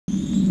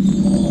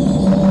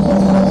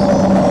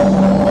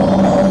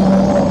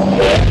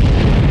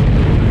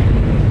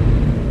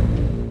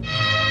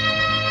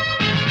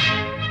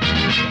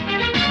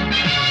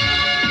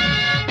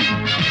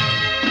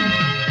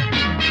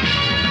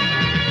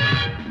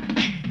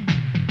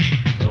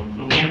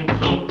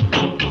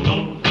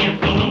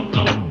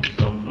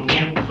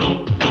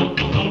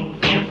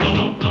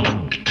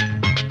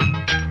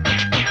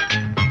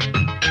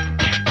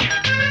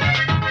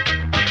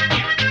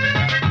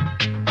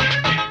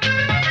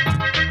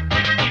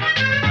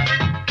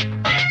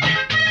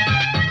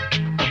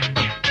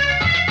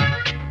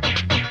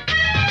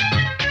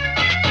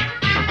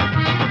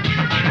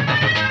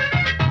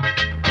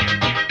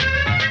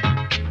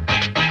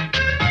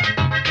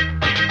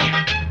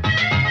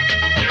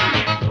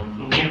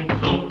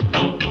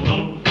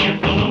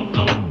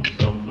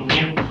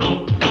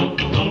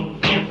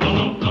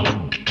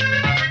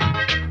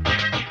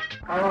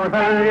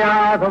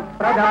कौसल्यासु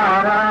प्रजा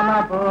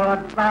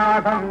रामपूर्वा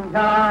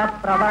सन्ध्या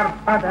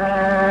प्रवर्तते।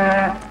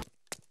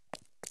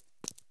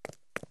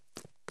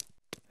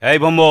 এই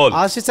ভম্বল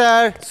আসি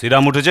স্যার।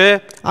 সিরাম উঠেছে?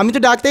 আমি তো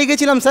ডাকতেই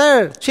গেছিলাম স্যার,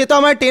 সে তো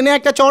আমার টেনে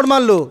একটা চড়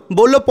মারলো,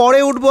 বললো পরে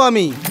উঠবো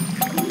আমি।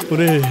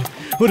 ওরে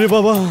ওরে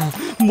বাবা,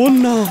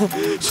 বন্যা,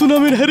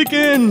 সুনামির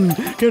হ্যারিকেন,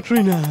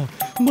 ক্যাটরিনা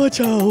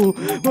বাঁচাও।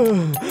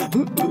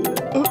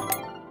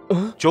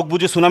 চোখ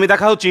বুঝে সুনামি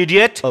দেখা হচ্ছে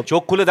ইডিয়েট।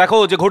 চোখ খুলে দেখো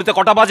যে ঘড়িতে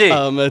কটা বাজে।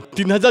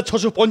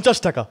 3650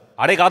 টাকা।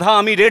 আরে গাধা,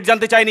 আমি রেট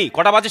জানতে চাইনি,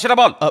 কটা বাজে সেটা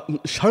বল।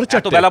 4:30।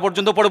 এত বেলা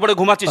পর্যন্ত পড়ে পড়ে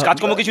ঘুমাচ্ছিস,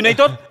 কাজকর্ম কিছু নেই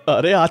তোর?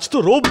 আরে আজ তো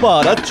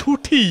রোববার, আজ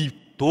ছুটি।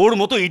 তোর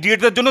মতো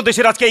ইডিয়েটদের জন্য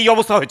দেশের আজকে এই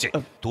অবস্থা হয়েছে,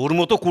 তোর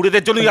মতো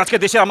কুড়েদের জন্যই আজকে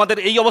দেশে আমাদের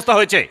এই অবস্থা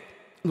হয়েছে।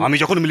 আমি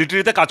যখন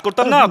মিলিটারিতে কাজ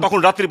করতাম না, তখন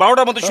রাত্রি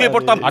 12টার মতো শুয়ে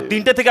পড়তাম, আর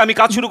 3টে থেকে আমি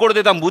কাজ শুরু করে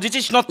দিতাম,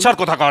 বুঝেছিস? নচ্ছার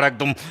কথা কর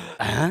একদম।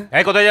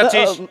 এই কোথায়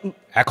যাচ্ছিস?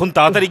 এখন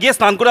তাড়াতাড়ি গিয়ে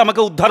স্নান করে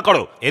আমাকে উদ্ধার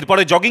করো,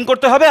 এরপরে জগিং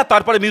করতে হবে, আর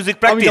তারপরে মিউজিক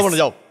প্র্যাকটিস। আমি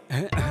যাও।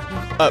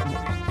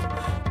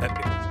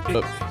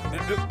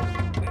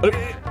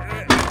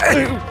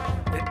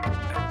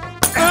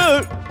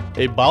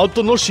 এই বাও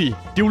তো নসি,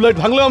 টিউবলাইট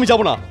ভাঙলেও আমি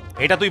যাব না।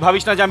 এটা তুই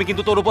ভাবিস না যে আমি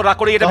কিন্তু তোর উপর রাগ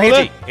করে এটা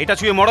ভেঙেছি, এটা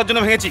ছুঁয়ে মরার জন্য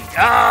ভেঙেছি।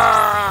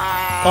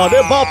 আরে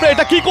বাপরে,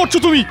 এটা কি করছো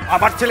তুমি?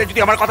 আমার ছেলে যদি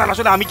আমার কথা না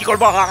শুনে আমি কি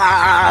করব?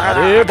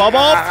 আরে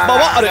বাবা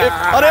বাবা, আরে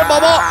আরে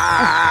বাবা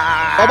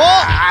বাবা,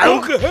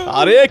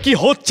 আরে কি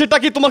হচ্ছেটা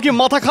কি? তোমার কি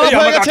মাথা খারাপ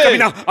হয়ে গেছে?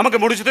 আমাকে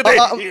মরে যেতে দে।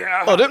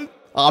 আরে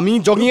আমি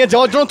জগিং এ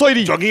যাওয়ার জন্য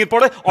তৈরি। জগিং এর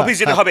পরে অফিস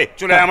যেতে হবে,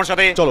 চলে আয় আমার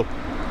সাথে। চলো।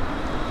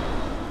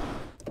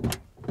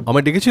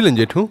 আমায় ডেকেছিলেন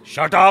জেঠু?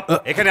 শাট আপ,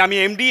 এখানে আমি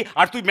এমডি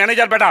আর তুই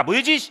ম্যানেজার বেটা,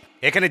 বুঝেছিস?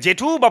 এখানে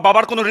জেঠু বা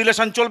বাবার কোনো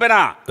রিলেশন চলবে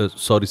না।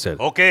 Sorry sir.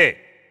 ওকে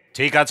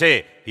ঠিক আছে।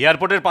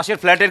 এয়ারপোর্টের পাশের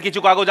ফ্ল্যাটের কিছু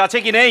কাগজ আছে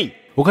কি নেই?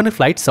 ওখানে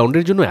ফ্লাইট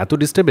সাউন্ডের জন্য এত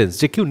ডিস্টারবেন্স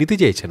যে কেউ নিতে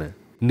চাইছে না,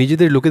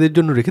 নিজেদের লোকেদের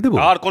জন্য রেখে দেবো।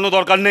 আর কোনো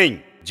দরকার নেই,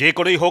 যে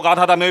করেই হোক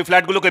আধা দামে ওই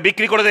ফ্ল্যাটগুলোকে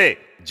বিক্রি করে দে,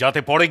 যাতে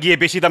পরে গিয়ে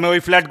বেশি দামে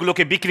ওই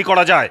ফ্ল্যাটগুলোকে বিক্রি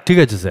করা যায়। ঠিক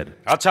আছে স্যার।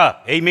 আচ্ছা,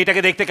 এই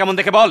মেয়েটাকে দেখতে কেমন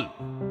দেখে বল?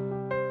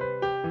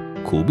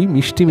 খুবই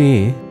মিষ্টি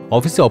মেয়ে।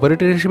 অফিসে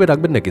অপারেটর হিসেবে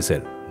রাখবেন নাকি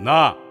স্যার?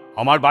 না,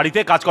 আমার বাড়িতে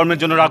কাজকর্মের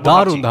জন্য রাখবো।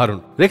 দারুণ দারুণ,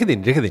 রেখে দিন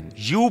রেখে দিন।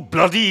 ইউ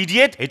ব্লাডি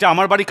ইডিয়েট, এটা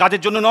আমার বাড়ি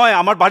কাজের জন্য নয়,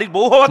 আমার বাড়ির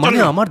বউ হওয়ার জন্য।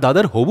 মানে আমার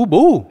দাদার হবু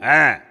বউ?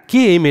 হ্যাঁ।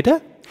 কে এই মেয়েটা?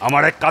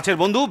 আমার এক কাছের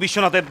বন্ধু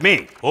বিশ্বনাথের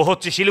মেয়ে। ও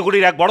হচ্ছে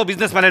শিলিগুড়ির এক বড়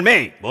বিজনেসম্যানের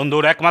মেয়ে,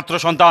 বন্ধুর একমাত্র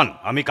সন্তান।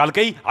 আমি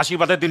কালকেই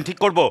আশীর্বাদের দিন ঠিক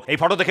করব। এই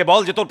ফটো দেখে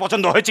বল যে তোর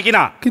পছন্দ হয়েছে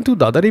কিনা। কিন্তু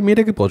দাদার এই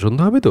মেয়েটাকে পছন্দ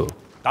হবে তো?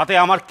 তাতে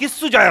আমার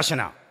কিচ্ছু যায় আসে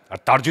না, আর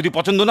তার যদি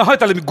পছন্দ না হয়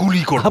তাহলে আমি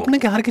গুলি করব।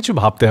 আপনাকে আর কিছু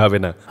ভাবতে হবে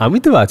না, আমি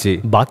তো আছি,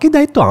 বাকি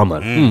দায়িত্ব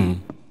আমার।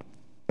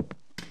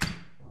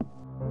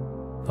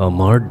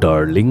 আমার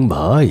ডার্লিং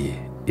ভাই,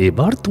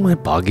 এবার তোমায়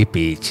পাগে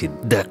পেয়েছি,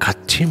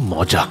 দেখাচ্ছি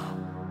মজা।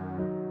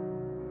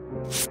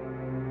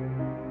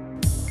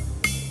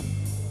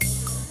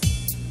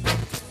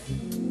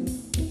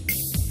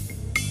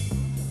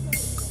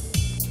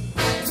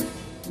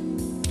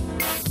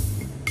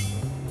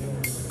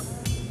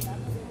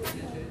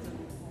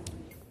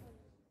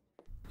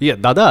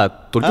 দাদা,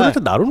 তোর জন্য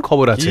একটা দারুণ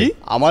খবর আছে।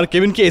 আমার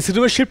কেবিন কি এসি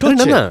রুমে শিফট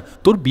হচ্ছে? না,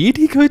 তোর বিয়ে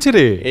ঠিক হয়েছে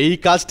রে। এই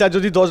কাজটা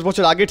যদি 10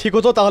 বছর আগে ঠিক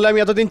হতো তাহলে আমি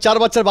এতদিন 4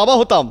 বাচ্চার বাবা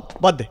হতাম।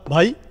 বাদ দে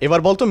ভাই, এবার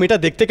বলতো মেয়েটা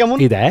দেখতে কেমন?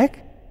 এই দেখ।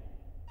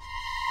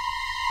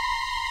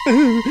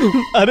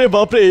 আরে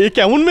বাপরে, এ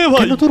কেমন মেয়ে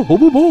ভাই? কেন তোর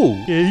হবু বউ?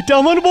 এইটা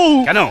আমার বউ।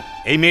 কেন,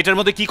 এই মেয়েটার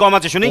মধ্যে কি কম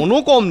আছে শুনি? কোনো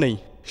কম নেই,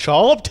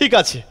 সব ঠিক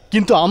আছে,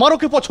 কিন্তু আমার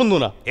ওকে পছন্দ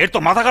না। এর তো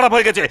মাথা খারাপ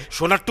হয়ে গেছে,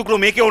 সোনার টুকরো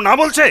মেয়েকেও না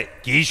বলছে।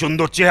 কি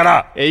সুন্দর চেহারা।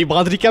 এই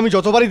বাঁদরিকে আমি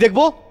যতবারই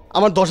দেখবো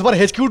আমার 10 বার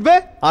হেঁচকি উঠবে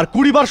আর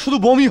 20 বার শুধু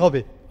বমি হবে।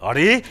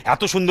 আরে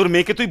এত সুন্দর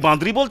মেয়েকে তুই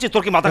বাঁদরি বলছিস?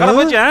 তোর কি মাথা খারাপ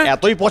হয়েছে?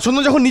 এতই পছন্দ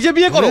যখন নিজে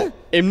বিয়ে করো।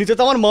 এমনিতে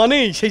তো আমার মা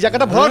নেই, সেই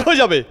জায়গাটা ভরাট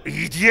হয়ে যাবে।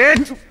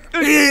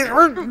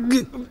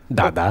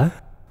 দাদা,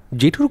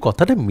 জেঠুর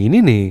কথাটা মেনে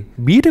নে,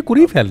 বিয়েটা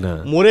করেই ফেল না।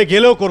 মরে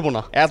গেলেও করবো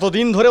না,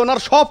 এতদিন ধরে ওনার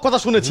সব কথা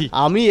শুনেছি,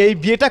 আমি এই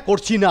বিয়েটা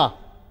করছি না।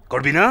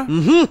 করবি না?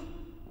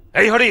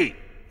 এই হরি,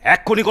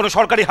 এক্ষুনি কোনো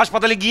সরকারি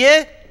হাসপাতালে গিয়ে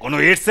কোনো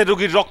এডসের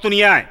রোগীর রক্ত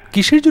নিয়ে আয়।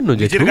 কিসের জন্য?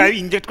 নিজের গায়ে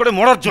ইনজেক্ট করে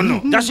মরার জন্য।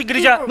 যা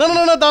শিগগিরই যা। না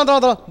না না, দাঁড়া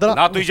দাঁড়া দাঁড়া।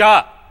 না, তুই যা।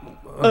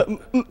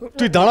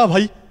 তুই দাঁড়া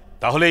ভাই।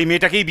 তাহলে এই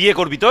মেয়েটাকেই বিয়ে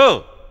করবি তো?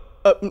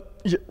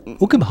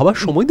 ওকে ভাবার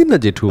সময় দিন না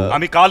জেঠু।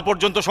 আমি কাল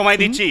পর্যন্ত সময়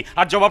দিচ্ছি,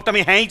 আর জবাবটা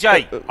আমি হ্যাঁই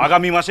চাই।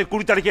 আগামী মাসের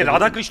 20 তারিখে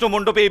রাধাকৃষ্ণ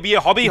মণ্ডপে বিয়ে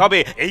হবেই হবে,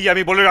 এই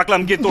আমি বলে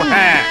রাখলাম কিন্তু।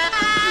 হ্যাঁ,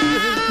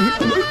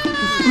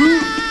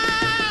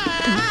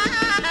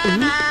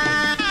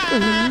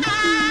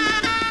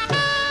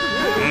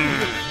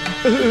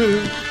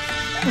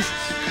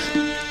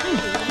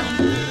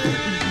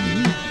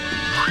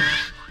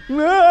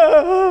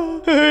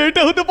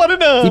 এটা হতে পারে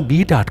না। এই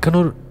বিয়েটা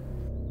আটকানোর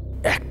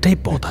একটাই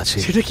পথ আছে।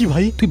 সেটা কি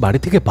ভাই? তুই বাড়ি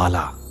থেকে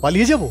পালা।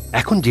 পালিয়ে যাব?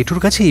 এখন জেঠুর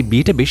কাছে এই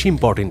বিয়েটা বেশি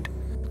ইম্পর্টেন্ট।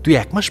 তুই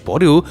 1 মাস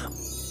পরেও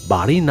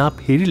বাড়ি না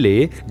ফিরলে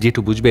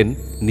জেঠু বুঝবেন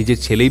নিজের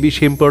ছেলেই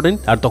বেশি ইম্পর্টেন্ট,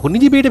 আর তখন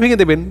নিজে বিয়েটা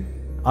ভেঙে দেবেন,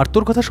 আর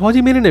তোর কথা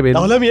সহজেই মেনে নেবেন।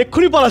 তাহলে আমি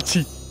এক্ষুনি পালাচ্ছি।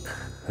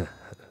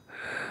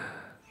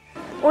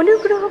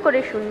 অনুগ্রহ করে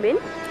শুনবেন,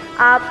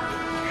 আপ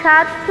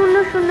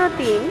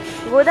 7003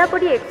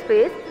 গোদাবরী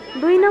এক্সপ্রেস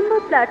 2 নম্বর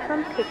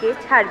প্ল্যাটফর্ম থেকে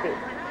ছাড়বে।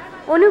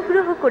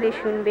 অনুগ্রহ করে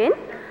শুনবেন,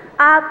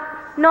 আপ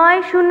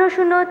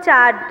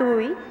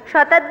 90042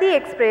 শতাব্দী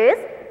এক্সপ্রেস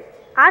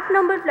 8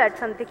 নম্বর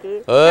প্ল্যাটফর্ম থেকে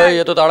এই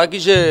এত তাড়া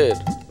কিসের?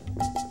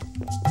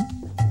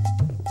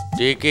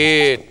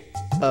 টিকিট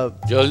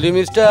জলদি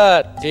মিস্টার,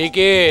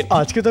 টিকিট।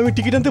 আজকে তো আমি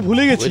টিকিট আনতে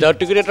ভুলে গেছি। উইদাউট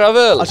টিকিটে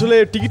ট্রাভেল? আসলে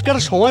টিকিট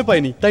কাটার সময়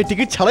পাইনি, তাই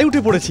টিকিট ছাড়াই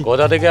উঠে পড়েছি।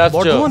 কোথা থেকে আসছো?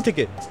 বর্ধমান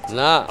থেকে।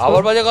 না,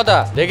 আবার বাজে কথা,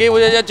 দেখেই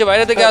বোঝা যাচ্ছে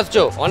বাইরে থেকে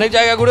আসছো। অনেক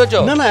জায়গা ঘুরেছো।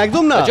 না না,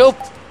 একদম না। চুপ।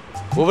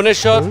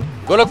 ভুবনেশ্বর,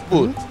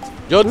 গোরখপুর,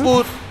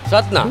 যোধপুর,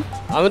 সাতনা,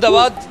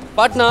 আহমেদাবাদ,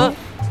 পাটনা,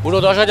 পুরো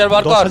 10,000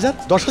 বার কর।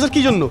 10,000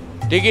 কি জন্য?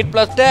 Ticket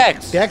plus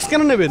tax. ট্যাক্স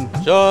কেন নেবেন?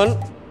 শোন,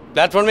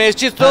 প্ল্যাটফর্মে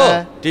এসেছিস তো,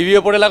 টিভি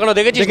ওপরে লাগানো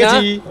দেখেছিস না?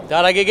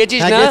 তার আগে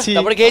গেছিস না?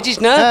 তারপরে খেয়েছিস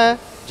না?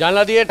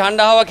 জানলা দিয়ে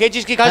ঠান্ডা হাওয়া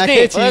খেয়েছিস কি খাসনি?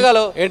 হয়ে গেল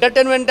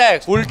এন্টারটেনমেন্ট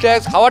ট্যাক্স, ফুল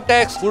ট্যাক্স, হাওয়ার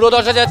ট্যাক্স, পুরো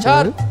 10,000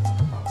 ছাড়।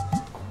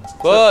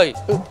 কই?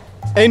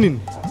 এই নিন।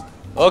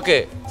 ওকে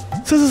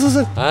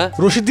স্যার, হ্যাঁ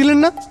রসিদ দিলেন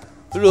না?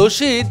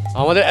 রশিদ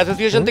আমাদের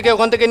অ্যাসোসিয়েশন থেকে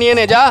ওখান থেকে নিয়ে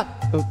নে যা।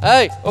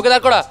 এই ওকে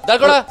দাঁড় করা, দাঁড়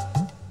করা।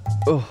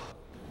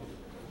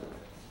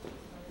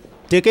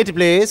 Ticket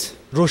please.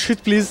 রসিদ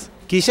প্লিজ।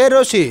 কিসের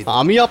রসিদ?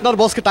 আমি আপনার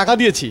বসকে টাকা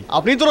দিয়েছি,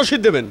 আপনি তো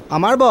রসিদ দেবেন।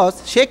 আমার বস?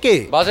 সে কে?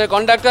 বাসের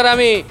কন্ডাক্টর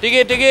আমি।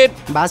 Ticket ticket.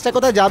 বাসটা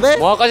কোথায় যাবে?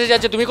 মহাকাশে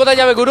যাচ্ছে। তুমি কোথায়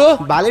যাবে গুরু?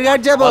 বালিঘাট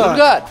যাবো।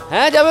 বালুরঘাট?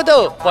 হ্যাঁ যাবে তো,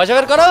 পয়সা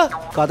বের করো।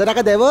 কত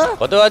টাকা দেবো?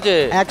 কত আছে?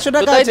 100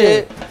 টাকা কোথায় আছে। দে?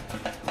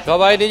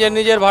 সবাই নিজের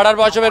নিজের ভাড়ার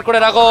পয়সা বের করে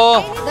রাখো।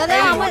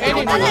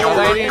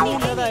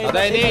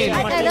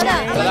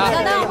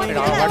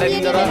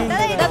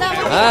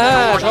 হ্যাঁ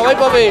হ্যাঁ সবাই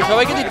পাবে,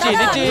 সবাইকে দিচ্ছি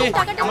দিচ্ছি।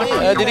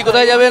 দিদি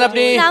কোথায় যাবেন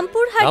আপনি?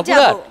 রামপুরহাট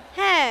যাব।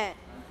 হ্যাঁ।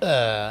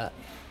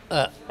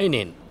 এই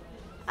নিন।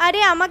 আরে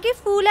আমাকে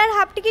ফুল আর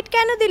হাফ টিকিট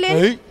কেন দিলেন?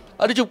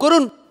 আরে চুপ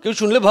করুন, কেউ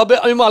শুনলে ভাবে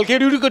আমি মাল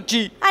খেয়ে ডিউটি করছি।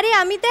 আরে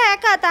আমি তো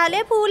একা, তাহলে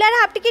ফুল আর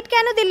হাফ টিকিট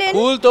কেন দিলেন?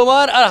 ফুল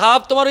তোমার আর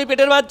হাফ তোমার ওই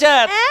পেটের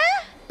বাচ্চার।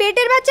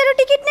 পেটের বাচ্চারও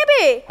টিকিট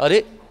নেবে? আরে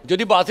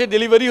যদি বাসে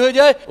ডেলিভারি হয়ে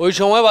যায় ওই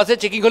সময় বাসে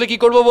চেকিং হলে কি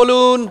করব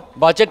বলুন?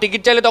 বাচ্চার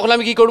টিকিট চাইলে তখন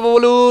আমি কি করব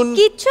বলুন?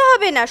 কিচ্ছু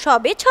হবে না,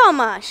 সবে 6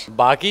 মাস।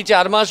 বাকি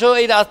 4 মাসও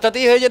এই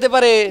রাস্তাতেই হয়ে যেতে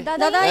পারে।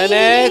 দাদা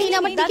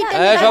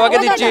হ্যাঁ সবাইকে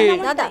দিচ্ছি।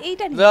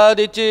 দাদা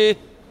দিচ্ছি।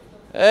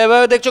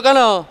 এভাবে দেখছো কেন?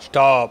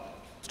 স্টপ।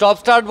 স্টপ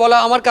স্টার্ট বলা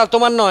আমার কাজ,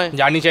 তোমার নয়।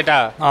 জানি সেটা,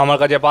 আমার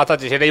কাছে পাস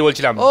আছে, সেটাই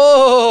বলছিলাম। ও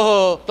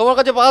তোমার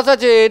কাছে পাস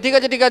আছে, ঠিক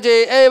আছে ঠিক আছে।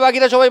 এই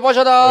বাকিরা সবাই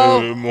পয়সা দাও।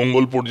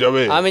 মঙ্গলপুর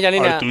যাবে? আমি জানি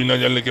না। তুই না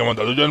জানলে কি আমার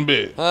দাদু জানবে?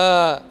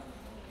 হ্যাঁ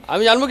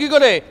আমি জানবো কি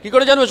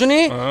করে জানবো শুনি?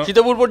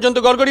 সীতাপুর পর্যন্ত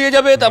গড়গড়িয়ে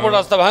যাবে, তারপর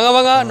রাস্তা ভাঙা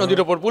ভাঙা,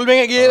 নদীর ওপর পুল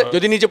ভেঙে গিয়ে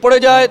যদি নিচে পড়ে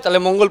যায় তাহলে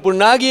মঙ্গলপুর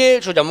না গিয়ে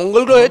সোজা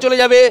মঙ্গল গ্রহে চলে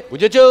যাবে,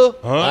 বুঝেছো?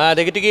 হ্যাঁ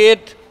দেখি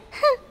টিকিট।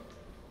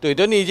 তুই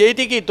তো নিজেই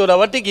টিকিট, তোর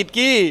আবার টিকিট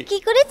কি? কি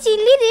করে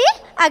চিনলি রে?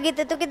 আগে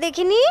তো তোকে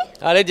দেখিনি।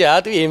 আরে যা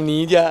তুই এমনি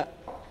যা।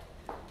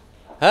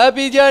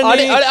 Happy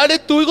journey. আরে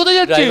তুই কোথায়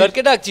যাচ্ছিস?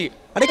 ড্রাইভারকে ডাকছি।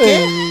 আরে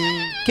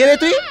কে রে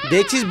তুই?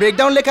 দেখছিস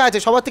ব্রেকডাউন লেখা আছে,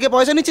 সবার থেকে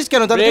পয়সা নিচ্ছিস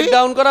কেন? তাহলে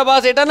ব্রেকডাউন করা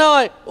বাস এটা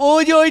নয়,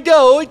 ওই যে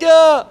ওইটা।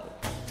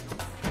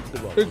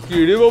 কি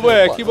রে বাবা,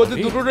 একই বাসে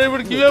দুটো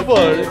ড্রাইভার, কি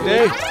ব্যাপার?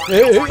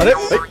 আরে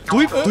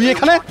তুই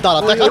এখানে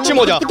দাঁড়া, দেখাচ্ছি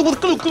মজা।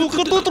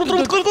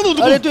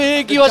 আরে তুই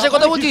কি ভাষায়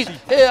কথা বলছিস?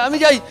 আমি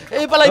যাই,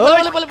 এই পালাই।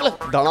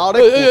 দাঁড়া রে,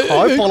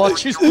 কোথায়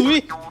পালাচ্ছিস তুই?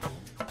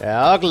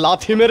 এক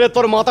লাথি মেরে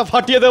তোর মাথা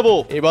ফাটিয়ে দেব।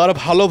 এবার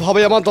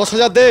ভালোভাবে আমার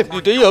 10,000 দে।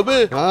 দিতেই হবে?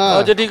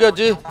 আচ্ছা ঠিক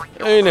আছে,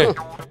 এই নে।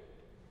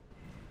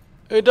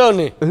 এটাও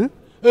নে।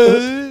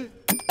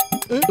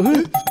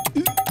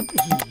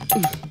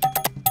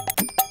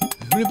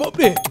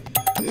 বাপরে,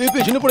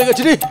 পেছনে পড়ে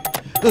গেছে রে।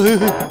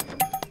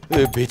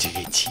 বেঁচে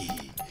গেছি।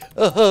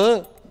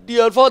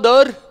 ডিয়ার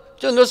ফাদার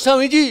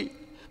চন্দ্রস্বামীজি,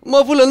 মা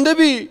ফুলন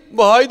দেবী,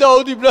 ভাই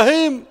দাউদ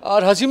ইব্রাহিম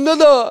আর হাসিম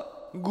দাদা,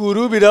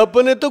 গুরু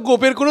বীরাপ্পানের তো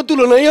গোপের কোনো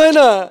তুলনাই হয়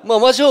না।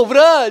 মামা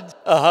শোভরাজ,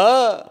 আহা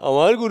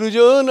আমার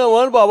গুরুজন,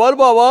 আমার বাবার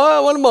বাবা,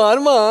 আমার মার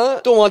মা,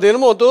 তোমাদের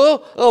মতো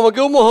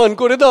আমাকেও মহান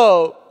করে দাও।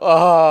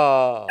 আহা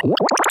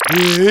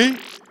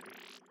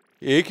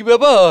এই কি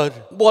ব্যাপার?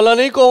 বলা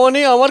নেই কওয়া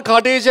নেই আমার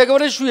খাটে এসে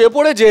একেবারে শুয়ে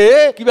পড়েছে।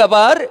 কি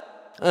ব্যাপার?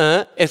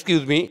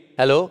 Excuse me.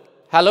 Hello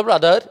hello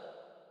brother.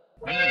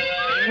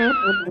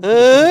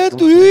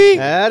 তুই?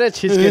 হ্যাঁ রে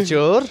ছিচকে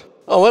চোর,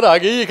 আমার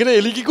আগেই এখানে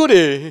এলি কি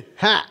করে?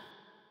 হ্যাঁ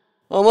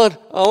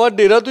আমার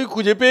ডেরা তুই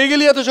খুঁজে পেয়ে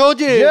গেলি এত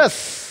সহজে?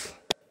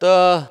 তা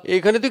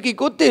এখানে তুই কি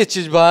করতে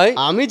এসেছিস ভাই?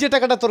 আমি যে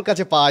টাকাটা তোর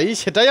কাছে পাই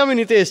সেটাই আমি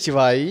নিতে এসেছি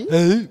ভাই।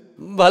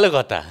 ভালো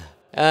কথা।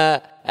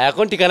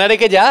 এখন ঠিকানা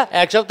রেখে যা,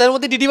 1 সপ্তাহের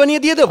মধ্যে ডিডি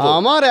বানিয়ে দিয়ে দেবো।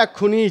 আমার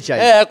এক্ষুনি চাই।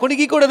 এখনই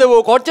কি করে দেবো?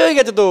 খরচা হয়ে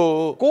গেছে তো।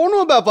 কোনো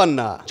ব্যাপার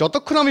না,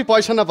 যতক্ষণ আমি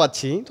পয়সা না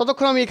পাচ্ছি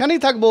ততক্ষণ আমি এখানেই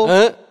থাকবো।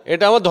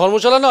 এটা আমার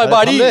ধর্মশালা নয়,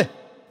 বাড়ি।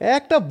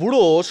 একটা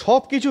বুড়ো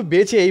সবকিছু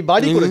বেচে এই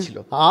বাড়ি করেছিল,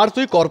 আর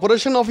তুই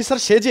কর্পোরেশন অফিসার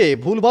সেজে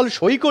ভুলভাল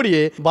সই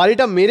করিয়ে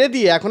বাড়িটা মেরে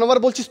দিয়ে এখন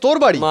আবার বলছিস তোর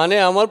বাড়ি। মানে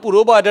আমার পুরো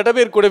বাড়িটা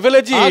বের করে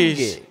ফেলেছিস।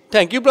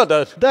 Thank you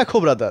brother. দেখো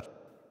ব্রাদার,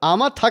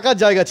 আমার থাকার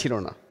জায়গা ছিল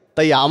না,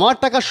 তাই আমার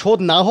টাকা শোধ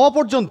না হওয়া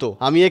পর্যন্ত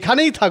আমি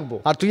এখানেই থাকবো,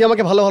 আর তুই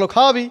আমাকে ভালো ভালো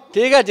খাওয়াবি।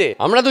 ঠিক আছে,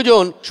 আমরা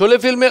দুজন শোলে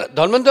ফিল্মের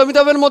ধর্মেন্দ্র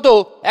অমিতাভের মতো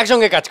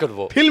একসঙ্গে কাজ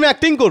করবো। ফিল্মে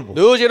অ্যাক্টিং করবো,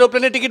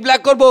 এরোপ্লেনে টিকিট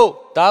ব্ল্যাক করবো,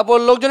 তারপর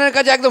লোকজনের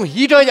কাছে একদম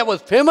হিট হয়ে যাবো,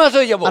 ফেমাস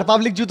হয়ে যাবো। আর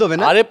পাবলিক জুতোবে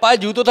না? আরে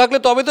পায়ে জুতো থাকলে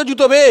তবে তো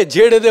জুতোবে,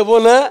 ঝেড়ে দেবো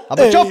না।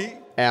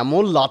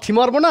 এমন লাথি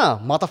মারবো না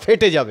মাথা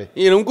ফেটে যাবে।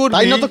 এরকম করবি?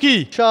 তাই না তো কি?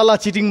 শালা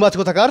চিটিং বাজ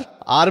কোথাকার।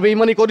 আর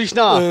বেইমানি করিস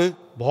না,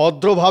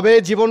 ভদ্রভাবে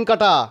জীবন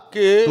কাটা।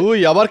 কে? তুই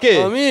আবার কে?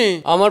 আমি?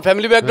 আমার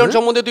ফ্যামিলি ব্যাকগ্রাউন্ড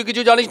সম্বন্ধে তুই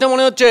কিছু জানিস না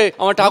মনে হচ্ছে।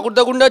 আমার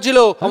ঠাকুরদা গুন্ডা ছিল,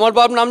 আমার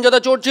বাপ নামজাদা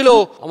চোর ছিল,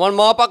 আমার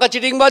মা পাকা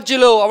চিটিংবাজ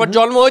ছিল, আমার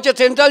জন্ম হয়েছে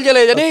সেন্ট্রাল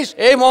জেলে জানিস।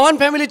 এই মহান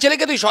ফ্যামিলির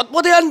ছেলেকে তুই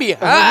সৎপথে আনবি?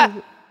 হ্যাঁ,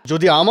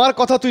 যদি আমার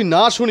কথা তুই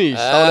না শুনিস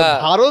তাহলে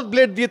ভারত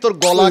ব্লেড দিয়ে তোর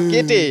গলা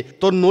কেটে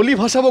তোর নলি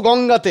ভাসাবো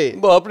গঙ্গাতে।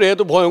 বাপরে,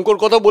 এত ভয়ঙ্কর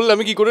কথা বললে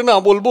আমি কি করে না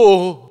বলবো।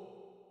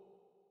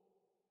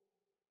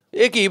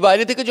 এ কি,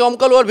 বাইরে থেকে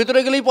জমকালো আর ভিতরে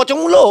গেলেই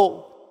পচমুলো।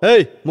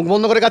 এই মুখ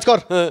বন্ধ করে কাজ কর।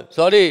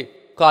 সরি,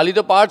 কালি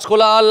তো পার্টস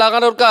খোলা আর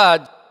লাগানোর কাজ।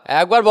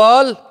 একবার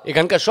বল,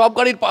 এখানকার সব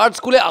গাড়ির পার্টস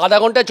খুলে আধা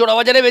ঘন্টায় চোরা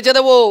বাজারে বেচে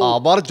দেবো।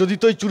 আবার যদি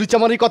তুই চুরি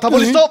চামারির কথা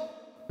বলিস তো।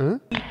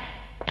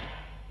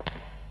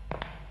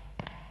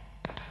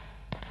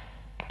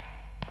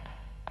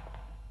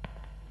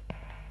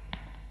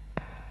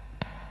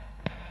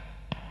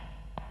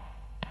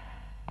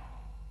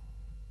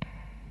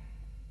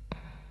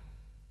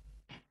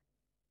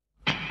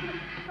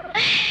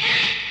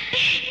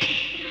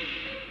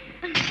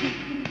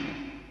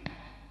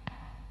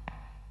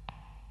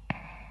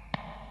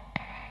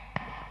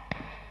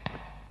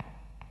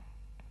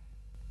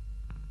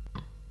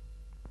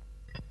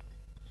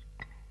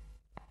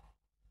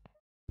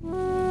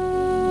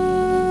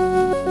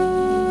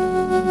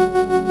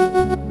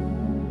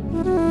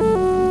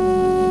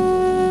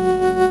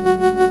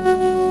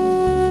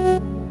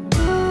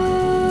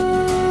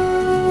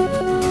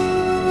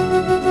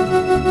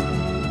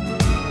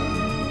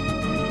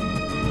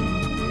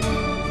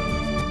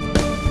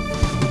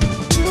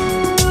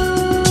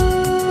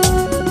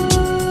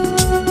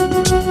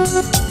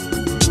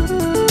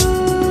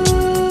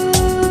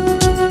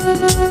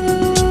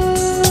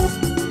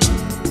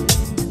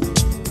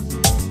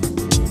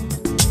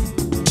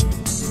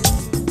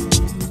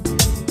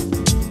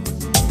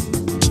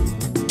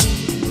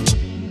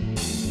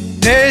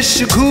 দেশ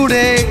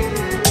ঘুরে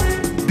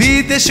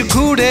বিদেশ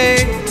ঘুরে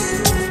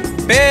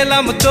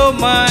পেলাম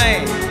তোমায়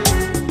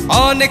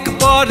অনেক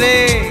পরে,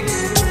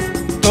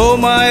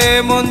 তোমায়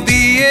মন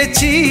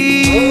দিয়েছি,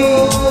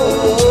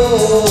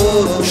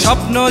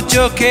 স্বপ্ন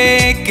চোখে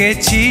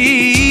এঁকেছি।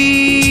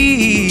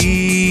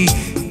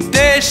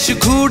 দেশ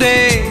ঘুরে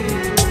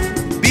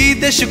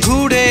বিদেশ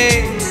ঘুরে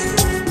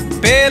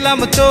পেলাম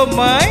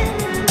তোমায়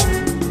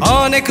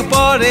অনেক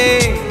পরে,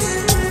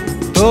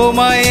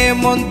 তোমায়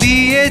মন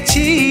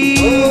দিয়েছি,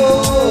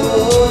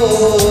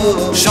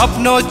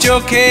 স্বপ্ন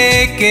চোখে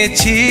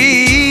এঁকেছি।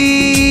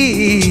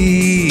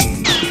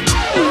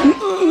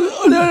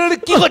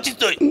 কি করছিস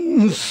তুই?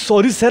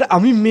 সরি স্যার,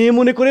 আমি মেয়ে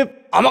মনে করে।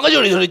 আমাকে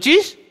জড়িয়ে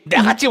ধরেছিস?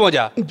 দেখাচ্ছি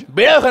মজা,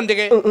 বেরো ওখান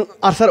থেকে।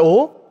 আর স্যার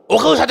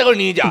ওকেও সাথে করে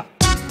নিয়ে যা।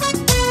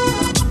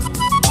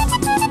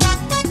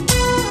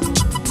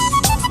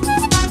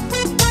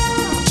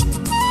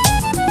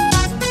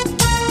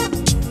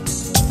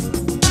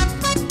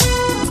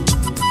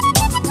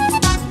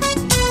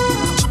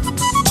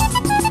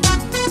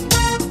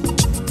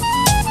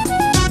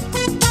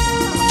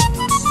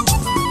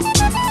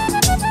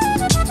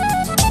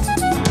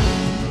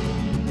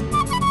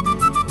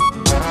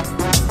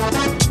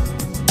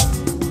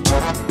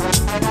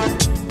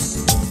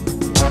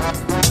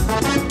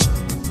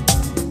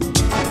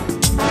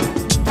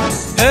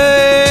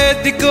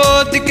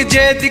 দিক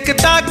যেদিক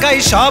তাকাই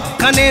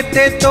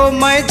সবখানেতে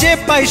তোমায় যে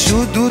পাই,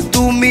 শুধু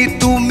তুমি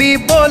তুমি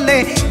বলে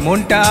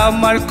মনটা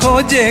আমার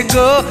খোঁজে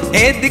গো।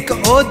 এদিক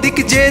ওদিক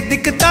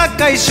যেদিক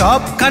তাকাই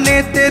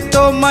সবখানেতে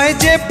তোমায়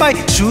যে পাই,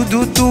 শুধু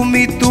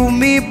তুমি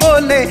তুমি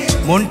বলে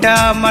মনটা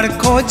আমার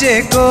খোঁজে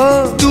গো।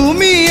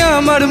 তুমি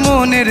আমার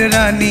মনের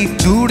রানী,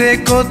 দূরে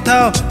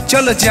কোথাও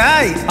চলো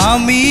যাই,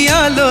 আমি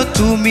আলো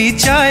তুমি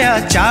ছায়া,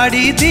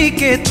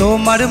 চারিদিকে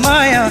তোমার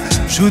মায়া,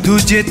 শুধু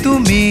যে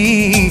তুমি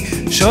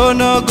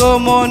শোনো গো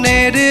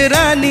মনের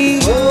রানী,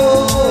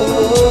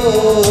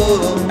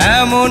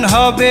 এমন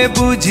হবে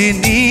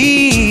বুঝিনি।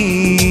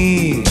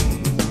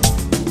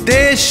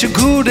 দেশ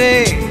ঘুরে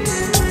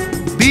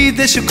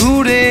বিদেশ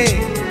ঘুরে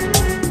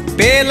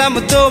পেলাম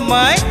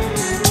তোমায়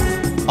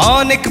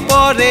অনেক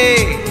পরে,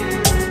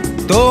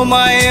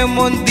 তোমায়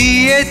মন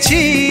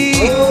দিয়েছি,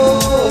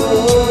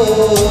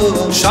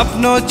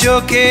 স্বপ্ন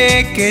চোখে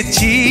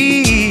এঁকেছি।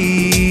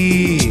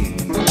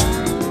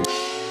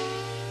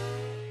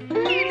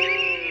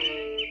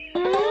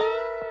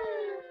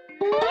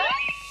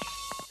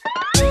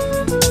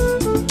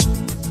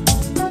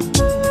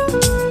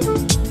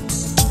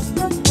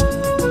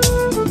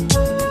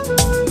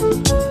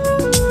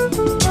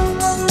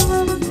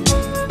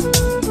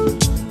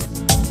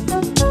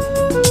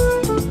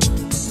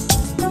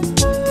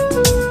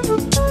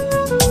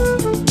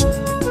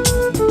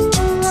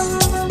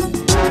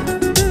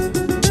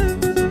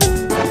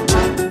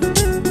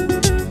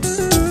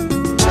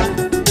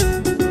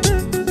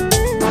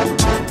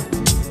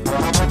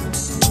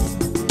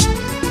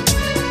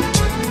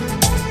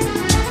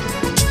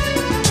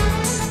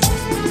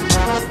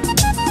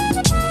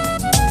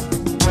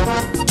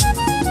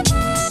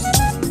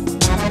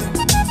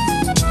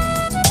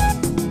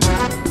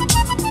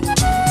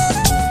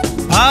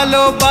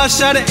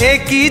 ভালোবাসার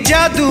একই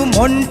জাদু,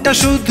 মনটা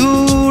শুধু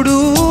উড়ু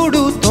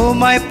উড়ু,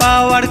 তোমায়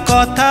পাওয়ার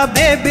কথা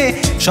ভেবে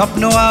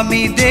স্বপ্ন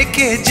আমি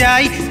দেখে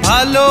যাই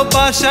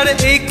ভালোবাসার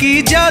একই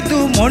জাদু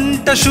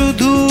মনটা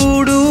শুধু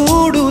উড়ু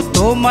উড়ু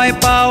তোমায়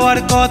পাওয়ার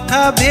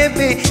কথা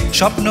ভেবে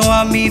স্বপ্ন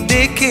আমি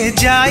দেখে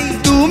যাই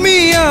তুমি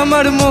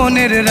আমার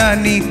মনের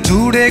রানী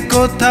দূরে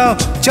কোথাও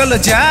চলো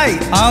যাই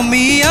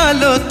আমি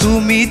আলো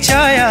তুমি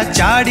ছায়া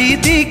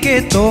চারিদিকে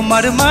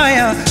তোমার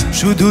মায়া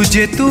শুধু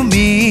যে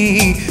তুমি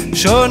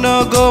শোনো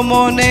গো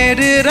মনের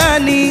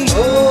রানী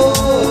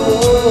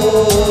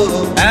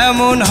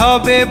এমন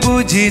হবে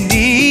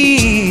বুঝিনি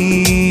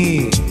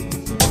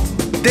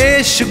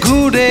দেশ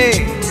ঘুরে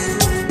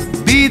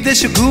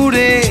বিদেশ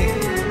ঘুরে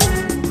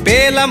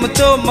পেলাম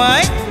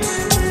তোমায়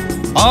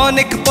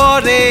অনেক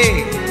পরে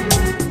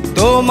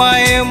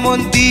তোমায় মন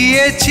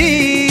দিয়েছি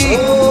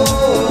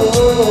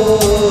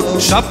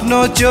স্বপ্ন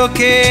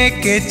চোখে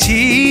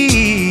এঁকেছি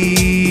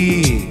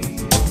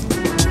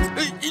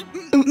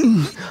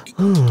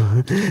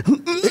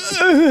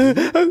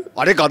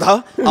আরে গাধা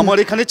আমার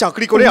এখানে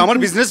চাকরি করে আমার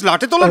বিজনেস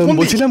লাটে তোলার ফোন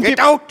বলছিলাম গেট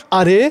আউট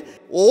আরে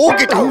ও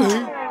গেট আউট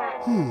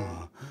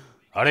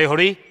আরে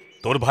হরি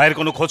তোর ভাইয়ের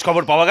কোনো খোঁজ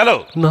খবর পাওয়া গেল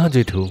না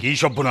জেঠু। কি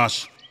সর্বনাশ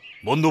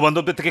বন্ধু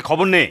বান্ধবদের থেকে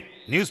খবর নে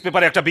নিউজ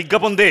পেপারে একটা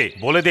বিজ্ঞাপন দে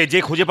বলে দে যে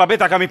খুঁজে পাবে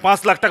তাকে আমি 5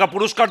 লাখ টাকা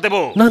পুরস্কার দেব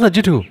না না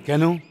জেঠু,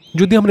 কেন?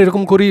 যদি আমরা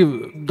এরকম করি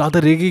দাদা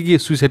রেগে গিয়ে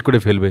সুইসাইড করে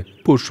ফেলবে।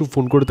 পরশু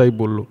ফোন করে তাই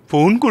বললো।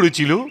 ফোন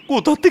করেছিল?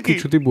 কোথা থেকে?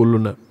 কিছুতেই বললো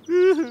না।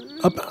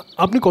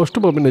 আপনি কষ্ট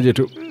পাবেন না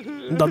জেঠু,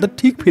 দাদা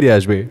ঠিক ফিরে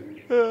আসবে।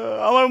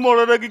 আমার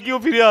মরার আগে কেউ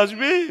ফিরে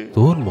আসবে?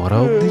 তোর মরা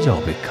অবধি যা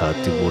অপেক্ষা,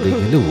 তুই মরে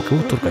গেলে ওকেও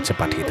তোর কাছে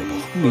পাঠিয়ে দেবো।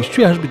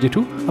 নিশ্চয়ই আসবে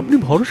জেঠু, আপনি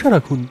ভরসা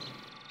রাখুন।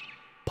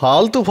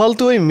 ফালতু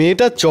ফালতু ওই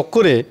মেয়েটার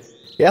চক্করে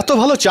এত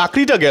ভালো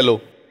চাকরিটা গেল।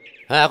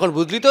 হ্যাঁ এখন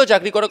বুঝলি তো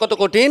চাকরি করা কত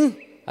কঠিন।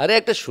 আরে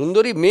একটা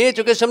সুন্দরী মেয়ে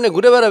চোখের সামনে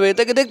ঘুরে বেড়াবে,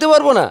 তাকে দেখতে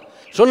পারবো না।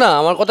 শোন না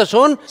আমার কথা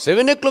শোন,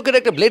 7 o'clock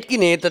একটা ব্লেড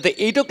কিনে তাতে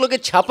 8 o'clock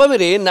ছাপা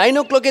মেরে 9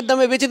 o'clock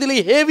দামে বেচে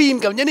দিলেই হেভি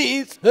ইনকাম,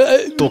 জানিস?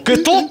 তোকে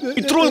তো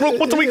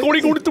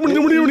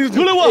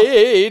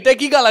এটা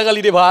কি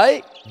গালাগালি রে ভাই?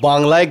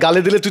 বাংলায়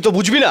গালে দিলে তুই তো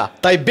বুঝবি না,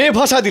 তাই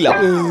বেভাষা দিলাম।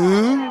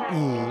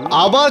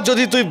 আবার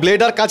যদি তুই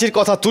ব্লেড আর কাচির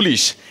কথা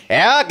তুলিস,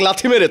 এক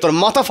লাথি মেরে তোর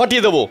মাথা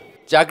ফাটিয়ে দেবো।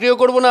 চাকরিও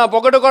করবো না,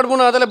 পকেটও কাটবো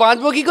না, তাহলে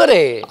বাঁচবো কি করে?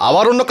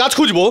 আবার অন্য কাজ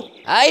খুঁজবো।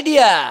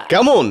 আইডিয়া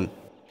কেমন?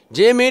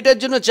 যে মেয়েটার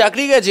জন্য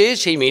চাকরি গেছে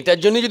সেই মেয়েটার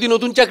জন্য যদি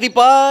নতুন চাকরি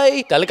পাই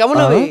তাহলে কেমন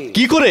হবে?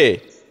 কি করে?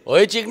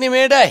 ওই চিকনি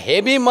মেয়েটা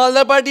হেভি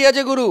মালদার পার্টি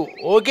আছে গুরু,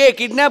 ওকে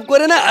কিডন্যাপ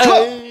করে না।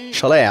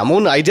 শালা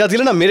এমন আইডিয়া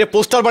দিলে না মেরে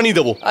পোস্টার বানিয়ে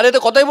দেবো। আরে তো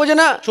কথাই বোঝে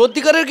না,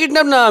 সত্যিকারের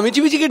কিডন্যাপ না,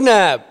 মিছিমিছি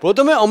কিডন্যাপ।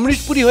 প্রথমে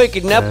অমরিশপুরি হয়ে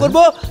কিডন্যাপ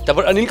করবো,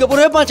 তারপর অনিল কাপুর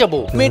হয়ে বাঁচাবো।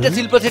 মেয়েটা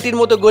শিল্পা শেট্টির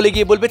মতো গলে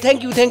গিয়ে বলবে থ্যাংক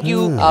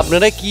ইউ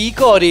আপনারা কি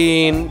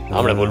করেন?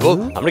 আমরা বলবো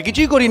আমরা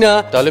কিছুই করি না।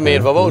 তাহলে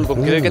মেয়ের বাবা অনুপম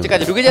খেরের কাছে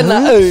কাজে ঢুকে যান না।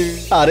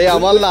 আরে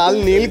আমার লাল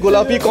নীল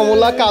গোলাপি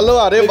কমলা কালো,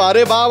 আরে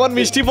বারে বা আমার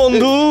মিষ্টি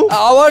বন্ধু।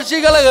 আবার সে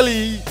গালাগালি।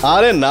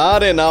 আরে না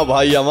রে না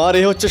ভাই, আমার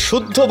এ হচ্ছে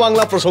শুদ্ধ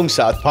বাংলা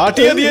প্রশংসা।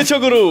 ফাটিয়ে দিয়েছো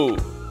গুরু।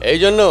 এই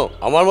জন্য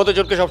আমার মতো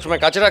চোরকে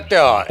সবসময় কাছে রাখতে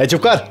হয়। এই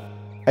চুপ কর।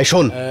 এই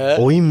শোন,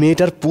 ওই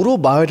মেয়েটার পুরো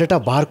বায়োডাটা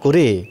বার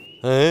করে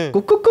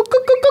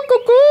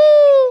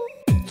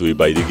তুই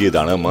বাইরে গিয়ে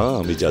দাঁড়া মা,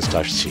 আমি জাস্ট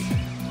আসছি।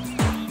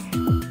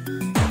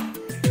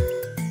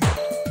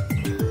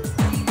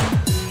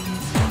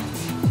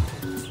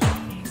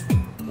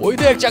 ওই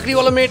দেখ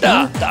চাকরিওয়ালা মেয়েটা,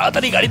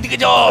 তাড়াতাড়ি গাড়ির দিকে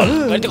চল,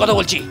 গাড়িতে কথা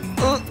বলছি।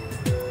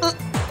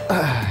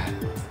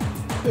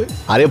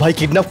 আরে ভাই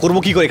কিডন্যাপ করবো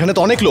কি করে? এখানে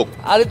তো অনেক লোক।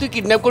 আরে তুই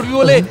কিডন্যাপ করবি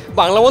বলে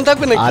বাংলা মন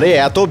থাকবে নাকি? আরে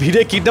এত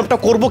ভিড়ে কিডন্যাপটা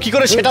করবো কি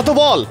করে সেটা তো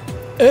বল।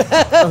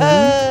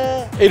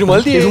 এই রুমাল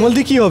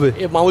দিয়ে কি হবে?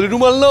 এ মামুলি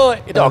রুমাল নয়,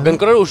 এটা অজ্ঞান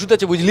করার ওষুধ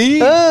আছে, বুঝলি?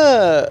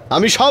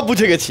 আমি সব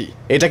বুঝে গেছি।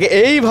 এটাকে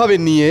এইভাবে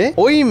নিয়ে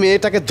ওই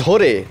মেয়েটাকে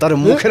ধরে তার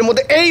মুখের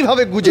মধ্যে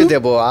এইভাবে গুজে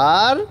দেব,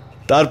 আর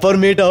তারপর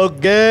মেয়েটা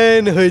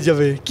অজ্ঞান হয়ে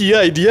যাবে। কি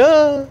আইডিয়া?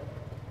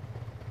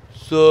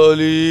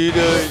 Solid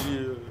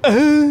idea.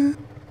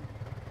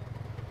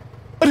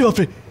 আরে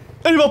বাপরে,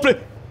 আরে বাপরে,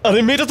 আরে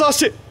মেয়েটা তো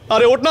আসছে।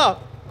 আরে ওঠ না।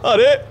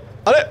 আরে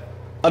আরে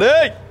আরে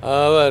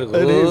আমার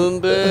ঘুম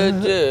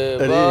পেয়েছে,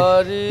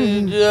 বাড়ি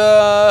যা।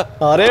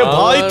 আরে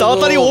ভাই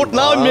তাড়াতাড়ি ওঠ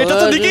না, মেয়েটা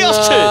তো দিকেই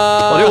আসছে।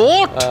 আরে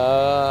ওঠ।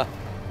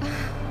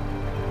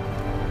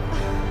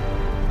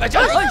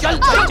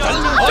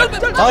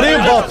 আরে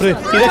বাপরে,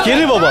 এরা কে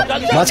রে বাবা?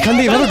 মাঝখান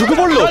দিয়ে এভাবে ঢুকে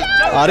পড়লো।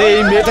 আরে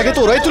এই মেয়েটাকে তো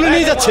ওরাই তুলে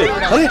নিয়ে যাচ্ছে।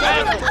 আরে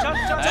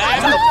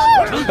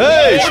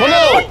এই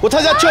শোনো,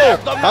 কোথায় যাচ্ছ?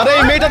 আরে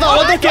এই মেয়েটা তো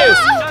আমাদের কেস।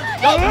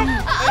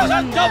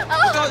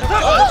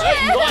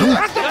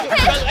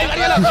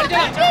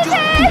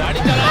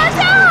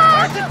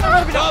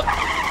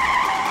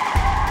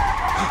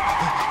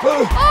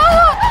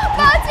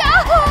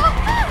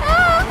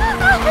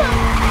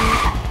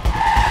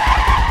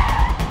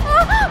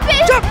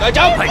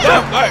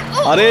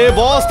 আরে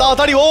বস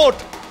তাড়াতাড়ি ওঠ,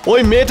 ওই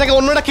মেয়েটাকে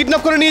অন্যটা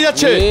কিডন্যাপ করে নিয়ে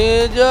যাচ্ছে।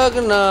 যাক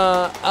না,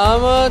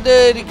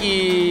 আমাদের কি?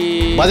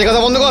 বাজে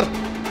কথা বন্ধ কর।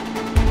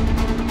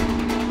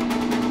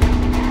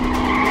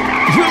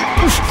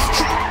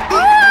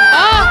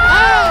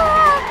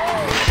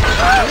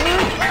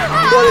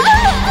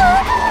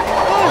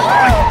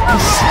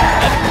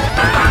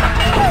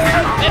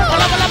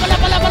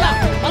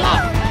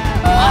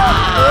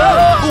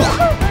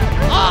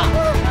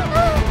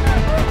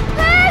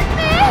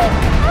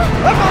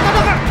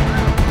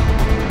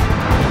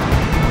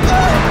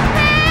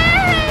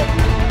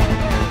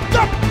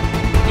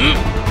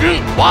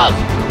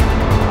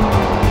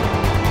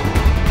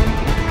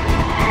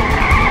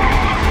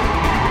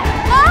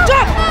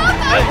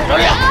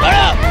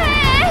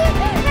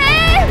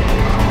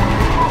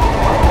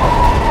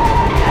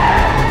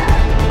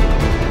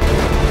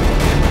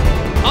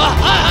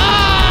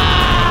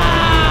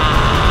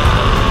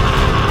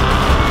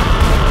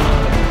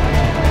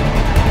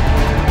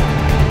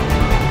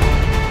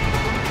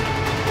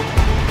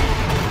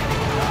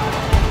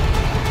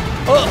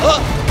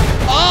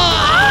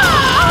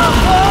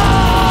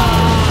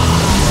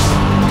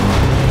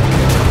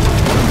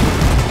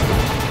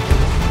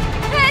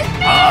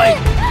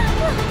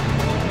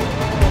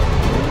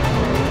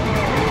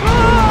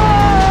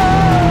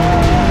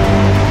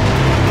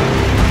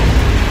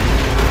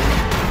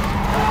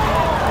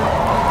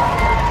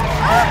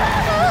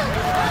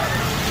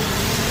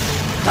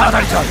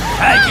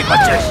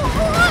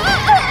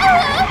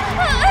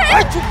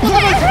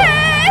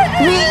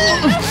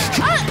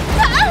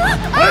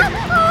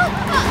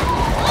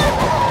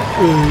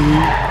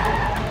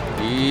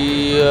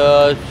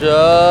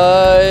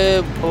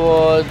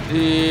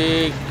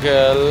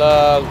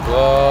 খেলা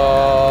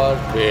ঘর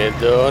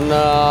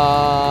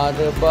বেদনার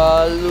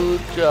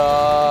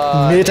বালুচর।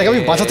 মেয়েটাকে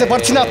আমি বাঁচাতে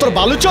পারছি না, তোর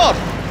বালুচর।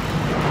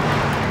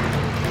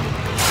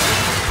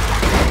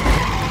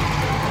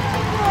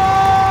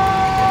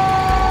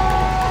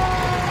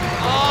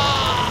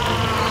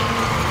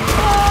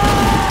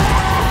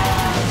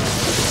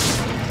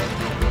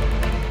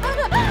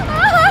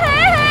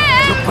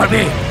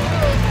 পারবে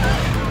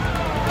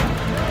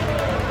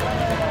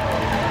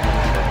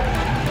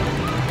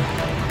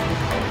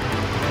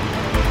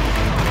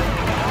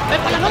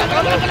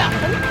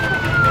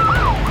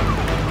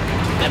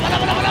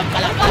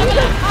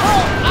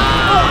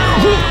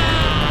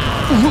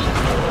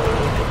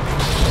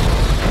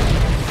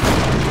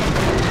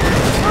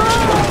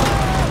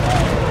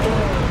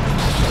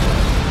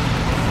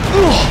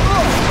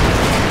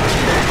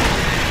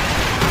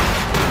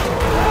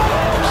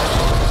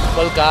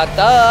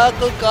কলকাতা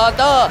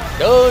কলকাতা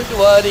ডোন্ট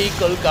ওয়ারি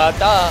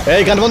কলকাতা।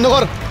 এই গান বন্ধ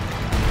কর।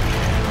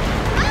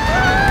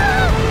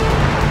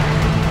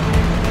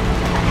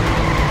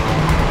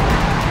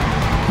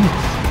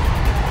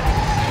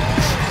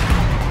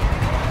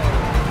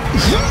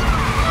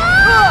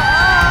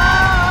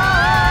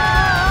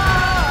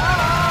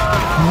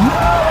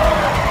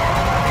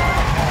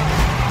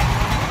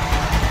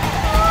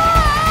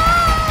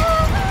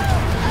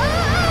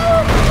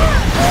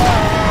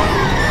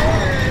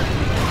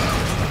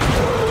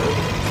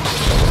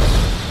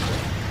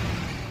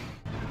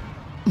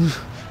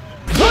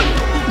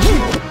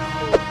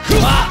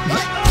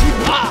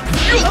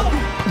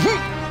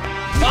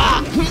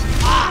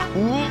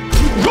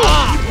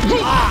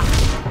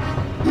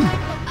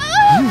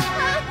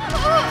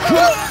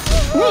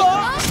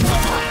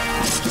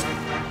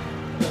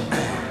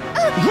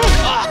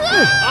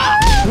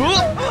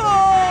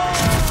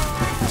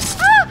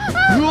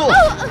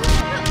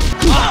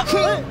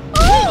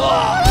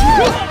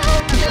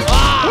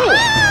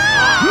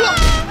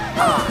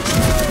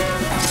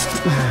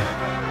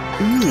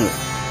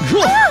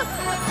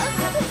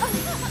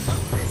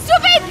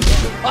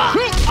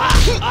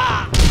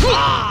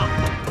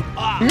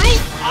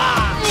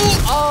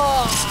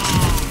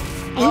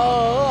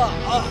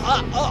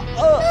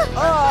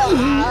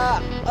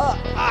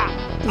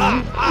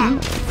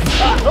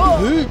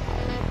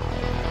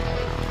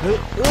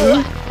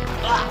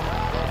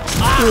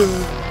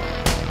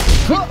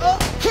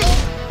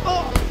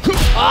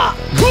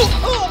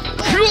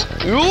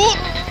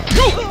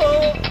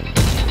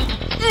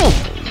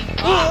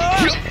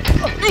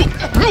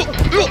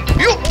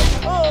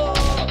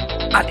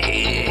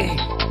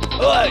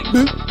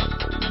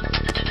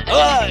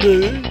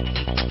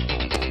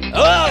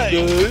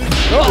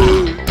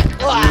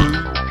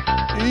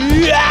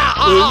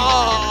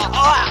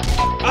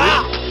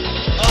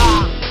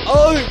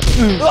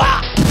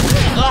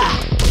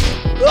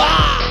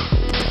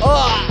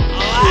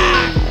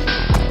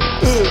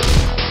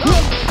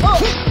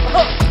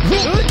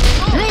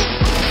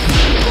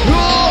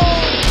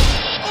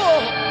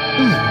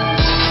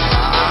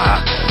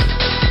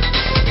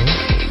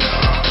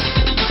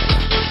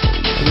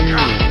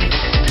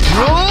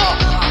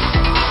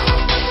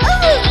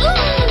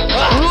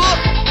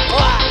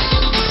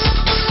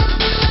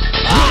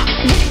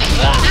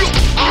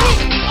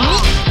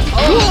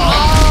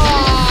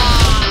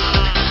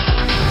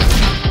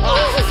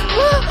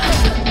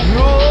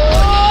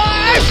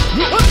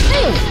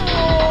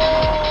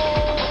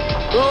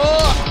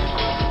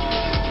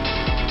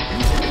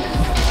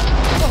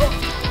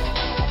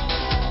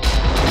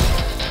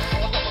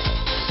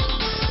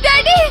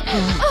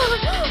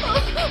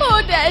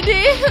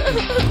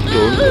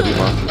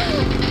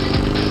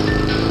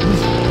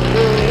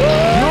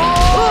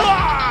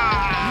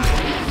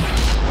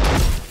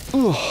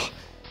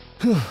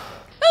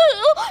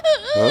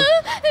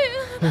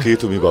 কে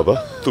তুমি বাবা?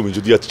 তুমি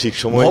যদি আজ ঠিক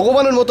সময়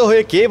ভগবানের মতো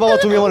হয়ে কে বাবা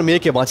তুমি আমার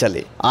মেয়েকে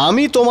বাঁচালে।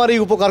 আমি তোমার এই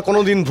উপকার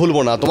কোনোদিন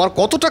ভুলবো না। তোমার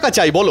কত টাকা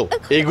চাই বলো,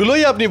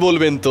 এগুলোই আপনি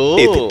বলবেন তো।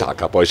 এতে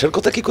টাকা পয়সার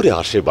কথা কি করে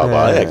আসে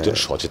বাবা? একজন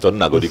সচেতন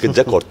নাগরিকের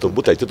যা কর্তব্য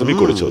তাই তো তুমি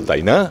করেছো,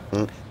 তাই না?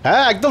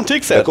 হ্যাঁ একদম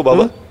ঠিক স্যার। দেখো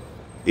বাবা,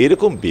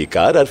 এরকম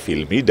বেকার আর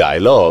ফিল্মি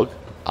ডায়লগ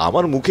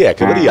আমার মুখে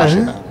একেবারেই আসে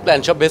না।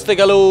 প্ল্যান সব ভেস্তে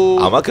গেল।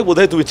 আমাকে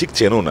বোধহয় তুমি ঠিক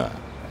চেনো না।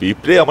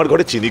 পিঁপড়ে আমার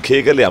ঘরে চিনি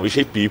খেয়ে গেলে আমি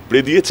সেই পিঁপড়ে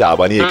দিয়ে চা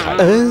বানিয়ে খাই।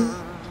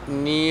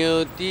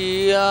 নিয়তি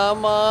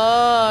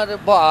আমার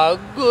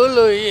ভাগ্য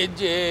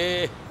লয়েছে।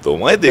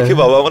 তোমায় দেখে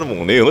বাবা আমার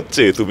মনে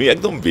হচ্ছে তুমি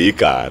একদম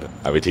বেকার।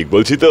 আমি ঠিক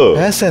বলছি তো?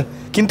 হ্যাঁ স্যার,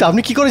 কিন্তু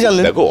আপনি কি করে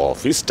জানলেন? দেখো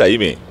অফিস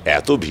টাইমে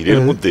এত ভিড়ের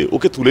মধ্যে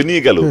ওকে তুলে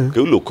নিয়ে গেল,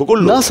 কেউ লক্ষ্য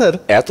করলো না স্যার।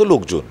 এত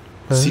লোকজন,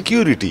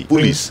 সিকিউরিটি,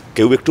 পুলিশ,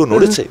 কেউ একটু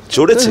নড়েছে,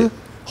 চড়েছে,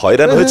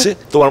 হয়রান হয়েছে,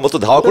 তোমার মতো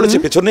ধাওয়া করেছে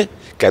পেছনে?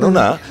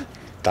 কেননা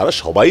তারা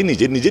সবাই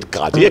নিজের নিজের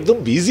কাজে একদম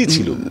বিজি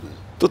ছিল।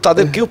 তো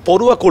তাদের কেউ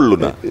পরোয়া করলো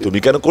না, তুমি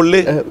কেন করলে?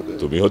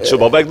 তুমি হচ্ছে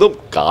বাবা একদম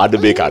কার্ড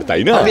বেকার,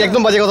 তাই না? আপনি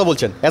একদম বাজে কথা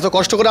বলছেন। এত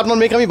কষ্ট করে আপনার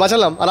মেয়েকে আমি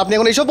বাঁচালাম আর আপনি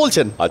এখন এইসব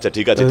বলছেন। আচ্ছা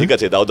ঠিক আছে ঠিক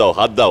আছে, দাও দাও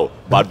হাত দাও,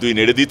 বার দুই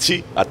নেড়ে দিচ্ছি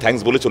আর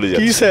থ্যাঙ্কস বলে চলে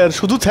যাচ্ছি। কি স্যার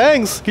শুধু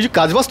থ্যাঙ্কস, কিছু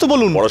কাজ বাজ তো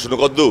বলুন। পড়াশোনা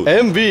কদ্দূর?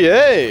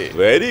 এমবিএ।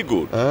 Very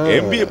good.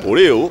 এমবিএ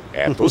পড়েও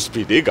এত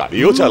স্পিডে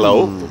গাড়িও চালাও,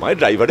 তোমায়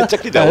ড্রাইভারের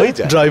চাকরি দেওয়াই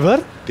যায়। ড্রাইভার?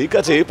 ঠিক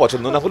আছে,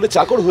 পছন্দ না হলে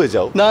চাকর হয়ে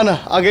যাও। না না,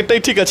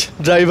 আগেরটাই ঠিক আছে,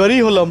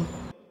 ড্রাইভারই হলাম।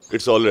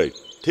 ইটস অলরাইট,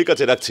 ঠিক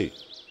আছে রাখছি।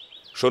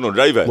 শোনো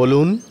ড্রাইভার,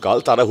 বলুন। কাল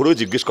তাড়াহুড়ো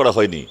জিজ্ঞেস করা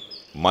হয়নি,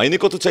 মাইনে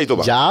কত চাই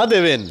তোমার? যা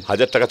দেবেন।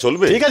 1000 টাকা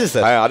চলবে? ঠিক আছে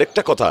স্যার। হ্যাঁ,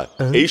 আরেকটা কথা,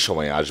 এই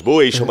সময় আসবো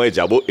এই সময়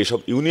যাব, এসব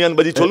ইউনিয়ন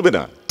বাজি চলবে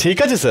না। ঠিক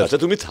আছে স্যার।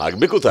 আচ্ছা তুমি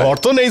থাকবে কোথায়? ঘর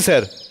তো নেই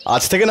স্যার,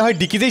 আজ থেকে না হয়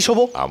ডিকিতেই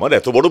শোবো। আমার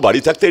এত বড়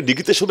বাড়ি থাকতে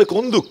ডিকিতে শোবে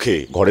কোন দুঃখে?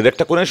 ঘরের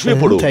একটা কোণায় শুয়ে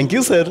পড়ো। Thank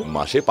you sir.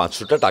 মাসে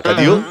 500 টাকা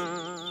দিও।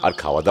 আর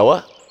খাওয়া দাওয়া?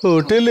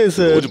 হোটেলে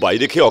স্যার। রোজ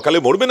বাইরে খেয়ে অকালে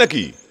মরবে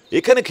নাকি?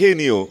 এখানে খেয়ে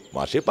নিও,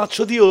 মাসে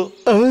 500 দিও।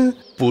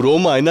 পুরো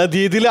মাইনা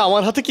দিয়ে দিলে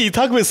আমার হাতে কি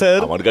থাকবে স্যার?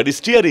 আমার গাড়ি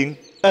steering.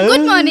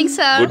 Good morning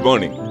sir. Good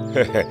morning.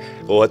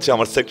 ও হচ্ছে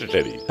আমার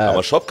সেক্রেটারি,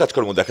 আমার সব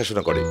কাজকর্ম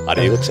দেখাশোনা করে। আর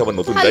এই হচ্ছে আমার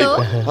নতুন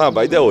ড্রাইভার। হ্যাঁ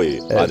বাই দা ওয়ে,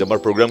 আজ আমার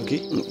প্রোগ্রাম কি?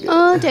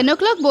 10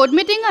 o'clock বোর্ড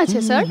মিটিং আছে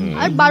স্যার,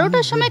 আর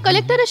 12টার সময়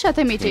কালেক্টরের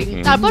সাথে মিটিং,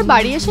 তারপর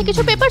বাড়ি এসে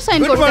কিছু পেপার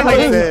সাইন করতে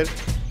হবে।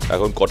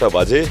 এখন কটা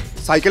বাজে?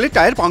 সাইকেলের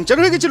টায়ার পাংচার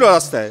হয়ে গেছিল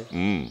রাস্তায়।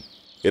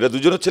 এরা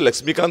দুজন হচ্ছে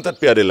লক্ষ্মীকান্ত আর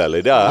প্যারেলাল।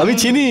 এরা আমি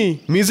চিনি,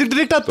 মিউজিক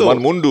ডিরেক্টর তো। তোমার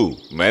মুন্ডু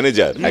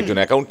ম্যানেজার, একজন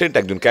অ্যাকাউন্টেন্ট,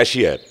 একজন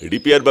ক্যাশিয়ার।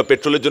 রিপেয়ার বা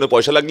পেট্রোলের জন্য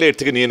পয়সা লাগলে এর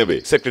থেকে নিয়ে নেবে।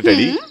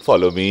 Secretary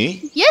follow me.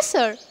 Yes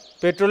sir.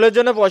 পেট্রোলের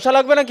জন্য পয়সা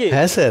লাগবে নাকি?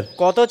 হ্যাঁ স্যার।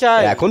 কত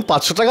চাই? এখন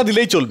 500 টাকা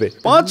দিলেই চলবে।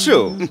 500?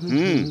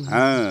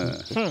 হ্যাঁ।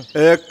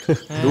 1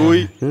 2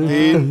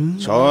 3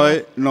 6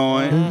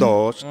 9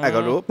 10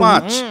 11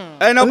 5।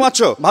 এই নাও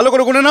 500, ভালো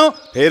করে গুনে নাও,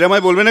 ফের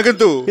আমায় বলবে না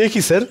কিন্তু। এ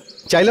কি স্যার,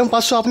 চাইলাম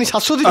 500, আপনি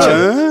 700 দিচ্ছেন?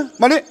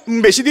 মানে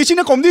বেশি দিয়েছি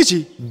না কম দিয়েছি?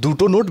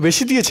 দুটো নোট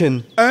বেশি দিয়েছেন।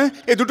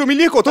 এই দুটো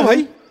মিলিয়ে কত ভাই?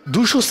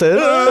 200 স্যার।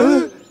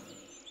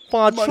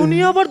 500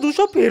 নিয়ে আবার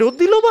 200 ফেরত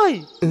দিল ভাই।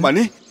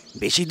 মানে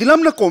বেশি দিলাম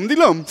না কম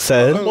দিলাম?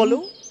 স্যার বলো।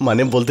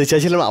 মানে বলতে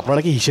চাইছিলাম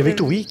আপনারা কি হিসেবে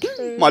একটু উইক?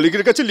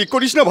 মালিকের কাছে লিক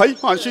করিস না ভাই,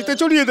 ফাঁসিতে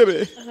চড়িয়ে দেবে।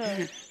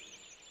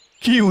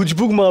 কি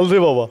উজবুক মাল রে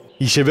বাবা,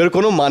 হিসেবের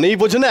কোনো মানেই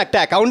বোঝে না। একটা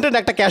অ্যাকাউন্টেন্ট,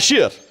 একটা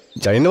ক্যাশিয়ার,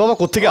 জানি না বাবা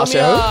কোত্থেকে আসে।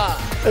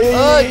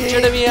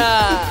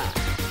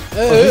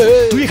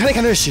 তুই এখানে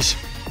কেন এসেছিস?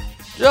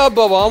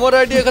 বাবা আমার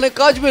আইডি এখানে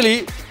কাজ পেলি,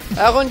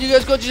 এখন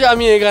জিজ্ঞেস করছিস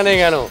আমি এখানে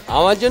কেন?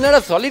 আমার জন্য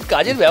একটা সলিড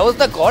কাজের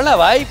ব্যবস্থা কর না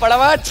ভাই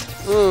পাড়াবাট।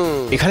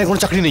 এখানে কোনো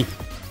চাকরি নেই।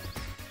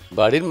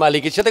 বাড়ির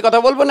মালিকের সাথে কথা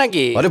বলবো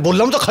নাকি? আরে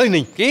বললাম তো খালি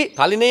নেই। কি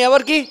খালি নেই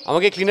আবার কি?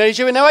 আমাকে ক্লিনার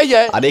হিসেবে নেওয়াই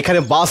যায়। আর এখানে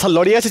বাস আর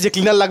লরি আছে যে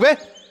ক্লিনার লাগবে?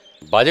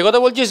 বাজে কথা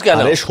বলছিস কেন?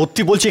 আরে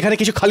সত্যি বলছি, এখানে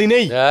কিছু খালি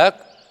নেই। দেখ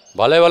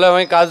ভালো ভালো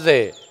আমাকে কাজ দে,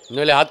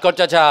 নইলে হাত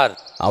খরচা ছাড়।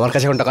 আমার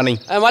কাছে এখন টাকা নেই।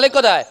 মালিক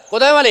কোথায়?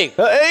 কোথায় মালিক?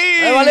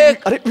 মালিক?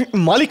 আরে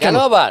মালিক কেন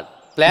আবার?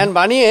 প্ল্যান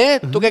বানিয়ে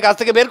তোকে কাজ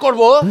থেকে বের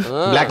করবো।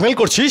 ব্ল্যাকমেল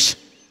করছিস?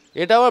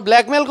 এটা আমার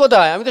ব্ল্যাকমেল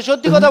কোথায়? আমি তো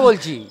সত্যি কথা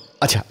বলছি।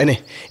 আচ্ছা এনে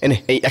এনে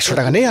এই 100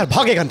 টাকা নে আর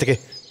ভাগ এখান থেকে।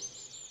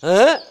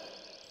 হ্যাঁ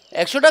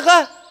 100 টাকা?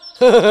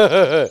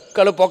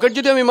 কালো পকেট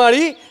যদি আমি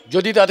মারি,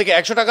 যদি তা থেকে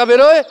 100 টাকা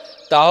বেরোয়,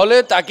 তাহলে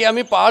তাকে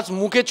আমি পার্স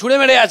মুখে ছুঁড়ে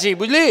মেরে আছি,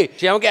 বুঝলি?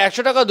 সে আমাকে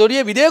 100 টাকা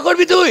ধরিয়ে বিদেয়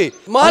করবি তুই?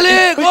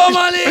 মালিক ও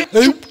মালিক।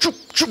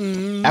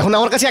 এখন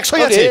আমার কাছে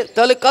 100ই আছে।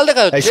 তাহলে কাল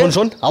দেখা হচ্ছে। এই শোন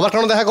শোন, আবার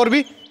কেন দেখা করবি?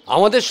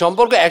 আমাদের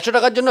সম্পর্ক 100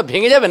 টাকার জন্য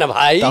ভেঙে যাবে না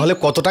ভাই। তাহলে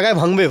কত টাকায়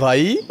ভাঙবে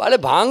ভাই? আরে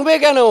ভাঙবে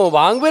কেন,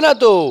 ভাঙবে না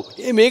তো।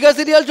 এই মেগা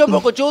সিরিয়াল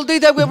সম্পর্ক চলতেই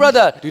থাকবে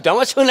ব্রাদার। তুই তো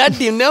আমার সোনার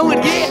ডিম না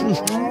মুরগি।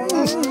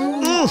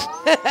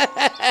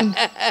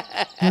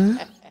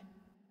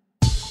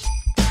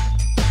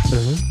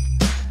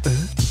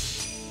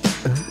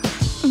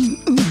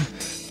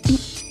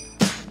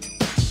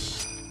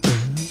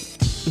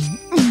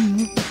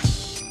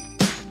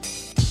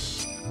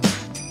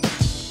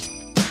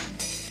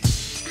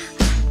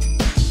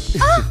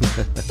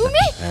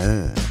 তুমি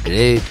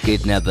গ্রেট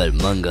কিডন্যাপার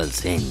মঙ্গল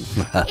সিং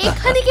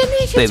এখানে কেন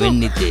এসেছো? পেমেন্ট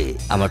নিতে।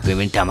 আমার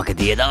পেমেন্টটা আমাকে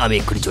দিয়ে দাও, আমি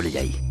এক্ষুনি চলে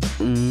যাই।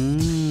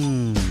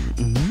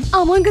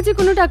 আমার কাছে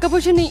কোনো টাকা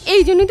পয়সা নেই,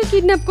 এই জন্যই তো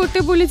কিডন্যাপ করতে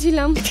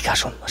বলেছিলাম। এদিকে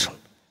আসুন আসুন।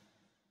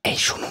 এই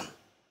শুনুন,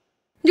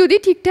 যদি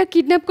ঠিকঠাক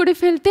কিডন্যাপ করে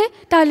ফেলতে,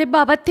 তাহলে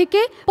বাবার থেকে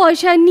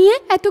পয়সা নিয়ে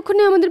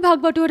এতক্ষণে আমাদের ভাগ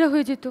বাটোয়ারা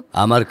হয়ে যেত।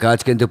 আমার কাজ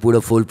কিন্তু পুরো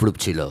ফুল প্রুফ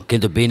ছিল,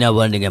 কিন্তু বিনা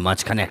ওয়ার্নিং এ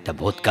মাঝখানে একটা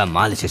ভোটকা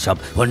মাল এসে সব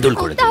হন্ডুল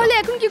করে দিল। তাহলে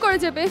এখন কি করা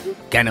যাবে?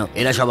 কেন?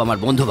 এরা সব আমার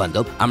বন্ধু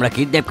বান্ধব, আমরা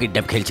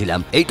কিডন্যাপ খেলছিলাম,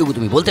 এইটুকু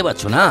তুমি বলতে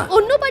পারছো না?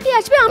 অন্য পার্টি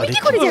আসবে, আমি কি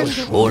করে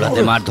জানবো? ওর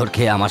হাতে মারধর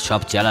খেয়ে আমার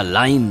সব চেলা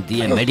লাইন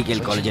দিয়ে মেডিকেল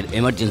কলেজের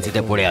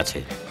এমার্জেন্সিতে পড়ে আছে।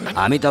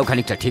 আমি তাও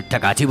খানিকটা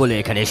ঠিকঠাক আছি বলে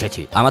এখানে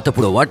এসেছি, আমার তো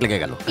পুরো ওয়ার্ড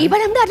লেগে গেল। এবার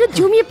আমরা আরো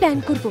জমিয়ে প্ল্যান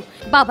করব,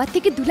 বাবার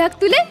থেকে 2 লাখ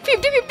তুলে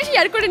 50-50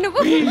 শেয়ার করে নেব।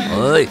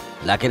 ওই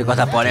লাখের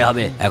কথা পরে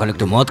হবে, এখন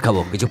একটু মদ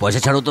খাবো, কিছু পয়সা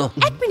ছাড়ো তো।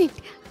 1 মিনিট।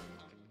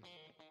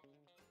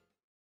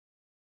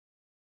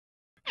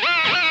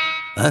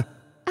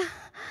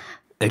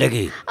 এটা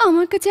কি?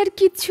 আমার কাছে আর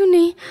কিচ্ছু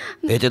নেই।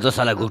 এতে তো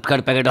সালা গুটকার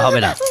প্যাকেট হবে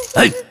না।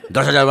 এই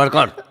 10,000 বার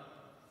কর।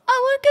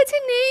 আমার কাছে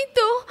নেই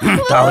তো।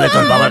 তাহলে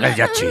তোর বাবার কাছে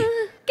যাচ্ছি।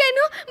 কেন?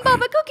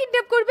 বাবাকেও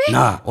কিডন্যাপ করবে?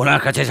 না, ওনার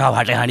কাছে সব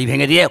হাটে হাঁড়ি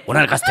ভেঙে দিয়ে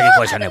ওনার কাছ থেকে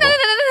পয়সা নেব।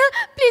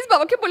 প্লিজ বাবা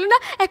বাবাকে বলো না।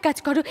 এক কাজ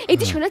করো, এই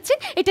যে শোনাচ্ছেন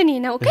এটা নিয়ে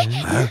নাও, ওকে?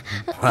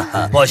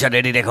 পয়সা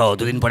রেডি রেখো,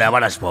 দুদিন পরে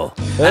আবার আসবো।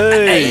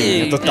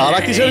 তো তারা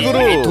কিসের গুরু?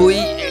 তুই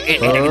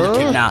এটা কিন্তু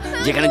ঠিক না,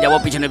 যেখানে যাবো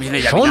পিছনে পিছনে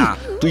যাবি না।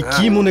 তুই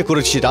কি মনে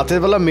করেছিস রাতের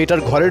বেলা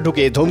মেয়েটার ঘরে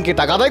ঢুকে ধমকে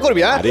টাকা আদায়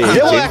করবি? আরে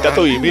চেনটা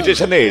তো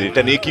ইমিটেশনের,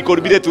 এটা নিয়ে কি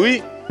করবি রে তুই?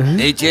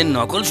 এই চেন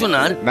নকল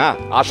সোনার না,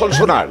 আসল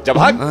সোনার। যা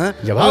ভাগ,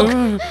 যা ভাগ।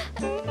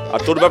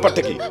 আর তোর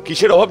ব্যাপারটা কি?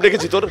 কিসের অভাব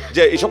রেখেছি তোর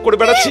যে এসব করে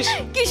বেড়াচ্ছিস?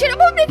 কিসের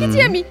অভাব রেখেছি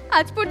আমি?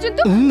 আজ পর্যন্ত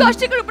 10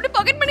 টাকার উপরে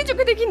পকেট মানি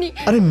চোখে দেখিনি।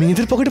 আরে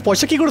মেয়েদের পকেটে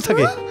পয়সা কি করে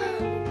থাকে?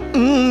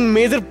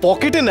 মেয়েদের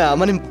পকেটে না,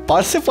 মানে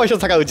পার্সে পয়সা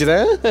থাকা উচিত।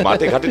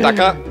 মাঠে ঘাটে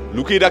টাকা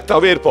লুকিয়ে রাখতে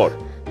হবে এরপর।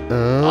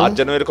 আর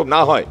যেন এরকম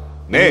না হয়।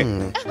 নে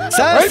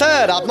স্যার,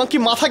 স্যার আপনার কি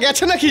মাথা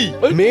গেছে নাকি?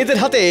 মেয়েদের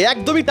হাতে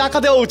একদমই টাকা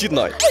দেওয়া উচিত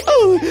নয়।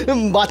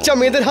 বাচ্চা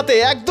মেয়েদের হাতে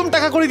একদম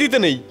টাকা করে দিতে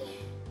নেই।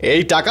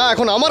 এই টাকা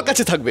এখন আমার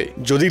কাছে থাকবে,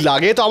 যদি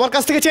লাগে তো আমার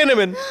কাছ থেকে চেয়ে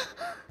নেবেন।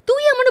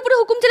 তুই আমার উপরে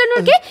হুকুম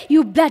চালানোর কে?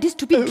 You bloody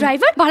stupid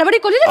driver. বাড়াবাড়ি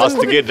করলে না। আজ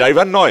থেকে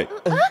ড্রাইভার নয়,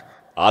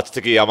 আজ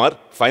থেকে আমার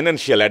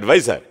ফাইনান্সিয়াল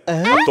অ্যাডভাইজার,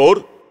 তোর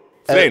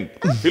ফ্রেন্ড,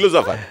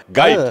 ফিলোসোফার,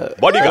 গাইড,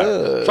 বডিগার্ড,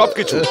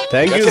 সবকিছু।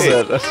 Thank you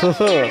sir.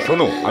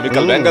 শোনো, আমি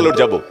কাল ব্যাঙ্গালোর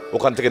যাব,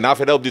 ওখান থেকে না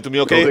ফেরা অবধি তুমি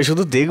ওকে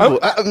শুধু দেখবো,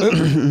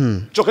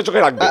 চোখে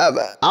চোখে রাখবে।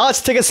 আজ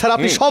থেকে স্যার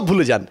আপনি সব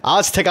ভুলে যান।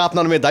 আজ থেকে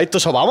আপনার মেয়ের দায়িত্ব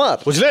সব আমার,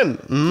 বুঝলেন?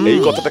 এই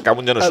কথাটা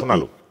কেমন যেন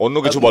শোনালো, অন্য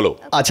কিছু বলো।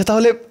 আচ্ছা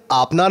তাহলে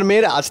আপনার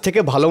মেয়ের আজ থেকে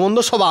ভালো মন্দ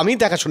সব আমি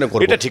দেখাশোনা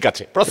করব। এটা ঠিক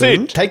আছে, প্রসিড।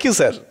 Thank you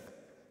sir.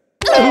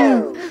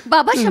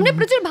 বাবার সামনে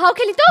প্রচুর ভাও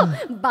খেলি তো।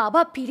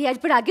 বাবা ফিরে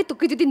আসবার আগে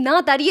তোকে যদি না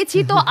দাঁড়িয়েছি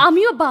তো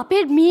আমিও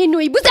বাপের মেয়ে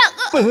নই, বুঝা?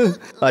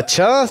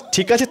 আচ্ছা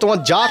ঠিক আছে, তোমার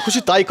যা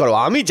খুশি তাই করো,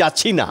 আমি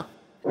যাচ্ছি না।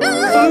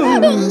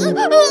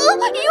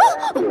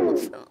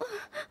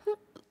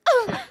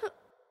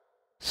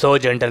 So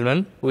gentlemen,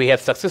 we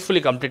have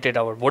successfully completed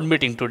our board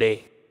meeting today,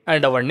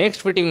 and our next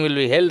meeting will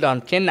be held on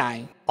Chennai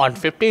on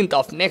 15th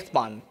of next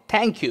month.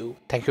 Thank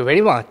you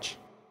very much.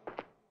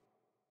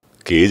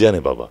 কে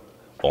জানে বাবা,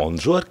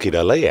 অন্ধ্র আর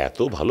কেরালায় এত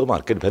ভালো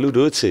মার্কেট ভ্যালু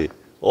রয়েছে,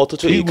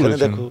 অথচ এখানে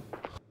দেখো।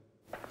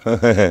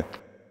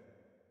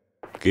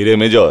 কিরে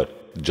মেজর,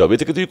 যবে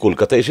থেকে তুই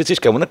কলকাতা এসেছিস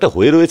কেমন একটা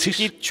হয়ে রয়েছিস?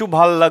 কিচ্ছু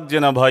ভাল লাগছে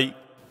না ভাই।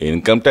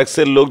 ইনকাম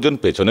ট্যাক্সের লোকজন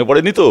পেছনে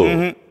পড়েনি তো?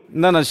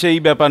 না না, সেই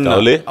ব্যাপার না,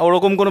 তাহলে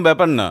ওরকম কোনো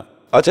ব্যাপার না।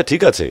 আচ্ছা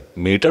ঠিক আছে,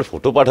 মেয়েটার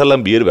ফটো পাঠালাম,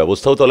 বিয়ের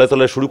ব্যবস্থাও তলায়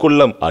তলায় শুরু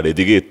করলাম, আর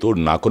এদিকে তোর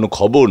না কোনো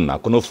খবর না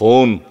কোনো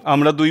ফোন।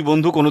 আমরা দুই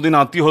বন্ধু কোনোদিন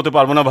আত্মীয় হতে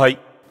পারবো না ভাই।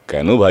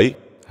 কেন ভাই?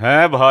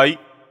 হ্যাঁ ভাই,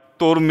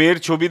 তোর মেয়ের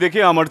ছবি দেখে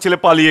আমার ছেলে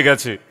পালিয়ে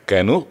গেছে।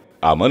 কেন?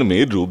 আমার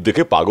মেয়ের রূপ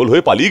দেখে পাগল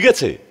হয়ে পালিয়ে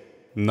গেছে?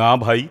 না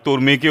ভাই, তোর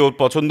মেয়েকে ওর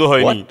পছন্দ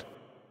হয়নি।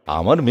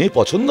 আমার মেয়ে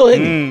পছন্দ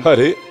হয়নি?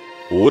 আরে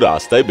ও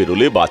রাস্তায়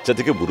বেরোলে বাচ্চা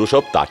থেকে বুড়ো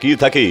সব তাকিয়ে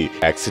থাকে,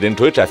 অ্যাক্সিডেন্ট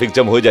হয়ে ট্রাফিক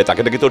জ্যাম হয়ে যায়,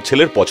 তাকে নাকি তোর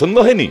ছেলের পছন্দ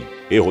হয়নি?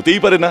 এ হতেই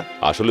পারে না,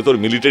 আসলে তোর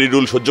মিলিটারি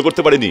রুল সহ্য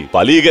করতে পারেনি,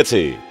 পালিয়ে গেছে।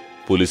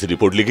 পুলিশে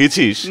রিপোর্ট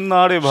লিখিয়েছিস?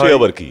 না রে ভাই,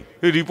 আবার কি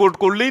রিপোর্ট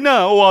করলেই না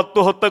ও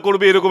আত্মহত্যা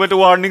করবে এরকম একটা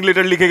ওয়ার্নিং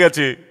লেটার লিখে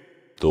গেছে।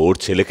 তোর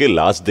ছেলেকে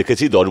লাস্ট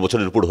দেখেছি 10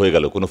 বছরের উপর হয়ে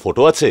গেল, কোনো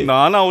ফটো আছে?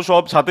 না না, ও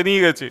সব সাথে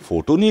নিয়ে গেছে।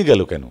 ফটো নিয়ে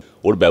গেল কেন?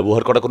 ওর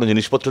ব্যবহার করা কোনো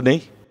জিনিসপত্র নেই?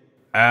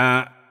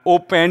 ও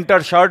প্যান্ট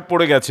আর শার্ট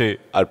পরে গেছে।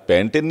 আর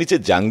প্যান্টের নিচে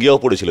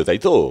জাঙ্গিয়াও পড়েছিল, তাই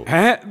তো?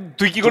 হ্যাঁ,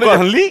 তুই কি করে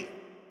জানলি?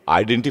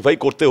 আইডেন্টিফাই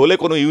করতে হলে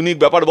কোনো ইউনিক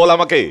ব্যাপার বল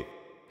আমাকে।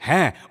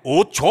 হ্যাঁ, ও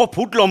 6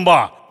 ফুট লম্বা।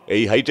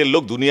 এই হাইটের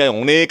লোক দুনিয়ায়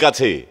অনেক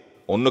আছে,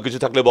 অন্য কিছু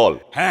থাকলে বল।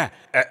 হ্যাঁ,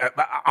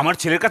 আমার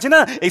ছেলের কাছে না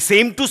এই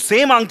সেম টু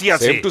সেম আংটি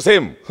আছে। Same to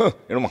same?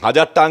 এরকম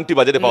 1000টা আংটি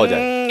বাজারে পাওয়া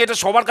যায়। এটা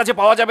সবার কাছে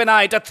পাওয়া যাবে না,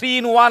 এটা 3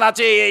 in 1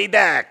 আছে, এই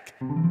দেখ।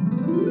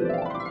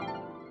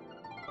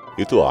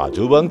 এ তো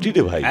আজব আংটি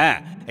রে ভাই। হ্যাঁ,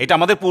 এটা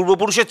আমাদের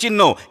পূর্বপুরুষের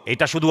চিহ্ন,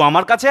 এটা শুধু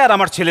আমার কাছে আর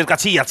আমার ছেলের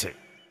কাছেই আছে।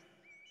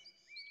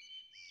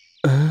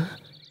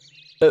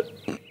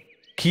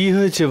 কি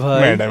হয়েছে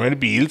ভাই? ম্যাডামের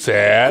বিল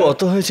স্যার।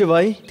 কত হয়েছে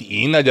ভাই?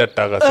 3000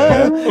 টাকা স্যার।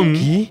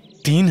 কি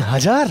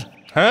 3000?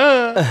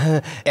 হ্যাঁ।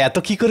 এত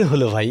কি করে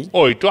হলো ভাই?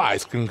 ওই তো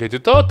আইসক্রিম খেয়েছে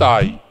তো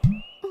তাই।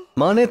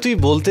 মানে তুই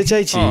বলতে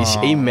চাইছিস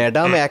এই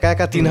ম্যাডাম একা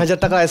একা 3000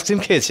 টাকা আইসক্রিম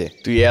খেয়েছে?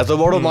 তুই এত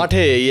বড়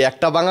মাঠে এই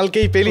একটা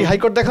বাঙালকেই পেলি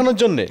হাইকোর্ট দেখানোর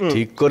জন্য?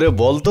 ঠিক করে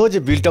বলতো যে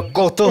বিলটা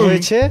কত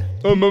হয়েছে?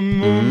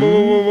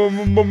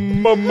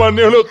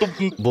 মানে হলো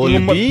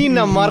বলবি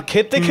না মার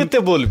খেতে খেতে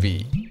বলবি?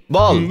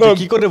 বল, তুই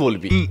কি করে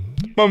বলবি?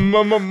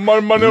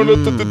 মানে হলো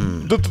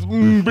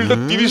বিলটা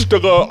 30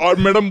 টাকা, আর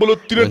ম্যাডাম বলো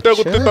 3000 টাকা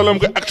করতে, তাহলে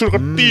আমাকে 100 টাকা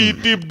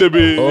টিপ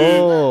দেবে। ও,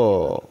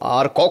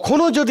 আর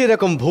কখনো যদি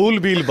এরকম ভুল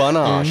বিল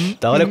বানাস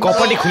তাহলে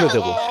কপাটি খুলে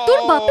দেবো। তোর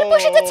বাপের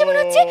পয়সা যাচ্ছে মনে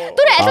হচ্ছে,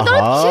 তোর এত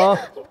দরদ কিসের?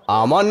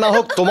 আমার না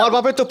হোক তোমার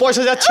বাপের তো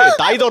পয়সা যাচ্ছে,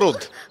 তাই দরদ।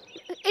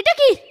 এটা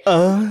কি?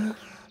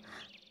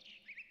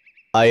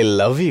 I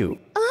love you.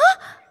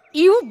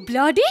 You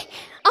bloody,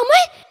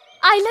 আমায়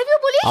আই লাভ ইউ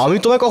বলিস? আমি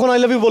তোমায় কখন আই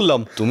লাভ ইউ বললাম?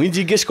 তুমি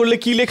জিজ্ঞেস করলে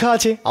কি লেখা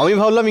আছে, আমি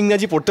ভাবলাম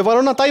ইংরেজি পড়তে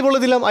পারো না তাই বলে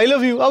দিলাম আই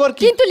লাভ ইউ। আবার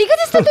কি? কিন্তু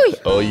লিখেছিস তো তুই।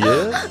 ও ইয়ে,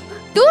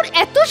 তোর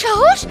এত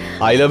সাহস?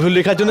 আই লাভ ইউ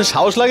লেখার জন্য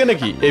সাহস লাগে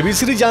নাকি?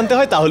 এবিসিডি জানতে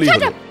হয় তাহলেই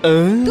হলো।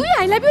 তুই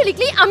আই লাভ ইউ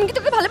লিখলি আমি কি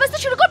তোকে ভালোবাসতে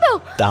শুরু করব?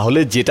 তাহলে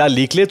যেটা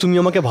লিখলে তুমি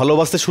আমাকে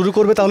ভালোবাসতে শুরু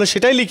করবে, তাহলে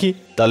সেটাই লিখি।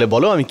 তাহলে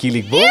বলো আমি কি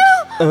লিখবো?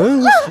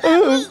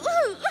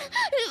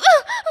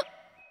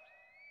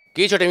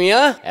 কি ছোটে মিয়া,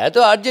 এত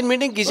আর্জেন্ট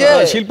মিটিং কিসে?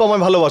 শিল্পা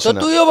আমায় ভালোবাসে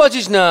না। তুইও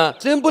বাঁচিস না,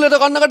 সিম্পল, এত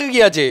কান্নাকাটির কি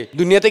আছে?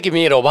 দুনিয়াতে কি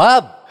মেয়ের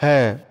অভাব?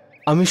 হ্যাঁ,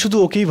 আমি শুধু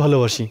ওকেই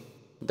ভালোবাসি।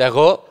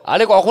 দেখো,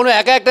 আরে কখনো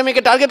একা একটা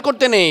মেয়েকে টার্গেট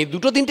করতে নেই,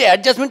 দুটো তিনটে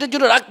অ্যাডজাস্টমেন্টের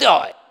জন্য রাখতে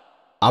হয়।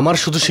 আমার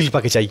শুধু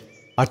শিল্পাকে চাই,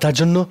 আর তার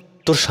জন্য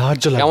তোর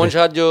সাহায্য লাগবে। কেমন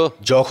সাহায্য?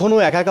 যখন ও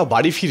একা একা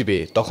বাড়ি ফিরবে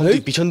তখন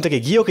তুই পিছন থেকে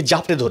গিয়ে ওকে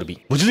জাপটে ধরবি,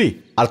 বুঝলি?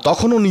 আর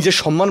তখন ও নিজের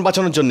সম্মান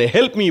বাঁচানোর জন্য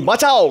হেল্প মি,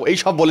 বাঁচাও এই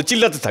সব বলে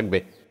চিল্লাতে থাকবে।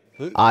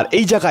 আর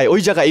এই জায়গায়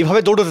ওই জায়গায়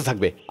এইভাবে দৌড়াতে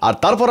থাকবে। আর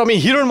তারপর আমি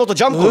হিরোর মতো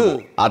জাম্প করবো,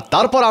 আর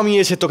তারপর আমি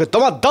এসে তোকে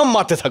তোমার দাম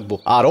মারতে থাকবো।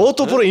 আর ও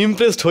তো পুরো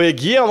ইমপ্রেসড হয়ে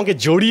গিয়ে আমাকে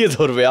জড়িয়ে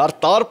ধরবে, আর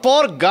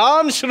তারপর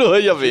গান শুরু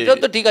হয়ে যাবে। এটা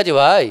তো ঠিক আছে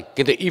ভাই,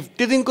 কিন্তু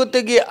ইফটিজিং করতে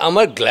গিয়ে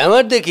আমার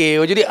গ্ল্যামার দেখে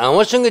ও যদি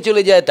আমার সঙ্গে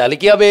চলে যায় তাহলে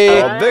কি হবে?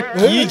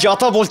 কি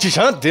যাতা বলছিস?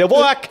 হ্যাঁ দেবো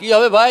এক। কি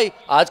হবে ভাই,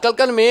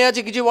 আজকালকার মেয়ে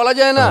আছে কিছু বলা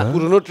যায় না,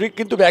 পুরনো ট্রিক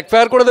কিন্তু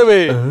ব্যাকফায়ার করে দেবে।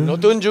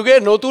 নতুন যুগে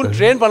নতুন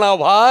ট্রেন্ড বানাও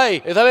ভাই,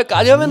 এভাবে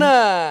কাজ হবে না।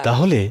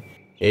 তাহলে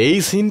এই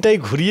সিনটাই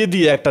ঘুরিয়ে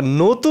দিয়ে একটা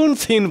নতুন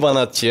সিন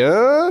বানাচ্ছে।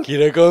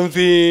 কিরকম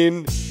সিন?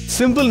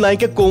 সিম্পল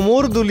নায়িকা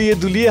কোমর দুলিয়ে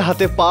দুলিয়ে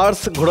হাতে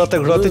পার্স ঘোরাতে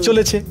ঘোরাতে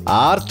চলেছে,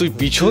 আর তুই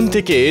পিছন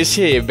থেকে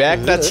এসে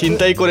ব্যাগটা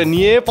ছিনতাই করে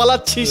নিয়ে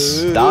পালাচ্ছিস।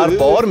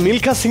 তারপর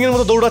মিলখা সিং এর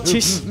মতো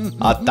দৌড়াচ্ছিস,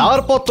 আর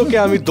তারপর তোকে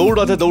আমি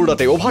দৌড়াতে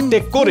দৌড়াতে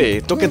ওভারটেক করে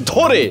তোকে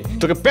ধরে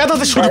তোকে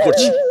পেদাতে শুরু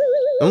করছি।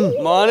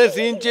 মানে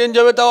সিন চেঞ্জ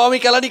হবে, তাও আমি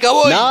ক্যালারি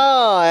খাবো না?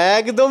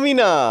 একদমই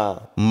না,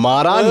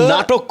 মারা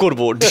নাটক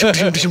করবো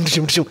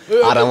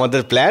আর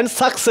আমাদের প্ল্যান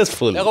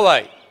সাকসেসফুল। দেখো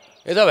ভাই,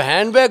 এসব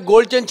হ্যান্ডব্যাগ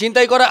গোল্ড চেন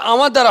ছিনতাই করা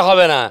আমার দ্বারা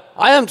হবে না,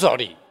 আই এম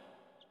সরি।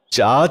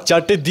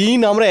 4 দিন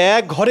আমরা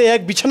এক ঘরে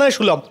এক বিছানায়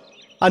শুলাম,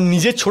 আর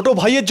নিজের ছোট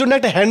ভাইয়ের জন্য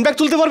একটা হ্যান্ডব্যাগ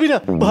তুলতে পারবি না?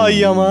 ভাই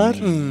আমার,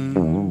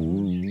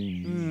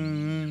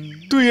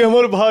 তুই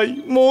আমার ভাই,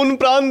 মন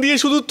প্রাণ দিয়ে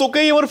শুধু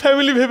তোকেই আমার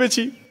ফ্যামিলি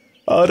ভেবেছি,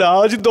 আর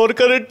আজ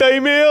দরকারের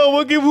টাইমে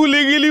আমাকে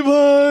ভুলে গেলি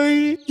ভাই।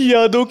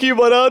 ইয়াদো কি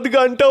বারাত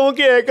গানটা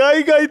আমাকে একাই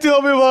গাইতে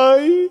হবে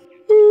ভাই।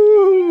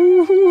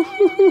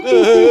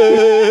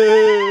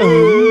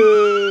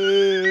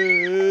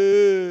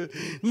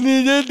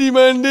 নিজের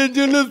ডিমান্ডের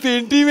জন্য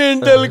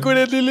সেন্টিমেন্টাল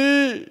করে দিলি।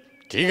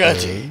 ঠিক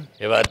আছে,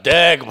 এবার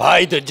দেখ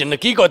ভাই তোর জন্য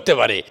কি করতে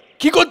পারে।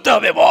 কি করতে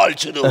হবে বল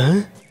শুধু।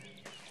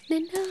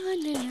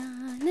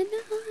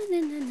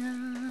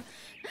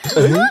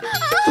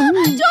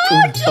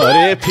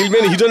 আরে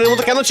ফিল্মের হিরোইনের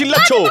মতো কেন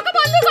চিল্লাচ্ছ?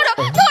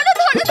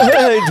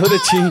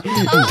 ধরেছি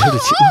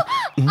ধরেছি,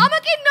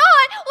 আমাকে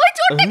নয়, ওই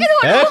চোরটাকে ধরো।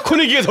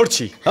 এক্ষুনি গিয়ে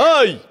ধরছি।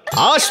 এই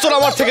আজ তোর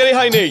আমার থেকে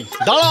রেহাই নেই।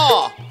 দাঁড়া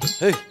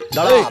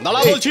দাঁড়া দাঁড়া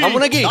বলছি। থামো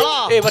নাকি?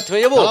 এবার থেমে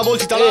যাবো। দাঁড়া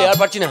বলছি, দাঁড়া। আর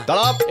পারছি না।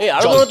 দাঁড়া। এই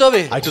আরো দৌড়াতে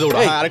হবে। আরেকটু দৌড়া,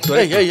 হ্যাঁ আরেকটু।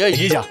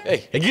 এগিয়ে যা,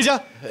 এগিয়ে যা,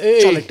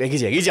 চল একটু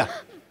এগিয়ে যা, এগিয়ে যা।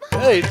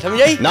 এই থামে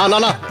যাই। না না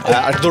না,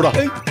 আরেকটু দৌড়া,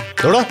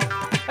 দৌড়া।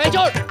 এই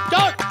চোর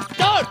চোর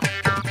চোর।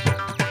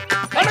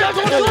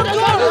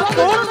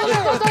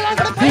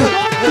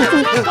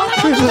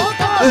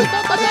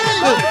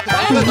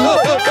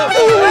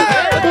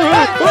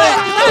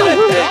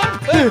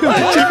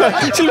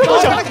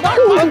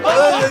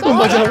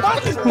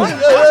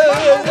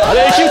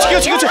 আরে কি হচ্ছে, কি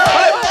হচ্ছে, কি হচ্ছে?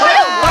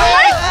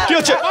 কি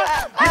হচ্ছে?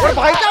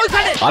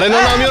 আরে না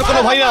না, আমি ওর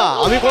কোনো ভাই না,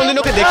 আমি কোনোদিন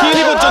ওকে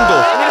দেখিনি পর্যন্ত।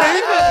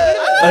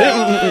 আরে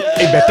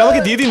এই ব্যাগটা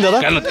আমাকে দিয়ে দিন দাদা।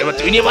 কেন এবার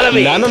তুই নিয়ে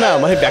পালাবি? না না না,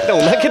 মানে ব্যাগটা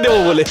ওনাকে দেবো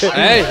বলে।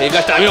 এই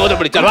কাজটা আমি হতে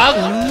পারি, চল ভাগ।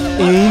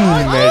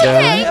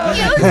 ম্যাডাম,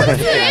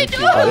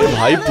 আরে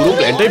ভাই পুরো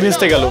প্ল্যানটাই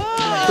ভেস্তে গেল।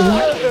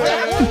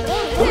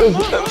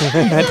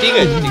 ঠিক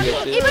আছে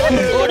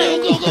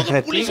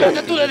ঠিক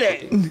আছে, তুলে দে।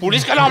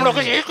 পুলিশ কেন, আমরা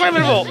ওকে শেষ করে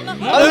ফেলবো।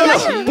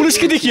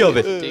 পুলিশকে দিয়ে কি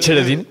হবে?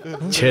 ছেড়ে দিন,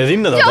 ছেড়ে দিন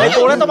না দাদা।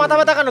 তোরা তো মাথা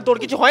ব্যথা কেন, তোর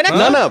কিছু হয় না?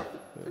 না না,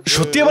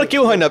 সত্যি আবার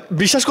কেউ হয় না,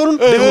 বিশ্বাস করুন।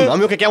 দেখুন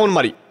আমি ওকে কেমন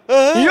মারি।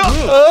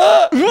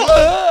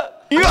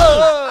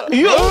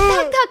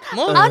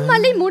 আর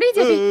মারলেই মরেই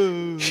যাবে।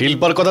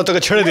 শিল্পার কথা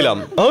তোকে ছেড়ে দিলাম,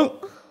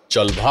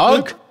 চল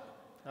ভাগ।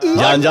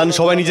 যান যান,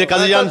 সবাই নিজের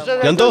কাজে যান,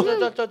 জান তো।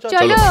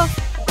 চলো।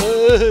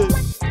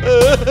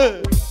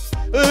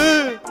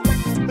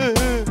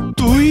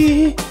 তুই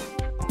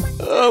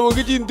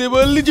আমাকে চিনতে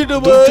পারলি ছোট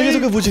দূর ভাই? থেকে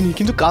তোকে বুঝিনি,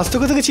 কিন্তু কাজ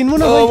তোকে তোকে চিনবো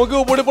না। আমাকে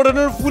উপরে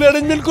পড়ানোর ফুল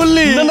অ্যারেঞ্জমেন্ট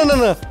করলি? না না না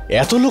না,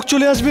 এত লোক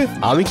চলে আসবে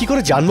আমি কি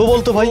করে জানবো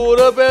বলতো ভাই?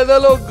 ওরা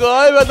পেদালো,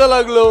 গায়ে ব্যথা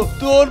লাগলো,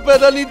 তোর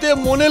পেদালিতে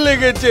মনে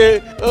লেগেছে।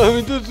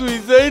 আমি তো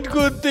সুইসাইড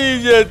করতেই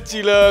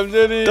যাচ্ছিলাম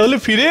জানি। তাহলে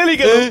ফিরে এলি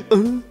কেন?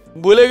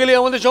 বলে গেলি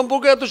আমাদের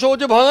সম্পর্ক এত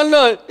সহজে ভাঙার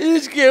নয়।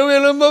 কেউ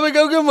এরম ভাবে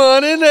কাউকে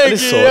মানে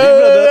নাকি?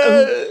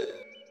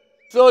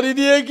 সরি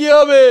দিয়ে কি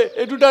হবে?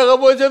 একটু টাকা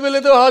পয়সা পেলে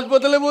তো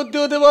হাসপাতালে ভর্তি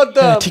হতে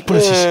পারতাম। ঠিক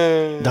বলেছিস,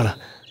 দাঁড়া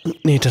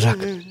নে এটা রাখ।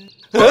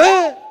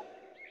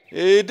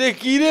 এটা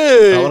কি রে?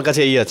 আমার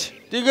কাছে এই আছে।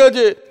 ঠিক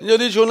আছে,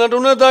 যদি সোনা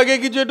টোনা থাকে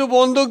কিছু একটু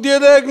বন্ধক দিয়ে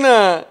দেখ না।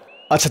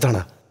 আচ্ছা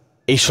দাঁড়া,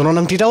 এই সোনার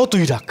আংটিটাও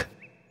তুই রাখ।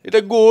 এটা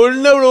গোল্ড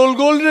না রোল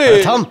গোল্ড রে?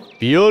 থাম,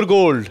 pure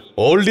gold,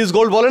 old is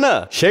gold বলে না,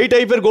 সেই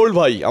টাইপের গোল্ড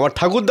ভাই, আমার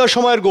ঠাকুরদার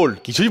সময়ের গোল্ড।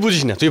 কিছুই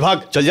বুঝিস না তুই, ভাগ,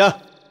 চল যা।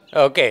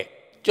 ওকে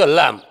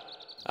চললাম,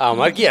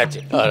 আমার কি আছে,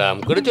 আরাম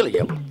করে চলে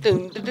যাবো।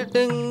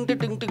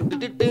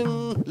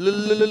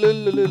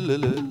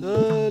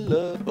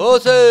 ও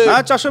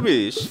স্যার,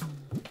 420।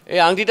 এই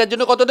আংটিটার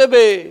জন্য কত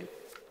দেবে?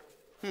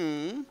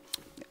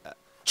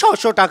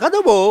 600 টাকা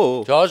দেবো।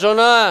 600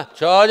 না,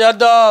 6000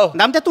 দাও।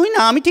 দামটা তুই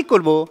না, আমি ঠিক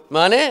করবো।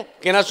 মানে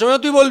কেনার সময়ও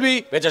তুই বলবি,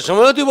 বেচার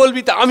সময়ও তুই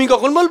বলবি, তা আমি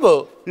কখন বলবো?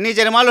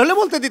 নিজের মাল হলে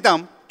বলতে দিতাম,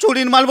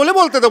 চুরির মাল বলে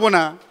বলতে দেবো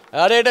না।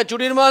 আরে এটা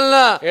চুরির মাল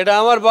না, এটা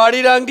আমার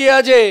বাড়ির আংটি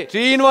আছে।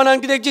 3 in 1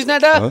 আংটি দেখছিস না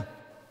এটা?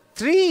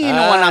 3 in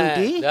 1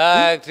 আংটি?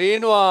 দেখ 3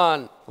 in 1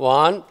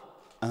 1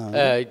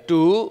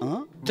 2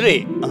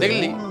 3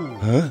 দেখলি?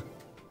 হ্যাঁ,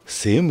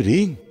 সেম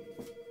রিং।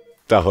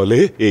 তাহলে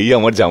এই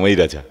আমার জামাই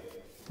রাজা,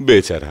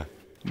 বেচারা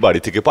বাড়ি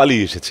থেকে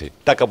পালিয়ে এসেছে,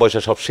 টাকা পয়সা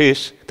সব শেষ,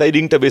 তাই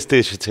রিংটা বেচতে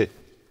এসেছে।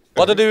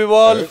 কত দিবি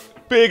বল?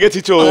 পেয়ে গেছি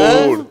চোর।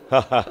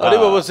 আরে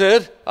বাবা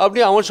স্যার, আপনি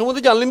আমার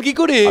সম্বন্ধে জানলেন কি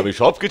করে? আমি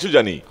সবকিছু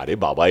জানি। আরে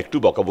বাবা একটু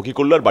বকাবকি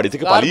করলো আর বাড়ি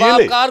থেকে পালিয়ে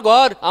এলে। কার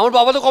ঘর? আমার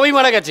বাবা তো কবেই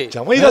মারা গেছে।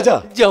 জামাই রাজা?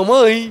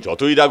 জামাই?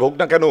 যতই রাগ হোক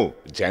না কেন,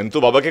 জ্যান্ত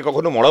বাবাকে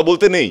কখনো মরা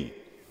বলতে নেই।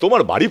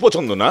 তোমার বাড়ি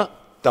পছন্দ না,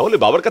 তাহলে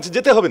বাবার কাছে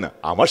যেতে হবে না,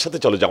 আমার সাথে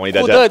চলো জামাই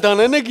রাজা। কোথায়,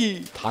 থানা নাকি?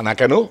 থানা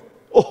কেন?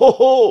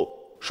 ওহো,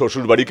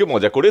 শ্বশুর বাড়িকে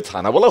মজা করে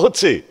থানা বলা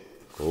হচ্ছে?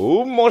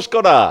 খুব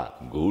মস্করা,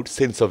 গুড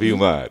সেন্স অফ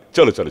হিউমার।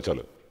 চলো চলো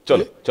চলো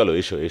চলো চলো,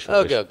 এসো এসো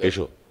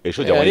এসো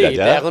এসো জামাই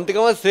রাজা। এখন থেকে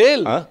আমার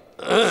সেল।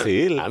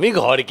 সেল? আমি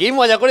ঘরকেই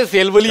মজা করে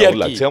সেল বলি আর কি।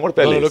 লাগছে আমার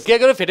প্যালেস। লোকে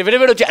করে ফেটে ফেটে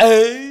বেরোচ্ছে।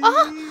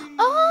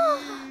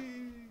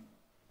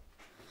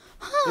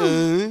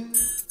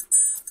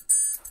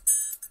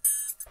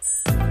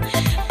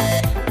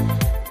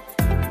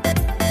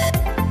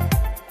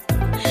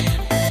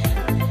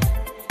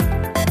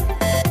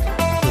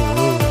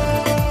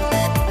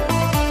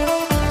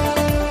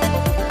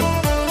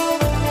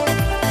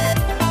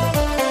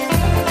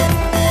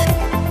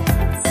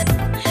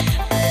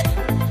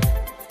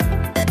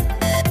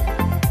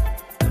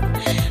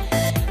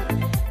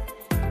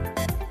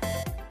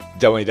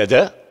 জামাই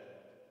রাজা,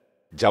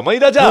 জামাই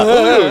রাজা।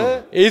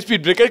 এই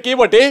স্পিড ব্রেকার কে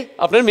বটে?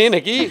 আপনার মেয়ে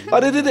নাকি?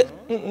 আরে দিদি,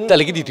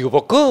 তাহলে কি দ্বিতীয়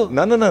পক্ষ?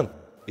 না না না,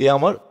 এ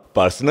আমার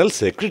পার্সোনাল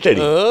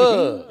সেক্রেটারি।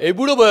 এই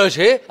বুড়ো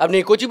বয়সে আপনি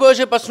কচি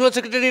বয়সে পার্সোনাল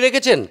সেক্রেটারি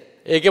রেখেছেন?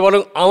 একে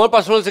বরং আমার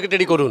পার্সোনাল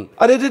সেক্রেটারি করুন।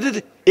 আরে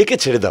দিদি, একে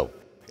ছেড়ে দাও,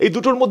 এই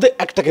দুটোর মধ্যে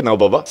একটাকে নাও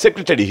বাবা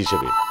সেক্রেটারি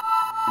হিসেবে।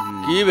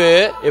 কি বে,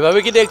 এভাবে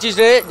কি দেখছিস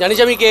রে? জানিস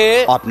আমি কে?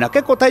 আপনাকে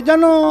কোথায়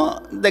জানো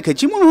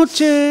দেখেছি মনে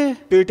হচ্ছে।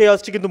 পেটে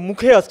আসছে কিন্তু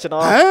মুখে আসছে না।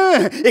 হ্যাঁ,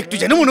 একটু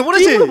যেন মনে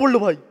পড়েছে। কি বললো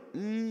ভাই?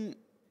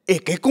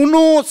 একে কোনো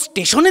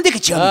স্টেশনে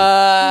দেখেছি আমি।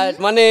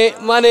 মানে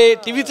মানে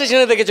টিভি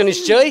স্টেশনে দেখেছো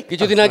নিশ্চয়ই।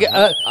 কিছুদিন আগে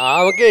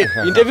আমাকে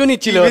ইন্টারভিউ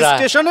নিচ্ছিল ওরা।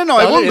 স্টেশনে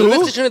নয় বন্ধু,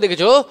 রেলওয়ে স্টেশনে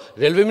দেখেছো?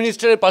 রেলওয়ে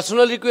মিনিস্টারের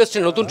পার্সোনাল রিকোয়েস্টে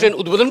নতুন ট্রেন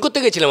উদ্বোধন করতে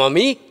গেছিলাম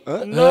আমি।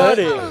 না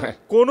রে,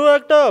 কোনো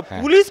একটা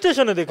পুলিশ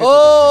স্টেশনে দেখেছি। ও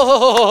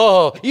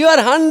ইউ আর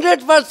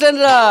 100%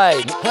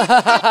 রাইট।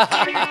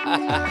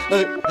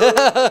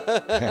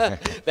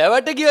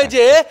 ব্যাপারটা কি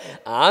হয়েছে,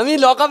 আমি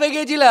লকআপে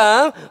গেছিলাম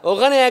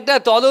ওখানে একটা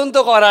তদন্ত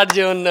করার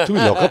জন্য।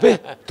 তুমি লকআপে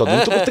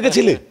তদন্ত করতে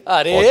গেছিলে?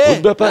 আরে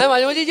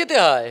মাঝে মাঝে যেতে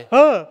হয়।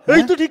 হ্যাঁ,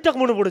 এই তো ঠিকঠাক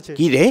মনে পড়েছে।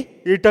 কি রে?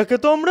 এটাকে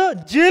তো আমরা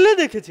জেলে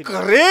দেখেছি।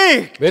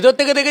 কারেক্ট। ভেতর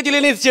থেকে দেখেছিলে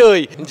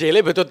নিশ্চয়ই। জেলে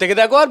ভেতর থেকে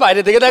দেখো আর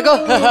বাইরে থেকে দেখো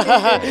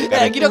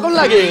একই রকম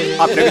লাগে।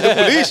 আপনাকে তো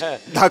পুলিশ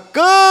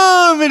ধাক্কা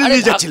মেরে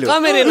নিয়ে যাচ্ছিল। ধাক্কা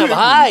মেরে না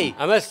ভাই,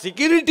 আমার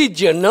সিকিউরিটির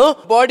জন্য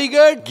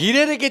বডিগার্ড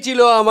ঘিরে রেখেছিল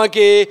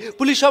আমাকে।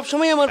 পুলিশ সব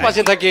সময় আমার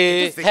পাশে থাকে।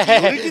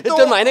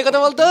 তোর মাইনে কথা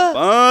বলতো?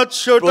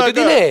 500 টাকা।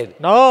 প্রতিদিনের?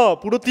 না,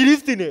 পুরো 30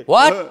 দিনে।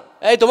 হোয়াট?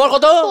 এই তোমার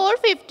কত?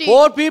 450।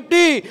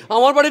 450?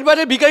 আমার বাড়ির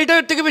বাইরে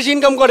ভিখারিটার থেকে বেশি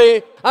ইনকাম করে।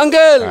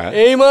 আঙ্কেল,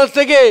 এই মাস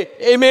থেকে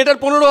এই মেয়েটার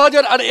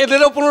 15,000 আর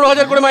এদেরও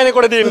 15,000 করে মাইনে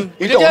করে দিন।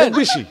 এটা অনেক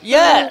বেশি।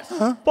 ইয়েস।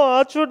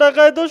 500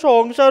 টাকায় তো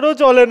সংসারও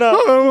চলে না,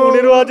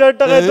 15,000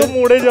 টাকায় তো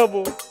মরে যাব।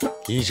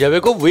 হিসাবে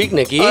খুব উইক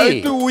নাকি?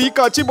 একটু উইক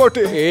আছে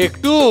বটে।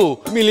 একটু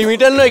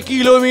মিলিমিটার নয়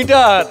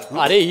কিলোমিটার।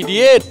 আরে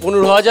ইডিয়েট,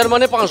 15,000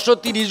 মানে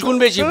 530 গুণ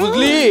বেশি,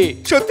 বুঝলি?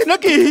 সত্যি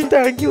নাকি?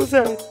 Thank you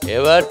sir.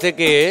 এবার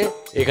থেকে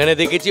এখানে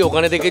দেখেছি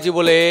ওখানে দেখেছি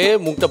বলে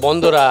মুখটা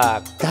বন্ধ রাখ।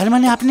 তার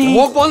মানে আপনি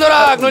মুখ বন্ধ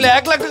রাখ, নইলে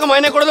 1 লাখ টাকা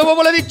মাইনে করে দেবো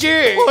বলে দিচ্ছি।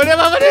 ওরে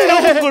বাবা রে,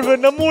 করবেন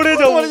না, মরে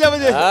যাবো। মরে যাবে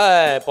যে।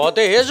 হ্যাঁ,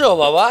 পথে এসো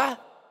বাবা।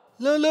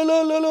 লো লো লো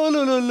লো লো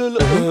লো লো লো।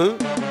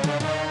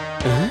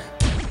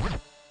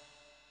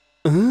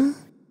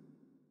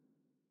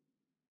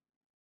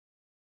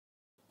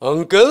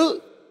 Uncle,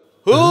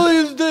 who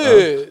is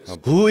this?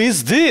 Who is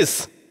this?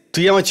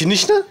 তুই আমার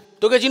চিনিস না?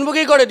 তোকে চিনবো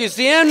কি করে? তুই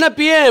সিএম না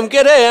পিএম?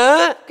 কে রে?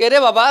 হ্যাঁ, কে রে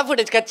বাবা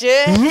ফুটেজ খাচ্ছে?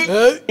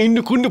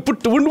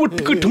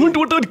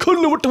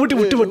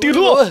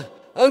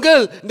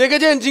 আঙ্কেল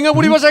দেখেছেন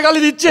সিঙ্গাপুরি ভাষায়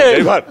গালি দিচ্ছে।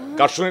 এবার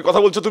কার সঙ্গে কথা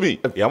বলছো তুমি?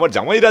 এ আমার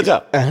জামাই রাজা।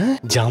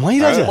 জামাই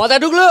রাজা? মাথা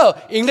ঢুকলো?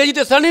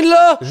 ইংরেজিতে সান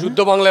ইনলো, শুদ্ধ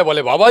বাংলায়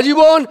বলে বাবা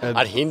জীবন,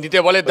 আর হিন্দিতে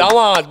বলে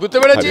দামাদ। বুঝতে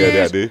পেরেছিস?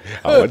 আরে আরে,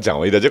 আমার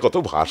জামাই রাজা কত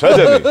ভাষা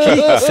জানে।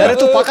 স্যার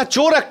তো পাকা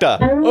চোর একটা।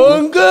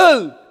 আঙ্কেল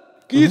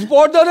কি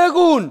স্পর্ধা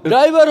দেখুন,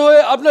 ড্রাইভার হয়ে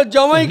আপনার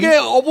জামাইকে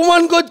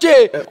অপমান করছে।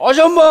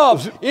 অসম্ভব,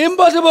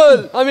 ইম্পসিবল।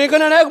 আমি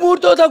এখানে আর এক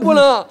মুহূর্ত থাকবো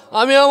না।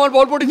 আমি আমার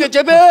বলপটিতে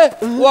চেপে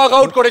ওয়াক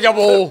আউট করে যাব।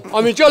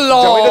 আমি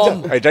চললাম।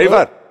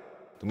 ড্রাইভার,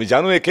 তুমি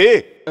জানো এ কে?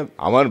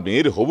 আমার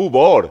মেয়ের হবু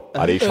বর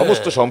আর এই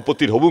সমস্ত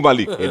সম্পত্তির হবু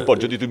মালিক। এরপর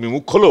যদি তুমি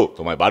মুখ খোলো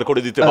তোমায় বার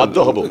করে দিতে বাধ্য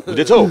হব,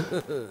 বুঝেছো?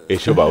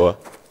 এসো বাবা,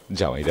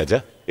 জামাই রাজা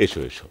এসো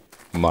এসো।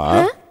 মা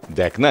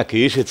দেখ না কে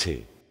এসেছে।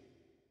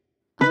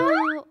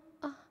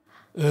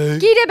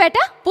 কি রে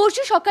বেটা,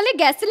 পরশু সকালে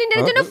গ্যাস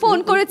সিলিন্ডারের জন্য ফোন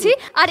করেছি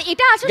আর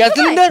এটা আসলে গ্যাস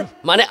সিলিন্ডার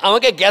মানে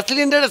আমাকে গ্যাস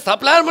সিলিন্ডারের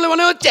সাপ্লায়ার বলে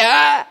মনে হচ্ছে?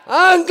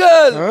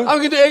 আঙ্কেল আমি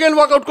কিন্তু এগেন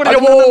ওয়াক আউট করে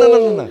যাব।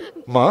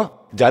 মা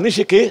জানিস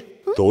এ কে?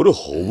 তোর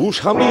হবু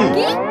স্বামী।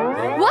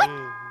 হোয়াট?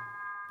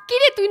 কি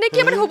রে, তুই নাকি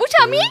আমার হবু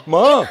স্বামী?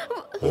 মা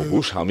হবু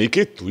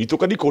স্বামীকে তুই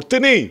তোকানি করতে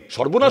নেই,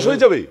 সর্বনাশ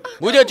হয়ে যাবে।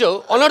 বুঝেছো,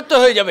 অনর্থ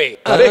হয়ে যাবে।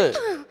 আরে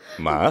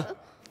মা,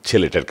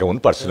 ছেলেটার কেমন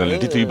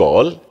পার্সোনালিটি তুই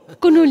বল।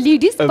 কোন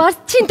লেডিস পার্স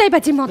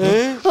ছিনতাইবাজির মতো।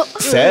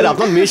 স্যার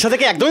আপনার মেয়ের সাথে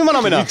কি একদমই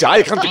মানাবে না? যা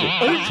এখান থেকে,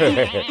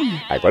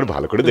 একবার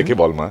ভালো করে দেখে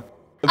বল মা।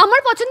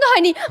 আমার পছন্দ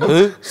হয়নি।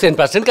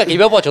 10%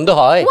 কাকিবা পছন্দ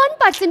হয়?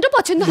 1%ও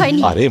পছন্দ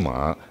হয়নি। আরে মা,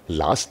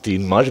 লাস্ট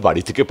 3 মাস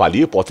বাড়ি থেকে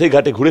পালিয়ে পথে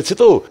ঘাটে ঘুরেছে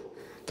তো,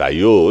 তাই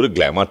ওর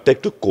গ্ল্যামারটা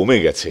একটু কমে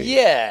গেছে।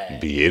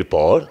 বিয়ের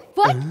পর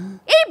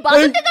এই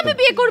বাঁদরটাকে আমি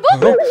বিয়ে করব?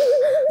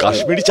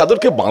 কাশ্মীরি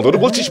চাদরকে বাঁদর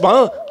বলছিস মা?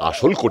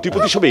 আসল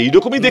কোটিপতি সব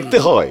এইরকমই দেখতে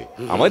হয়।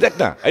 আমায় দেখ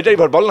না, এই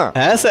ড্রাইভার বল না।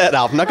 হ্যাঁ স্যার,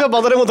 আপনাকে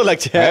বাঁদরের মতো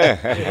লাগছে।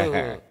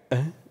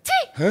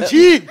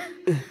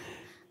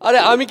 আরে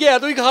আমি কি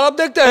এতই খারাপ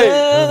দেখতে?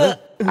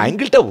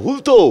 অ্যাঙ্গেলটা ভুল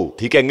তো,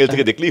 ঠিক অ্যাঙ্গেল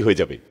থেকে দেখলেই হয়ে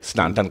যাবে।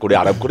 স্নান টান করে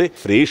আরাম করে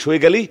ফ্রেশ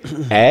হয়ে গেলেই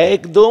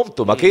একদম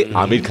তোমাকে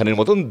আমির খানের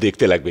মতন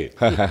দেখতে লাগবে।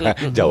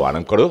 যাও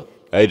আরাম করো।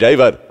 এই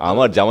ড্রাইভার,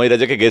 আমার জামাই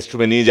রাজাকে গেস্ট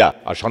রুমে নিয়ে যা,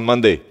 আর সম্মান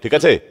দে, ঠিক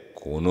আছে?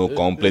 কোনো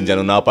কমপ্লেন যেন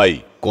না পাই।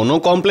 কোনো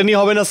কমপ্লেনই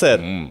হবে না স্যার,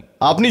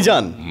 আপনি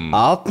যান।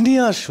 আপনি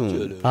আসুন,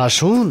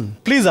 আসুন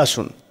প্লিজ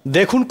আসুন,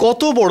 দেখুন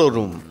কত বড়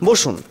রুম,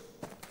 বসুন।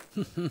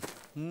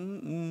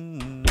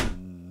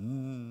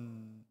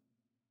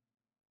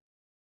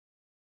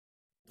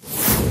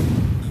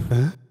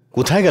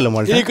 কোথায় গেল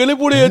মালটা? এখানে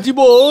পড়ে আছি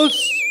বস।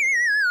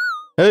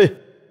 এই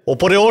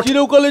ওপরে ওঠ।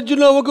 চিরকালের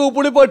জন্য আমাকে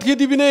উপরে পাঠিয়ে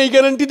দিবি না এই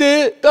গ্যারান্টি দে,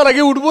 তার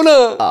আগে উঠবো না।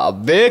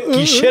 আবে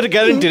কিসের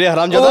গ্যারান্টি রে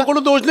হারামজাদা? আমার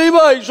কোনো দোষ নেই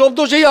ভাই, সব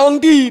দোষ এই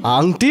আংটির।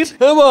 আংটির?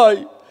 হ্যাঁ ভাই,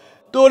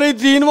 তোর এই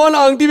 3-1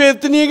 আংটি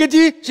বেচতে নিয়ে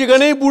গেছি,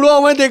 সেখানে বুড়ো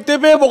আমায় দেখতে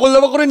পেয়ে বকল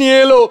দাবা করে নিয়ে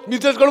এলো।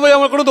 বিশ্বাস করো ভাই,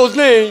 আমার কোনো দোষ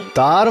নেই।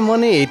 তার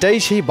মানে এটাই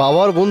সেই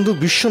বাবার বন্ধু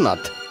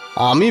বিশ্বনাথ।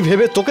 আমি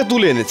ভেবে তোকে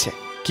তুলে এনেছে,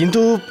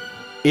 কিন্তু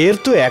এর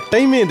তো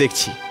একটাই মেয়ে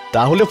দেখছি।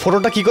 তাহলে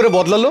ফটোটা কি করে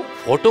বদলালো?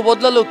 ফটো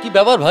বদলালো? কি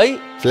ব্যাপার ভাই?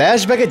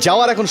 ফ্ল্যাশব্যাকে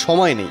যাওয়ার এখন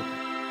সময় নেই,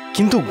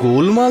 কিন্তু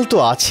গোলমাল তো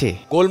আছে।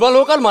 গোলমাল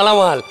হোক আর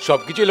মালামাল,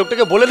 সবকিছু এই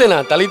লোকটাকে বলে দে না,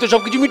 তাহলেই তো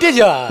সবকিছু মিটে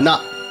যায়। না,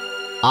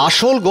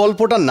 আসল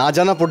গল্পটা না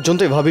জানা পর্যন্ত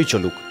এভাবেই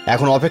চলুক,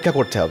 এখন অপেক্ষা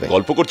করতে হবে।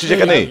 গল্প করছিস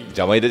এখানে?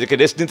 জামাই রাজাকে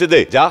রেস্ট নিতে দে,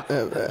 যা।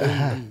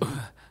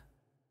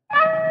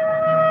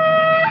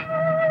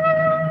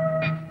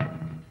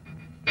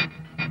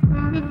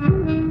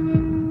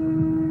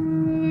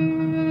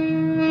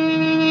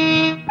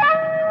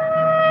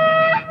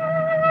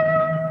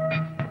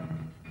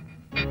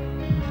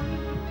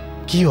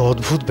 কি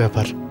অদ্ভুত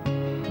ব্যাপার,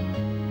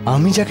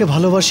 আমি যাকে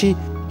ভালোবাসি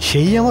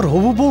সেই আমার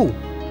হবু বউ।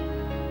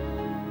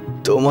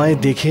 তোমায়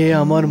দেখে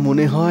আমার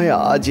মনে হয়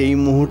আজ এই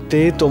মুহূর্তে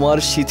তোমার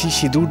সিঁথি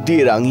সিঁদুর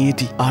দিয়ে রাঙিয়ে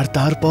দিই, আর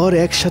তারপর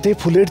একসাথে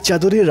ফুলের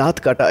চাদরে রাত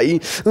কাটাই।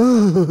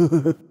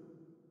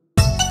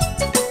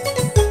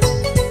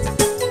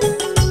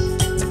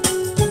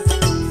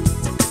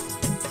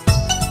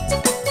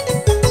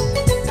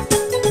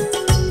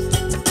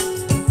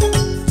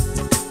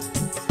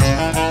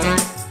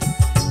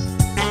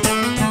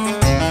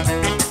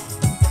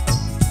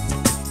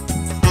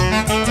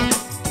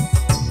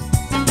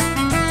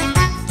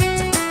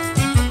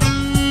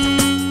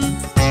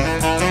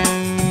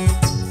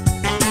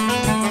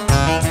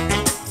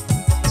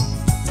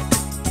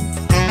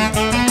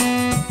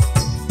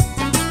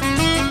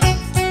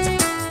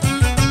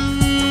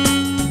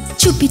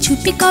 চুপি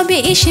চুপি কবে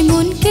এসে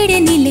মন কেড়ে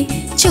নিলে,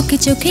 চোখে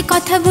চোখে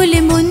কথা বলে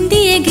মন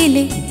দিয়ে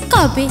গেলে,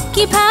 কবে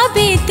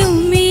কিভাবে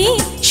তুমি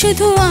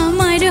শুধু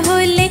আমার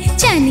হলে,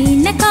 জানি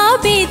না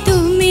কবে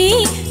তুমি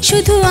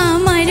শুধু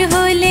আমার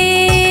হলে।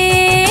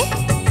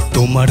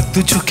 তোমার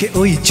দু চোখে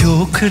ওই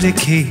চোখ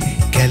রেখে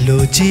গেল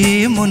যে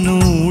মন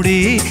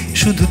উড়ে,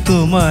 শুধু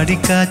তোমারই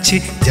কাছে,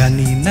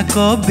 জানি না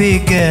কবে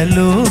গেল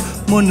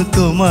মন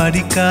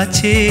তোমারই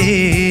কাছে।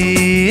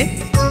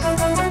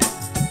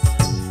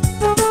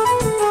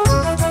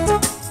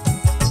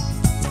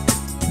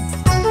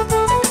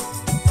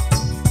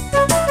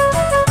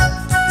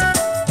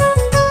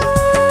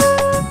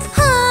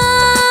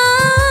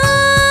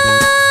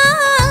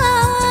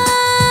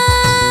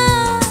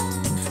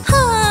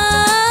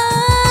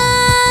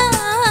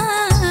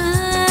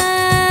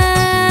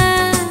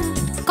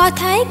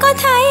 কথায়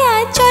কথায়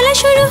আজ চলা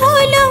শুরু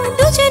হলো,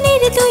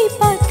 দুজনের দুই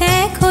পথ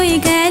এক হয়ে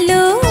গেল,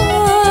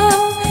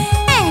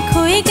 এক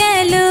হয়ে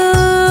গেল।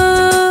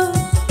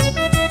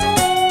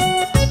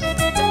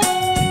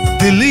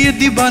 দিল ये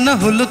दीवाना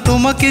হলো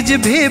তোমাকে যে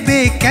ভেবে,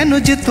 কেন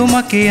যে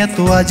তোমাকে এত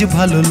আজ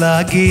ভালো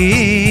লাগে,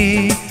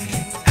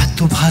 এত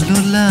ভালো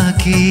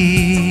লাগে।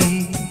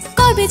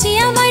 কবে যে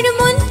আমার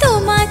মন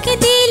তোমাকে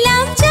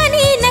দিলাম,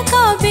 জানি না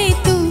কবে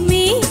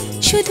তুমি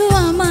শুধু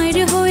আমার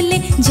হলে,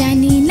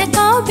 জানি না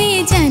কবে,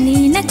 জানি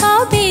না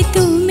কবে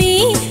তুমি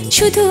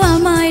শুধু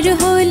আমার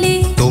হলে।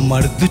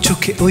 তোমার দু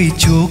চোখে ওই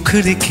চোখ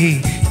রেখে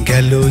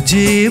গেল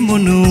যে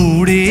মন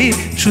উড়ে,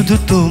 শুধু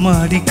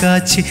তোমারই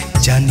কাছে,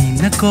 জানি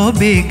না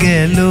কবে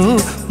গেল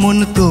মন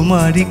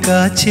তোমারই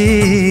কাছে।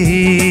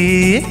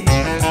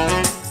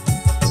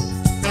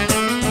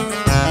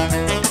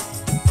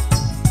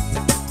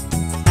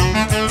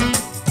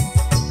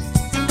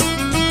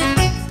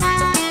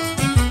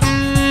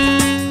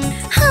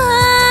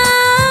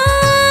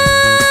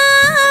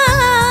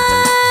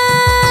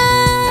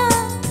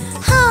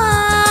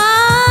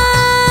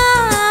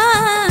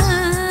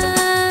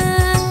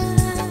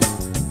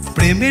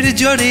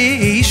 জ্বরে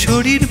এই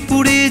শরীর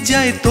পুড়ে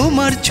যায়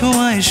তোমার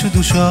ছোঁয়ায়,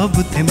 শুধু সব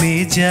থেমে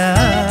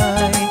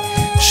যায়,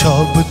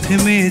 সব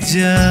থেমে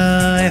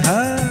যায়।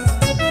 হ্যাঁ,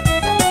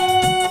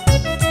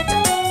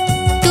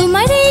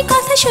 তোমার এই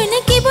কথা শুনে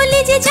কি বলি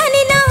যে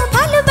জানি না,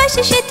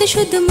 ভালোবাসা সে তো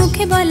শুধু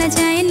মুখে বলা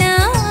যায় না,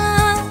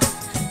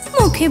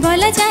 মুখে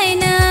বলা যায়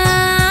না।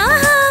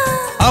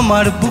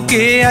 আমার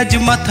বুকে আজ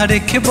মাথা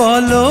রেখে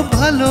বলো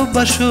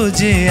ভালোবাসো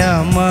যে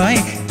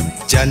আমায়,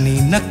 জানি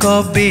না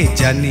কবে,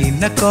 জানি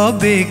না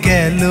কবে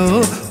গেল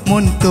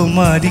মন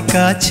তোমার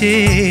কাছে।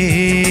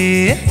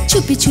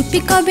 চুপি চুপি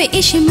কবে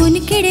এসে মন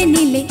কেড়ে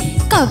নিলে,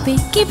 কবে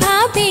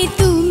কিভাবে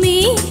তুমি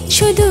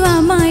শুধু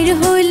আমার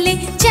হলে,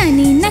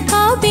 জানি না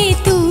কবে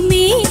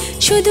তুমি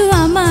শুধু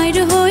আমার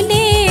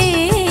হলে।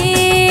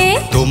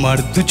 তোমার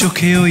দু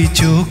চোখে ওই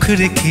চোখ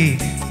রেখে,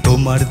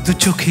 তোমার দু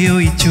চোখে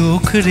ওই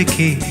চোখ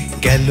রেখে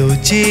গেল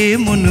যে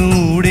মন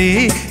উড়ে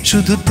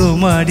শুধু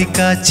তোমার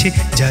কাছে,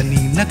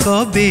 জানি না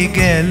কবে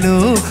গেল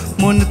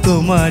মন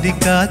তোমার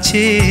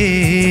কাছে।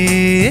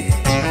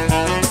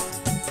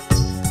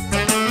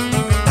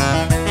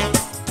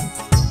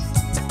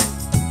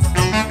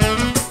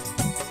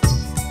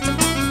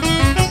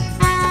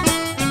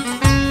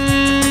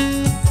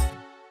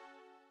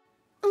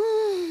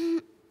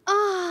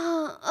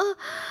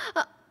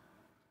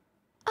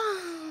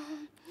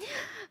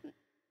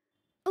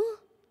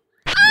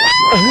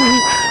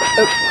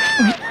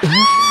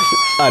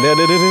 আরে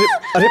আরে আরে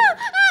আরে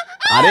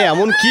আরে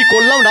এমন কি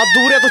করলাম রাত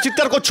দুপুরে এত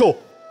চিৎকার করছো?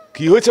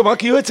 কি হয়েছে মা,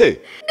 কি হয়েছে?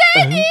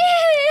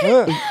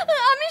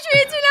 আমি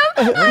শুয়েছিলাম।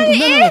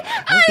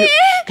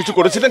 কিছু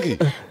করেছে নাকি?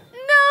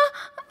 না,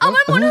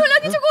 আমার মনে হলো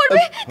কিছু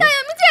করবে, তাই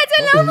আমি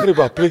চেঁচালাম। আরে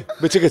বাপরে,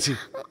 বেঁচে গেছি।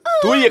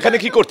 তুই এখানে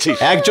কি করছিস?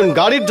 একজন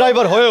গাড়ির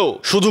ড্রাইভার হয়েও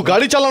শুধু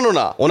গাড়ি চালানো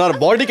না, ওনার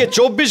বডিকে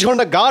 24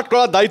 ঘন্টা গার্ড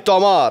করার দায়িত্ব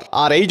আমার।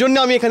 আর এই জন্য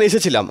আমি এখানে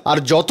এসেছিলাম। আর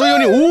যতই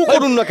উনি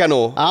করুন না কেন,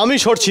 আমি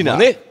সরছি না।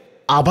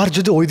 আবার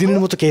যদি ওই দিনের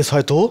মতো কেস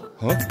হয় তো?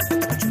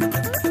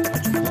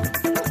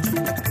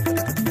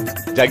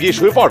 যা গিয়ে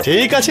শুয়ে পড়।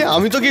 ঠিক আছে,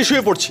 আমি তো গিয়ে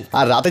শুয়ে পড়ছি।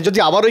 আর রাতে যদি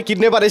আবার ওই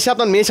কিডন্যাপার এসে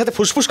আপনার মেয়ের সাথে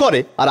ফুসফুস করে,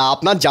 আর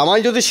আপনার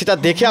জামাই যদি সেটা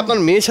দেখে আপনার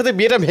মেয়ের সাথে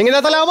বিয়েটা ভেঙে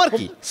দেয়, তাহলে আমার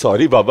কি?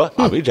 সরি বাবা,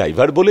 আমি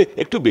ড্রাইভার বলে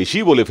একটু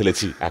বেশিই বলে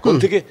ফেলেছি। এখন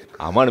থেকে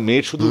আমার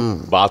মেয়ের শুধু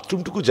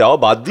বাথরুমটুকু যাওয়া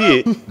বাদ দিয়ে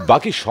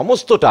বাকি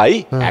সমস্তটাই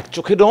এক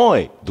চোখে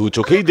নয়, দু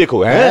চোখেই দেখো।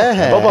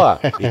 হ্যাঁ বাবা,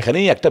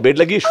 এখানেই একটা বেড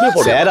লাগিয়ে শুয়ে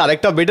পড়ো। স্যার,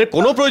 আরেকটা বেডের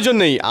কোনো প্রয়োজন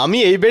নেই, আমি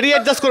এই বেডই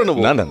অ্যাডজাস্ট করে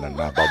নেবো। না না না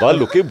না বাবা,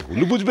 লোকে ভুল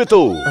বুঝবে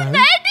তো।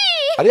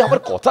 আরে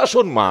আমার কথা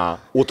শোন মা,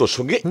 ও তোর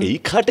সঙ্গে এই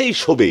খাটেই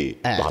শোবে।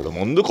 ভালো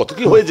মন্দ কত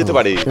কি হয়ে যেতে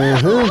পারে।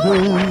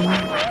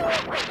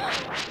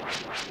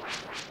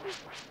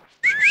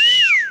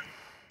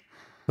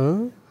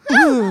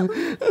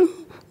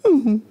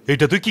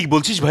 এটা তুই কি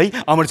বলছিস ভাই?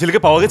 আমার ছেলেকে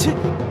পাওয়া গেছে?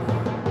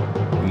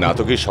 না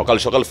তোকে সকাল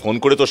সকাল ফোন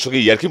করে তোর সঙ্গে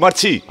ইয়ার্কি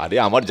মারছি? আরে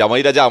আমার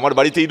জামাই রাজা আমার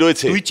বাড়িতেই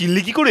রয়েছে। তুই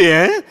চিনলি কি করে?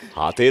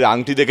 হাতের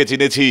আংটি দেখে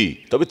চিনেছি।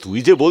 তবে তুই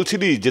যে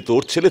বলছিলি যে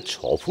তোর ছেলে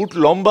 6 ফুট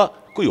লম্বা,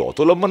 কই অত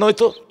লম্বা নয়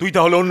তো। তুই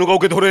তাহলে অন্য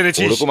কাউকে ধরে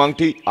এনেছিস? ওরকম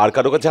আংটি আর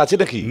কারো কাছে আছে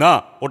নাকি? না,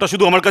 ওটা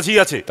শুধু আমার কাছেই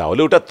আছে।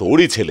 তাহলে ওটা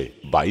তোরই ছেলে।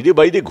 বাইরে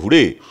বাইরে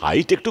ঘুরে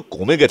হাইট একটু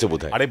কমে গেছে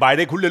বোধহয়। আরে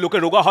বাইরে ঘুরলে লোকে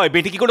রোগা হয়,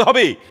 বেটে কি করে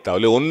হবে?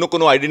 তাহলে অন্য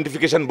কোনো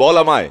আইডেন্টিফিকেশন বল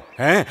আমায়।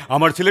 হ্যাঁ,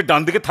 আমার ছেলের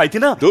ডান দিকের থাইতে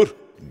না। দূর,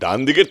 ডান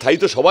দিকের থাই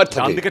তো সবার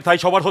থাকে। ডান দিকের থাই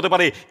সবার হতে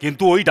পারে,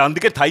 কিন্তু ওই ডান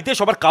দিকের থাইতে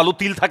সবার কালো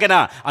তিল থাকে না,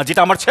 আর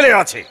যেটা আমার ছেলের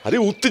আছে। আরে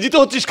উত্তেজিত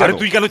হচ্ছিস কেন? আরে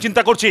তুই কেন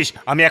চিন্তা করছিস?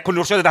 আমি এক্ষুনি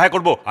ওর সাথে দেখা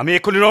করবো, আমি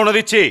এক্ষুনি রওনা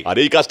দিচ্ছি। আর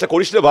এই কাজটা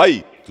করিস না ভাই,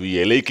 তুই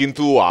এলেই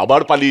কিন্তু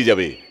আবার পালিয়ে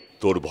যাবে।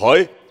 তোর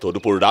ভয়, তোর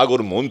উপর রাগ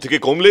ওর মন থেকে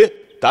কমলে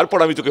তারপর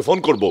আমি তোকে ফোন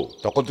করব,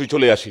 তখন তুই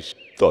চলে আসিস।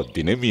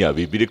 ততদিনে মিয়া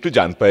বিবির একটু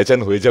জান পেহচান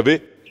হয়ে যাবে,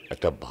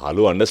 একটা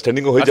ভালো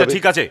আন্ডারস্ট্যান্ডিংও হয়ে যাবে।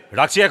 ঠিক আছে,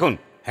 রাখছি এখন।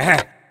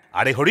 হ্যাঁ,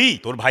 আরে হরি,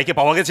 তোর ভাইকে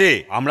পাওয়া গেছে।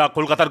 আমরা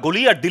কলকাতার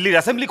গলি আর দিল্লির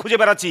অ্যাসেম্বলি খুঁজে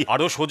বেড়াচ্ছি, আর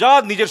ও সোজা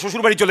নিজের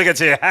শ্বশুর বাড়ি চলে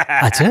গেছে।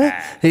 আচ্ছা,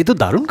 এই তো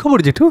দারুণ খবর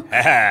জেঠু।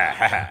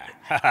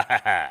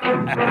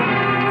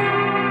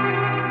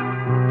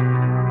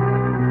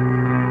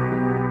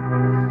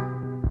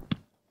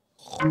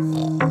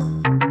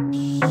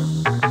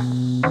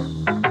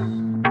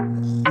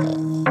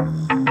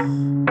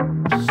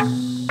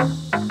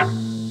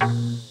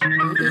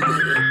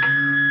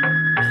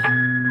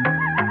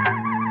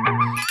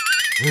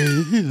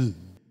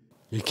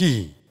 কি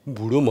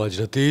বুড়ো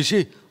মাঝরাতে এসে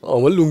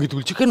আমার লুঙ্গি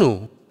তুলছে কেন?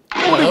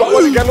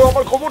 গেল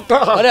আমার খবরটা।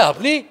 আরে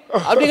আপনি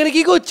এখানে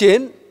কি করছেন?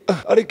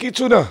 আরে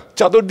কিছু না,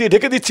 চাদর দিয়ে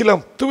ঢেকে দিচ্ছিলাম,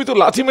 তুমি তো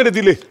লাথি মেরে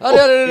দিলে। আরে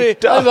আরে আরে,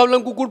 আমি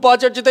ভাবলাম কুকুর পা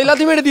চাটছে তাই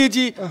লাথি মেরে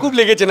দিয়েছি। খুব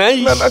লেগেছে নাই?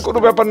 না না, কোনো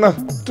ব্যাপার না,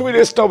 তুমি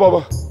রেস্ট নাও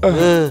বাবা।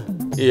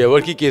 এ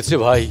আবার কি কেস রে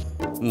ভাই?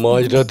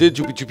 মাঝরাতে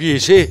চুপি চুপি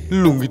এসে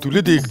লুঙ্গি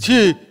তুলে দেখছে।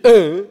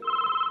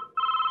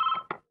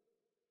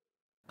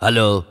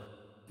 হ্যালো,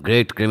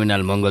 গ্রেট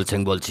ক্রিমিনাল মঙ্গল সিং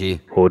বলছি।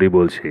 হরি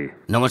বলছি।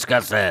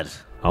 নমস্কার স্যার।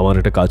 আমার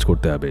একটা কাজ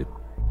করতে হবে।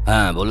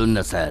 হ্যাঁ বলুন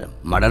না স্যার,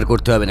 মার্ডার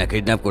করতে হবে না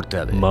কিডন্যাপ করতে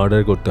হবে?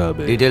 মার্ডার করতে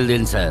হবে। ডিটেল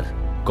দিন স্যার।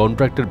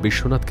 কন্ট্রাক্টর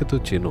বিশ্বনাথকে তো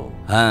চেনো?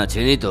 হ্যাঁ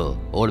চিনি তো,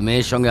 ওর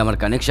মেয়ের সঙ্গে আমার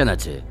কানেকশন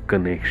আছে।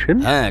 কানেকশন?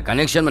 হ্যাঁ,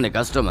 কানেকশন মানে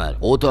কাস্টমার,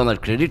 ও তো আমার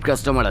ক্রেডিট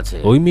কাস্টমার আছে।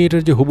 ওই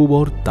মেয়েটার যে হবু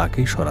বর,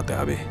 তাকেই সরাতে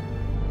হবে।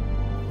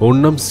 ওর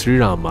নাম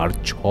শ্রীরাম আর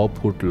 6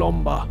 ফুট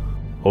লম্বা।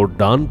 ওর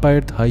ডান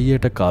পায়ের থাইয়ে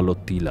একটা কালো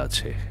তিল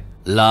আছে।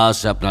 লাশ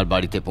আপনার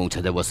বাড়িতে পৌঁছে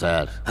দেবো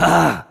স্যার।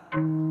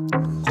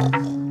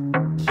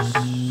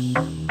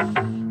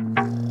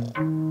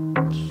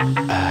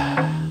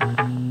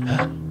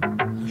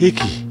 এ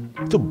কি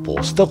তো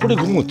বস্তা পরে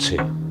ঘুমোচ্ছে।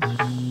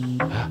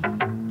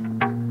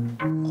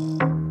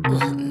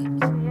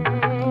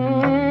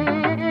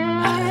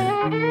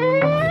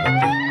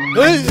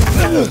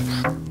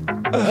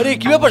 আরে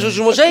কি ব্যাপার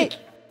শ্বশুর মশাই?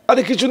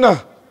 আরে কিছু না,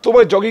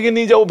 তোমায় জগিং এ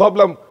নিয়ে যাবো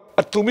ভাবলাম,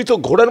 আর তুমি তো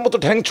ঘোড়ার মতো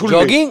ঠ্যাং ছুড়লে।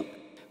 জগিং?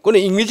 কোন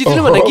ইংরেজি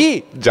সিনেমা নাকি?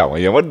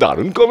 জামাই আমার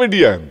দারুণ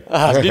কমেডিয়ান।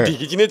 আপনি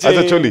ঠিকই চিনেছেন।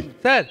 আচ্ছা চলি।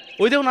 স্যার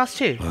ওই দেখুন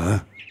আসছে।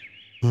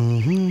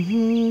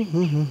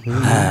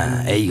 হ্যাঁ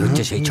এই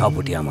হচ্ছে সেই 6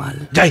 ফুটিয়া মাল।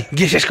 যাই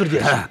গিয়ে শেষ করে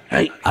দিয়ে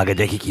আগে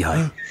দেখি কি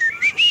হয়।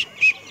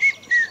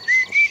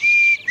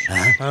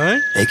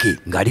 এ কি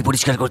গাড়ি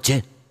পরিষ্কার করছে?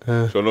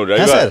 শোনো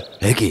ড্রাইভার।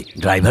 এ কি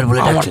ড্রাইভার বলে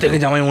আমার ডাকছে? থেকে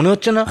জামাই মনে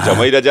হচ্ছে না।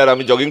 জামাই রাজা আর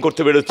আমি জগিং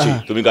করতে বেরোচ্ছি,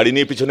 তুমি গাড়ি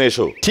নিয়ে পিছনে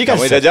এসো। ঠিক আছে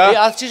জামাই রাজা।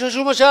 আসছি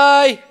শ্বশুর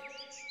মশাই।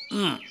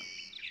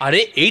 আরে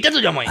এইটা তো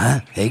জামাই। হ্যাঁ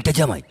এইটা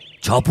জামাই।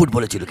 6 ফুট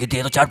বলেছিল কিন্তু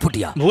এ তো 4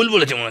 ফুটিয়া। ভুল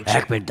বলেছে মনে হচ্ছে।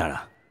 1 মিনিট দাঁড়া।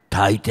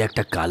 ঠাইতে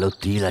একটা কালো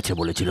তিল আছে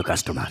বলেছিল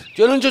কাস্টমার।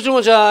 চলুন শ্বশুর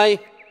মশাই।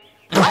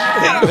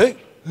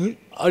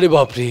 আরে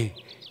বাপরে,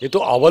 এ তো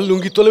আবার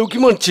লুঙ্গির তলে উকি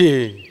মারছে।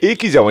 এ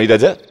কি জামাই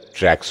রাজা,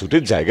 ট্র্যাক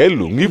স্যুটের জায়গায়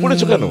লুঙ্গি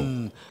পরেছো কেন?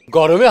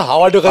 গরমে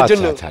হাওয়া ঢোকার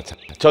জন্য। আচ্ছা আচ্ছা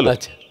চলো।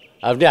 আচ্ছা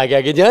আপনি আগে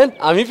আগে যান,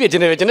 আমি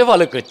পেছনে পেছনে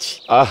ফলো করছি।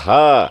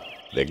 আহা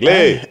দেখলে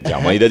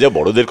জামাই রাজা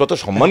বড়দের কত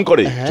সম্মান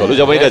করে। চলো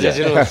জামাই রাজা।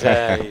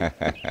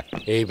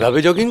 এইভাবে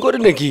জগিং করে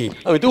নাকি?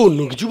 আমি তো অন্য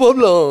কিছু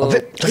ভাবলাম।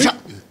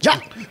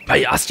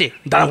 ভাই আসছে,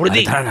 দাঁড়া পড়ে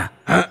দিই। দাঁড়া না,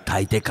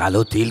 ঠাইতে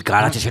কালো তিল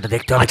কার আছে সেটা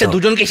দেখতে হবে। আচ্ছা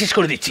দুজনকে শেষ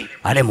করে দিচ্ছি।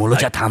 আরে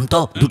মোলোচা থাম তো,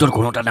 দুটোর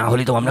কোনোটা না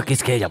হলে তো আমরা কিস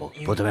খেয়ে যাবো।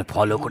 প্রথমে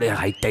ফলো করে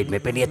হাইট টাইট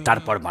মেপে নিয়ে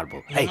তারপর মারবো।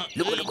 এই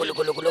লুকো লুকো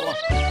লুকো লুকো লুকো।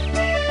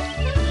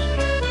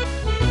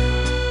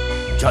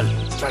 চল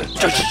চল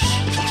চল চল।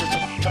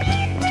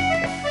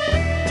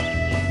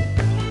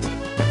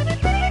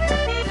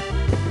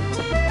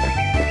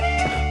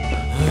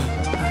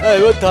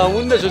 এবার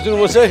থামুন না শ্বশুর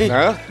মশাই।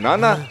 না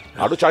না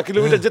আরো 4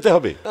 কিলোমিটার যেতে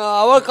হবে।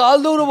 আবার কাল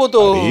দৌড়বো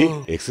তো।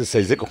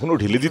 এক্সারসাইজে কখনো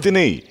ঢিলে দিতে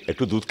নেই,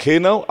 একটু দুধ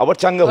খেয়ে নাও আবার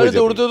চাঙ্গা হয়ে যাবে।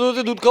 দৌড়তে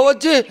দৌড়তে দুধ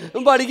খাওয়াচ্ছে,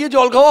 বাড়ি গিয়ে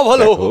জল খাওয়া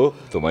ভালো।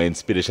 তোমায়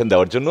ইন্সপিরেশন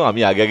দেওয়ার জন্য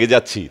আমি আগে আগে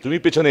যাচ্ছি, তুমি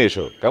পেছনে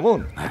এসো কেমন?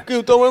 কেউ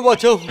তো আমায়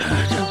বাঁচাও।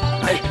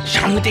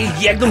 সামনে থেকে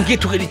গিয়ে একদম গিয়ে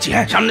ঠুকে দিচ্ছি।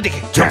 হ্যাঁ সামনে থেকে।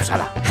 চল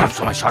শালা, সব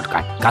সময়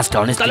শর্টকাট। কাজটা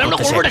অনেস্টলি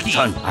করতে শেখ।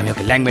 শোন আমি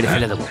ওকে ল্যাং মেরে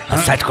ফেলে দেবো।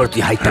 সেট কর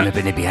তুই হাইটটা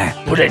মেপে নিবি। হ্যাঁ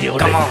রেডি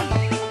কাম অন।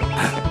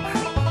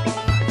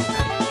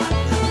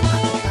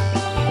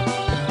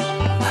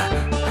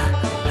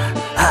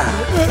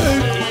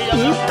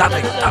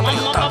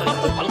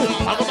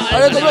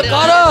 আরে তোমরা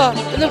কারা?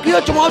 এটা কি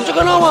হচ্ছে? মারছো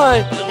কেন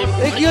আমায়?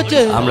 এই কি হচ্ছে?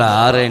 আমরা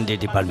R&D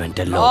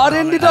ডিপার্টমেন্টের লোক।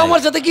 R&D তো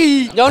আমার সাথে কি?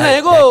 যাও না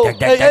এগো।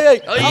 এই এই এই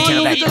আমার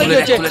লুঙ্গি চলে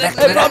গেছে।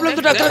 এই প্রবলেম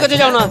তো ডাক্তারের কাছে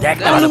যাও না।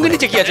 আমার লুঙ্গি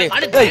নিচে কি আছে?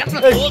 এই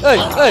এই এই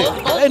এই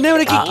এই নে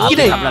মানে কি কি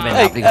নেই?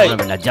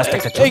 জাস্ট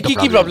একটা এই কি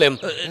কি প্রবলেম?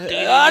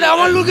 আরে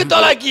আমার লুঙ্গি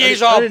তলায় কি এই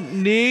সব?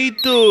 নেই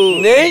তো।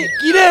 নেই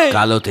কি রে?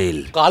 কালো তিল।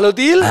 কালো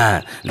তিল? হ্যাঁ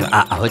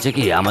হয়েছে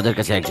কি, আমাদের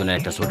কাছে একজনের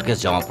একটা সুটকেস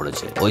জমা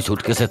পড়েছে। ওই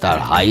সুটকেসে তার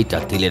হাইট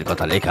আর তিলের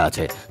কথা লেখা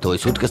আছে, তো ওই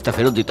সুটকেসটা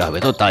ফেরত দিতে হবে।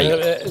 তো তাই।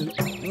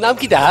 নাম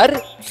কি তার?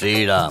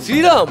 শ্রীরাম।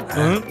 শ্রীরাম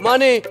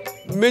মানে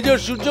মেজর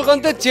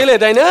সূর্যকান্তের ছেলে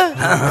তাই না?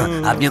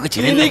 আপনি ওকে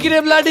চিনেন নাকি রে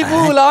ব্লাডি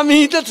ফুল? আমি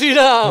তো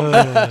শ্রীরাম।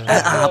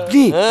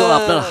 আপনি তো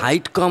আপনার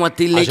হাইট কম আর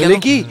তিল নেই কেন?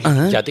 কি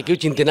যাতে কেউ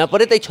চিনতে না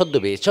পারে তাই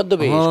ছদ্মবেশ।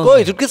 ছদ্মবেশ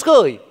কই? সুটকেস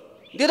কই?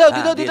 দিয়ে দাও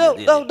দিয়ে দাও দিয়ে দাও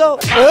দাও দাও।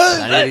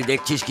 আরে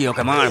দেখছিস কি?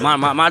 ওকে মার মার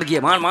মার মার গিয়ে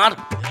মার মার।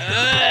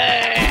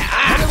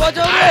 আরে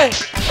বাঁচাও রে।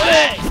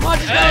 ওরে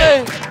মারিস না রে।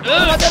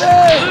 বাঁচা রে।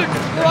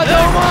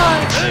 বাঁচাও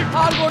আমায়।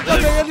 আর গোটা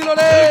ভেঙে দিল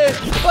রে।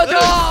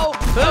 বাঁচাও।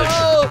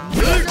 বাঁচাও।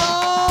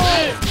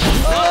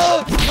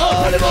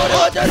 আরে বাবা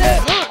বাঁচা রে।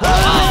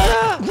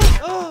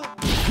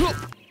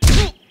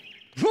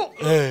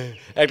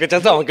 একটা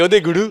চান্স আমাকেও দে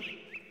গুরু।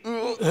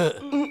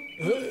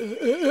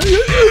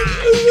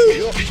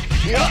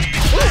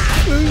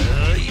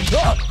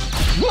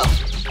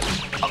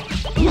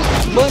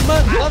 মার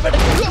মার মার বেটা।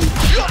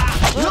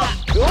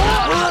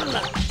 মার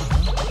না।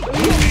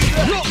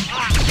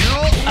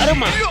 আরে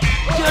মা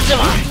কি হচ্ছে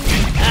মা?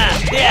 হ্যাঁ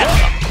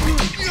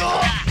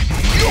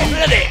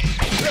দে।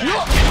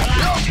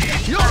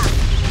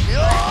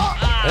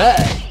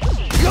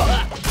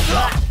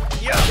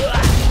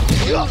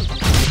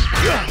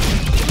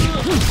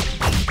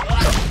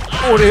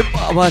 ওরে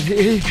বাবা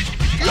রে।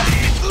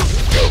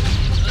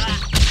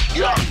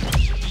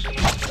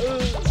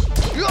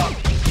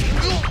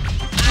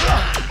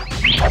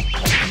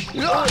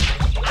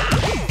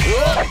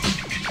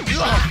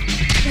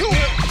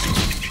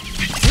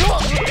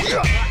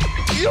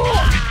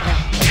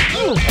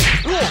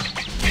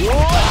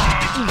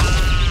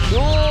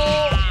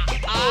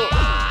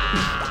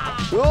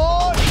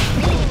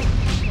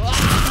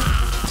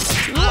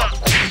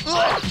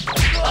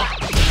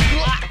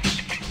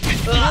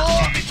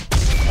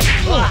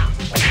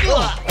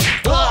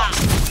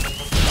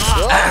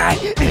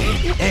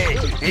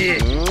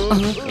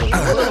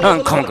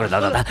 ক্ষমা করে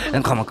দাও দাদা,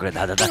 ক্ষমা করে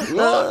দাও দাদা।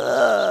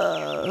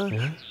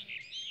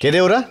 কে রে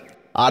ওরা?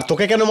 আর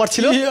তোকে কেন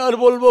মারছিল? আর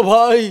বলবো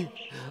ভাই,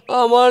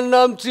 আমার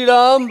নাম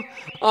শ্রীরাম,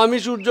 আমি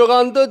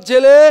সূর্যকান্তর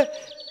ছেলে।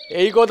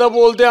 এই কথা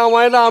বলতে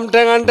আমায় নাম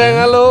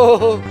ঠ্যাঙালো।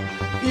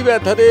 কি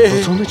ব্যথা রে।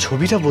 প্রথমে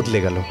ছবিটা বদলে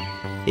গেল,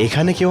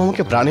 এখানে কেউ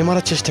আমাকে প্রাণে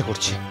মারার চেষ্টা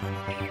করছে।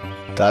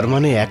 তার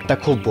মানে একটা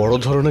খুব বড়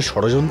ধরনের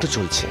ষড়যন্ত্র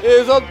চলছে।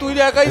 এসব তুই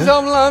একাই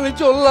সামলা, আমি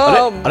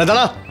চললাম। আরে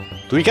দাঁড়া,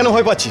 তুই কেন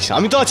ভয় পাচ্ছিস?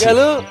 আমি তো আছি।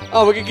 কেন?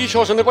 আমাকে কি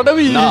শ্মশানে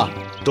পাঠাবি? না,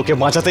 তোকে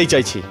বাঁচাতেই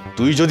চাইছি।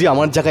 তুই যদি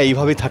আমার জায়গায়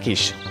এইভাবে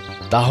থাকিস,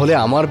 তাহলে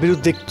আমার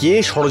বিরুদ্ধে কে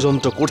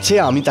ষড়যন্ত্র করছে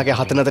আমি তাকে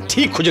হাতে নাতে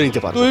ঠিক খুঁজে নিতে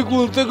পারবো। তুই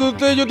খুঁজতে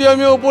খুঁজতে যদি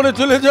আমি ওপরে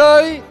চলে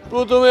যাই,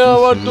 প্রথমে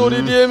আবার দড়ি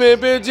দিয়ে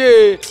মেপেছে,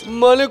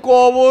 মানে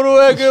কবরও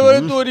একেবারে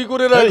তৈরি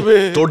করে রাখবে।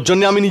 তোর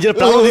জন্য আমি নিজের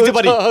প্রাণ দিতে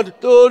পারি।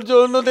 তোর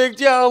জন্য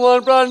দেখছি আমার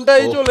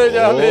প্রাণটাই চলে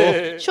যাবে।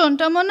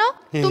 শোনটা মনো,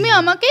 তুমি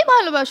আমাকেই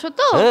ভালোবাসো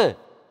তো? হ্যাঁ,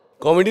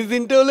 কমেডি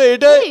সিনটা হলো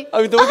এটাই,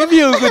 আমি তোমাকে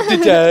বিয়ে করতে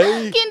চাই।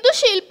 কিন্তু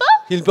শিল্পা?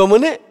 শিল্পা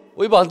মানে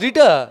ওই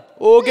বাঁদরিটা?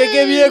 ওকে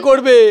কে বিয়ে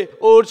করবে?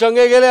 ওর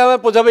সঙ্গে গেলে আমার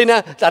পোষাবেই না,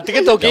 তার থেকে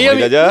তোকেই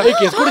আমি এই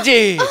কেস করেছি।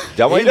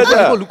 জামাই রাজা,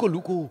 লুকো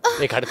লুকো,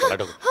 এখানে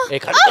তোলাটো,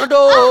 এখানে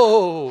তোলাটো।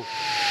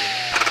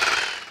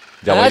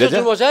 জামাই রাজা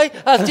মশাই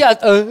আসছি।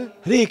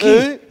 আরে কি?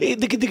 এই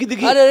দেখি দেখি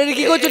দেখি। আরে আরে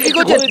কি করছো, কি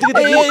করছো?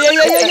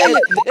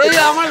 এই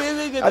আমার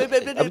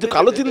আমি তো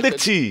কালো তিল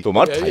দেখছি,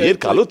 তোমার থাইয়ের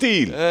কালো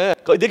তিল।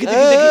 কই দেখি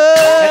দেখি দেখি।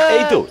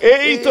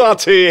 এই তো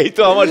আছে, এই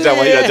তো আমার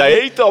জামাই রাজা,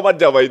 এই তো আমার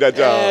জামাই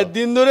রাজা।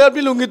 দিন ধরে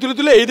আপনি লুঙ্গি তুলে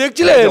তুলে এই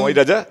দেখছিলেন? জামাই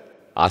রাজা,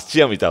 আসছি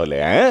আমি তাহলে।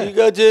 হ্যাঁ ঠিক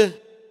আছে।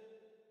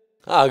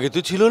 আগে তো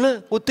ছিল না,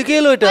 কোত্থেকে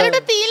এলো এটা?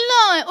 ওটা তিল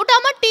নয়, ওটা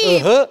আমার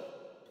টিপ।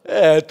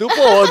 এত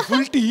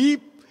পাওয়ারফুল টিপ!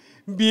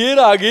 বিয়ের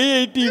আগে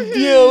এই টিপ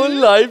দিয়ে আমার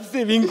লাইফ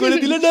সেভিং করে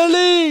দিলে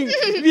ডার্লিং।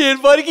 বিয়ের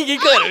পর কি কি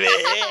করবে?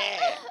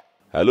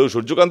 হ্যালো,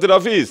 সূর্যকান্তের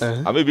অফিস,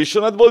 আমি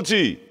বিশ্বনাথ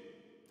বলছি।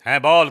 হ্যাঁ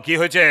বল, কি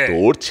হয়েছে?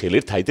 তোর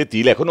ছেলের থাইতে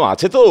তিল এখনো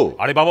আছে তো?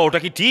 আরে বাবা, ওটা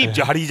কি টিপ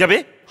যে হারিয়ে যাবে?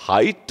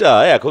 হাইটটা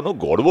এখনো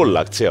গড়বড়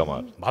লাগছে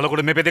আমার। ভালো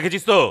করে মেপে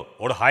দেখেছিস তো?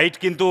 ওর হাইট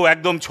কিন্তু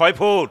একদম 6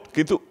 ফুট।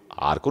 কিন্তু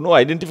আর কোনো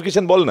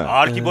আইডেন্টিফিকেশন বল না।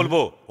 আর কি বলবো,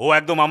 ও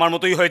একদম আমার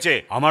মতোই হয়েছে।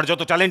 আমার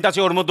যত ট্যালেন্ট আছে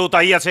ওর মধ্যেও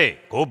তাই আছে।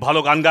 খুব ভালো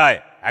গান গায়,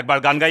 একবার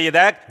গান গাইয়ে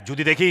দেখ।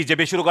 যদি দেখিস যে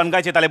বেসুরো গান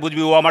গাইছে, তাহলে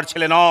বুঝবি ও আমার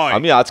ছেলে নয়।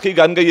 আমি আজকেই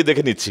গান গাইয়ে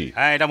দেখে নিচ্ছি।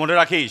 হ্যাঁ, এটা মনে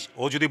রাখিস,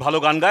 ও যদি ভালো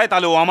গান গায়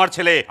তাহলে ও আমার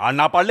ছেলে, আর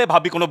না পারলে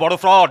ভাববি কোনো বড়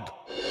ফ্রড।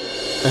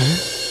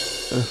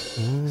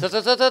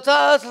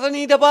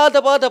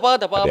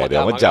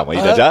 আমার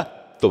জামাই রাজা,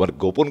 তোমার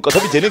গোপন কথা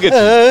আমি জেনে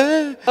গেছি।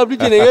 আপনি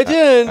জেনে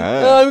গেছেন?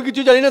 আমি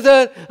কিছু জানি না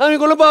স্যার, আমি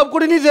কোনো পাপ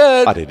করিনি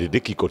স্যার। আরে রে,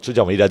 কি করছো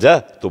জামাই রাজা?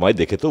 তোমায়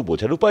দেখে তো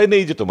বোঝার উপায়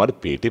নেই যে তোমার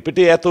পেটে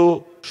পেটে এত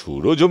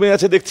সুরও জমে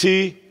আছে দেখছি।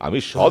 আমি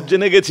সব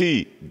জেনে গেছি।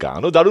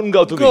 গানও দারুণ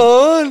গাও তুমি।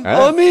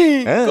 আমি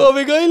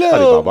কবে গাইলাম?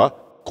 আরে বাবা,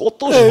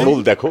 কত সরল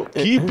দেখো,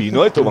 কি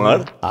বিনয় তোমার।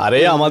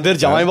 আরে আমাদের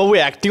জামাইবাবু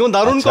অ্যাক্টিংও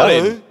দারুণ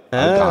করেন।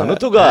 গানও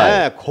তো গায়,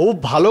 খুব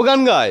ভালো গান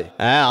গায়।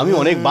 হ্যাঁ, আমি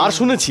অনেকবার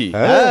শুনেছি।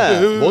 হ্যাঁ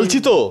বলছি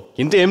তো,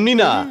 কিন্তু এমনি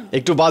না,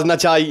 একটু বাজনা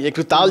চাই,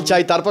 একটু তাল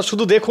চাই, তারপর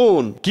শুধু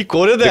দেখুন কি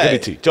করে দেয়।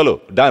 চলো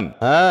ডান।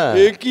 হ্যাঁ,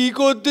 কি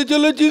করতে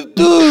চলেছিস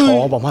তুই?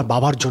 সব আমার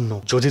বাবার জন্য।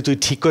 যদি তুই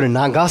ঠিক করে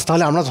না গাস,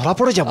 তাহলে আমরা ধরা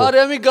পড়ে যাবো। আরে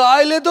আমি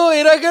গাইলে তো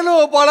এরা কেন,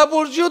 পাড়া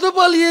পড়শিও তো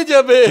পালিয়ে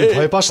যাবে।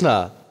 ভয় পাস না,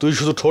 তুই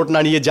শুধু ঠোঁট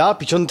নাড়িয়ে যা,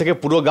 পিছন থেকে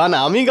পুরো গান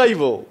আমি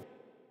গাইবো।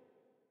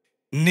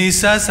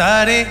 নিসা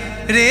সারে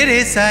রে রে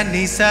সা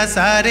নিসা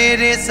সারে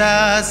রে সা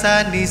সা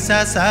নিসা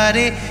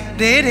সারে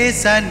রে রে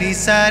সা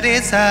নিসা রে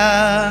সা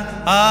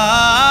আ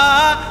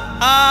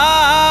আ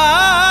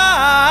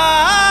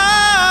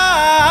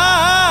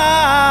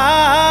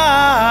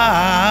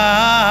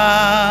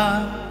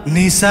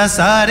নিসা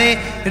সারে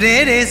রে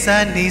রে সা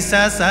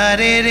নিসা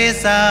সারে রে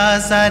সা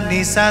সা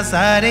নিসা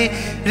সারে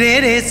রে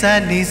রে সা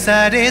নিসা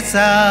রে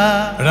সা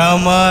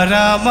রামা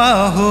রামা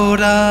হো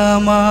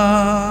রামা।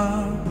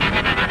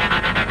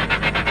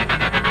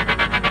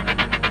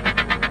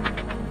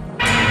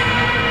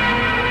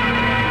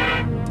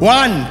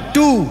 One,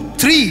 two,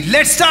 three,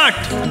 let's start!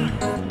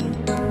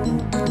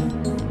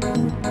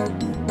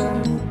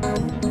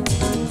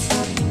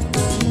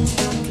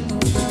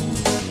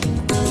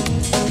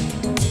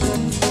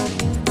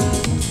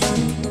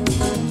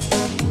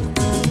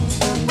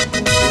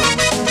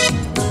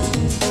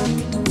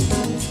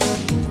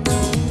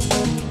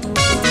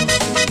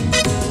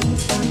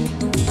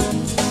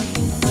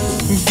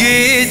 গে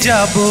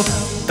যাব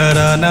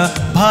তারানা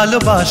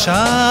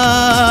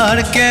ভালোবাসার,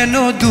 কেন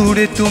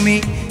দূরে তুমি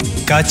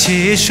কাছে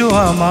এসো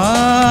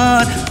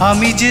আমার,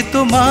 আমি যে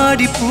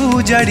তোমারই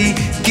পূজারি।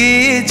 গে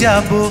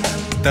যাব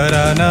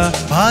তারানা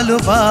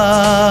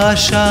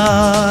ভালোবাসার।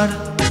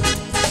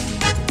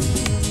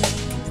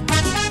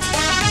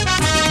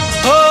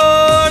 ও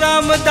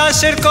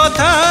রামদাসের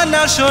কথা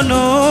না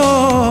শোনো,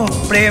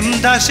 প্রেম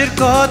দাসের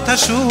কথা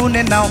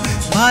শুনে নাও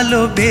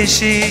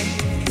ভালোবেসে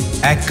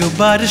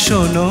একবার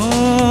শোনো।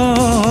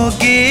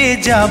 গে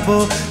যাব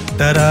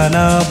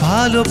তারানা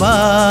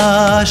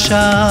ভালোবাসার।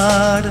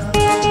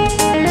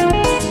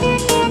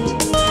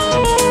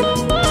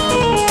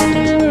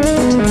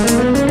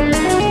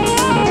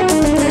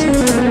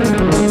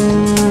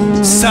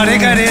 সারে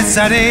গারে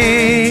সারে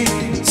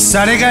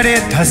সারে গারে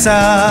ধসা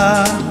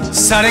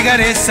সারে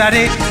গারে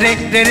সারে রে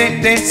রে রে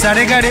রে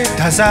সারে গারে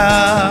ধসা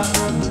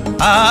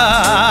আ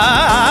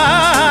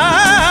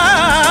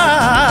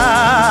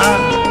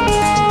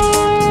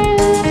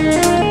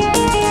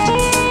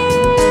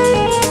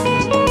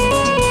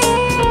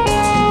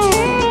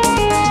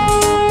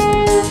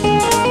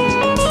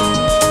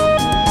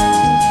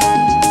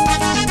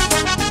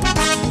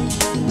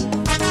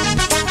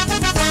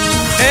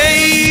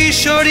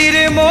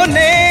শরীরে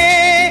মনে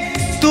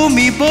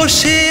তুমি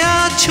বসে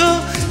আছো,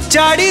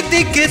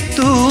 চারিদিকে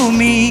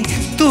তুমি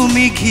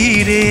তুমি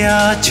ঘিরে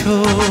আছো।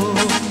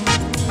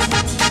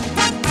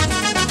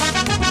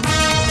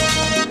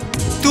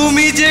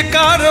 তুমি যে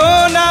কারো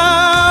না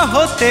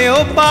হতেও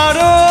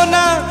পারো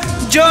না,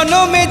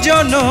 জনমে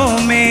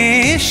জনমে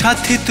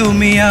সাথী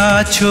তুমি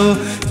আছো।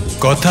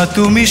 কথা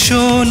তুমি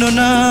শোনো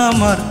না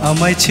আমার,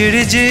 আমায়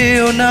ছেড়ে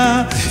যেও না।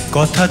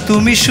 কথা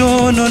তুমি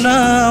শোনো না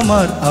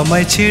আমার,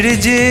 আমায় ছেড়ে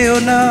যেও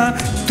না।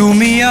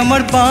 তুমি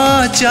আমার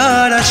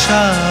বাঁচার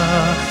আশা,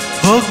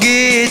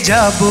 হোগে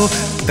যাব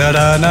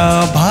তারানা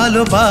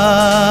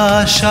ভালোবাসার।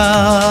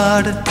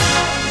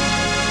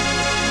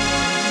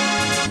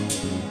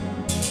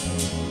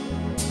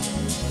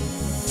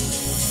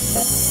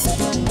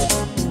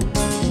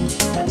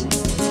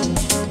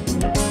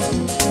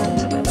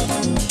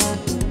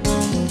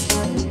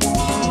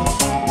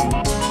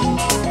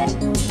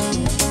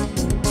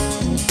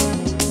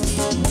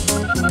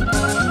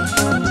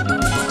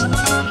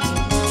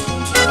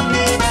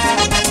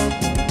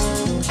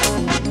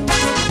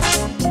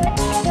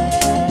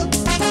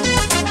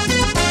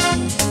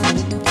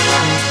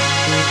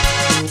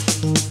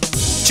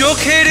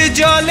 চোখের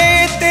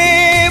জলেতে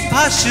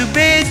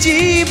ভাসবে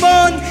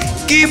জীবন,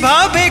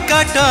 কিভাবে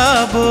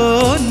কাটাবো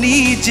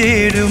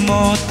নিজের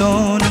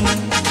মতন।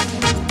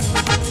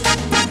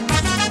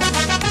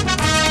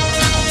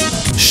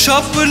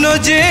 স্বপ্ন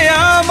যে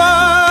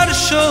আমার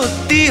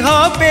সত্যি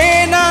হবে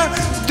না,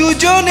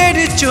 দুজনের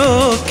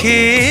চোখে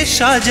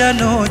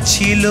সাজানো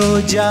ছিল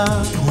যা।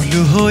 ফুল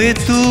হয়ে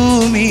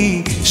তুমি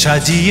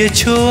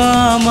সাজিয়েছো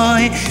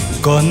আমায়,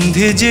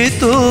 গন্ধে যে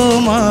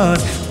তোমার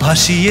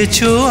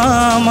ভাসিয়েছো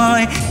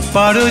আমায়।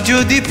 পারো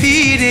যদি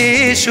ফিরে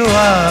এসো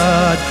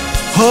আজ,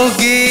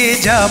 হোগে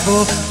যাব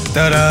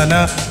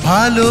তারানা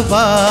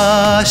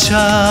ভালোবাসার।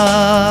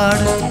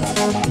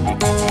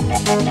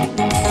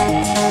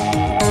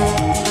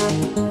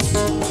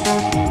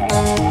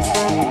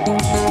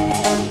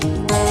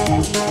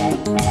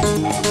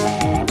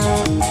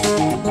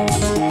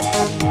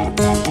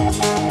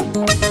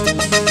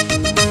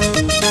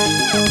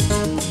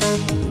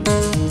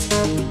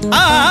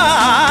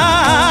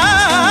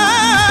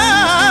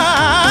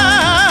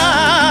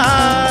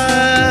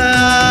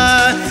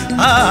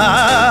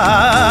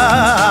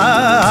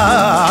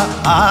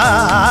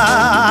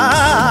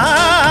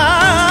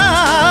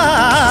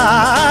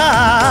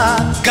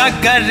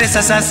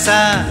 Sa sa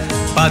sa,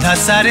 padha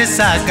sa re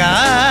sa ga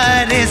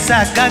re sa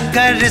ga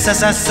ga re sa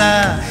sa sa,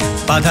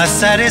 padha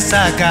sa re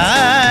sa ga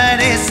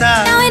re sa.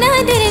 Na na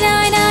dir na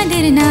na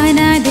dir na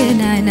na dir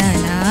na na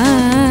na.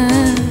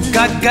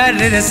 Ga ga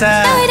re sa.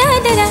 Na na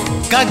dir na.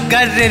 Ga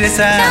ga re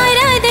sa. Na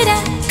na dir na.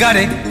 Ga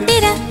re.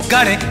 Dira.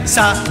 Ga re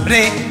sa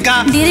re ga.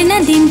 Dir na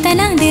dim ta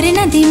na, dir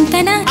na dim ta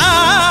na.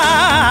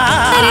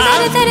 Tar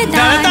tar tar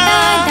da da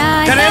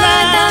da da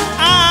da.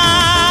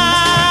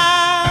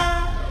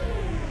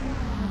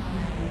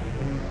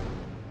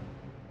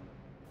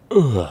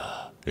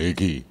 এই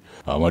কি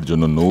আমার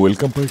জন্য no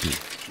welcome party?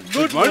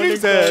 Good morning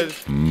sir,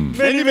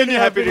 many many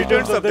happy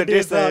Returns of the day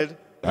sir.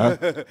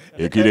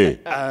 এ কি রে,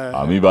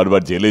 আমি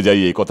বারবার জেলে যাই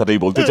এই কথাটাই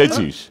বলতে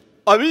চাইছিস?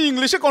 আমি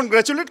ইংলিশে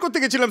কনগ্রাচুলেট করতে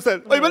গেছিলাম স্যার,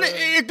 ওই মানে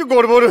একটু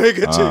গড়বড় হয়ে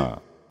গেছে।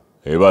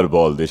 এবার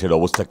বল দেশের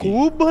অবস্থা কি?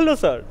 খুব ভালো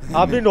স্যার।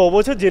 আপনি 9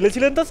 বছর জেলে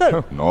ছিলেন তো স্যার?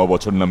 9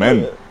 বছর না ম্যান,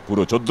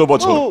 পুরো 14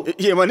 বছর।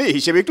 ইয়ে মানে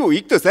হিসেবে একটু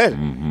উইক তো স্যার।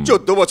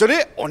 14 বছরে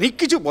অনেক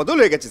কিছু বদল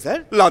হয়ে গেছে স্যার।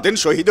 লাদেন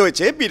শহীদ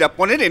হয়েছে,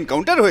 বীরাপ্পনের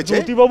এনকাউন্টার হয়েছে,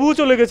 জ্যোতিবাবুও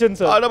চলে গেছেন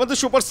স্যার। আর আমাদের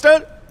সুপারস্টার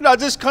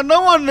রাজেশ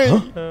খান্নাও আর নেই।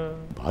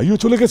 ভাইও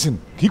চলে গেছেন?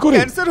 কি করে?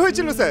 ক্যান্সার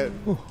হয়েছিল স্যার।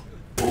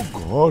 ও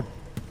গড,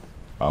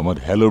 আমার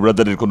হ্যালো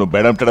ব্রাদারের কোনো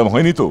ব্যারাম ট্যারাম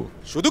হয়নি তো?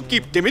 শুধু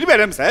কিপটেমির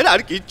ব্যারাম স্যার,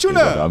 আর কিচ্ছু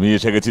না। আমি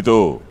এসে গেছি তো,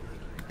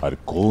 আর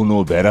কোনো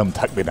ব্যারাম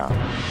থাকবে না।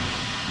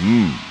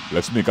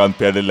 লক্ষ্মীকান্ত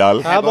প্যারেলাল,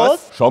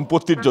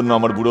 সম্পত্তির জন্য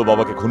আমার বুড়ো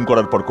বাবাকে খুন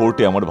করার পর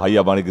কোর্টে আমার ভাই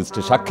আমার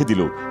এগেইনস্টে সাক্ষী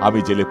দিল। আমি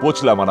জেলে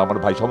পৌঁছলাম আর আমার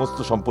ভাই সমস্ত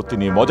সম্পত্তি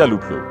নিয়ে মজা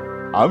লুটলো।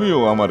 আমিও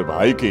আমার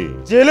ভাইকে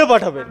জেলে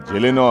পাঠাবেন?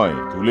 জেলে নয়,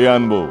 তুলে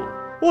আনবো।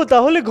 ও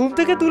তাহলে ঘুম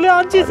থেকে তুলে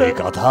আনছি স্যার।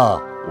 কথা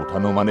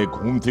ওঠানো মানে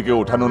ঘুম থেকে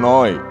ওঠানো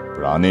নয়,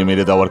 প্রাণে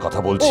মেরে দেওয়ার কথা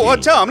বলছি। ও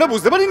আচ্ছা, আমরা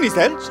বুঝতে পারিনি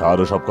স্যার।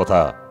 ছাড়ো সব কথা।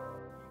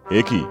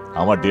 এ কি,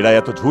 আমার ডেরায়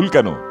এত ঝুল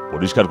কেন?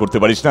 পরিষ্কার করতে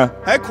পারিস না?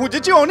 হ্যাঁ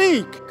খুঁজেছি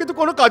অনেক, কিন্তু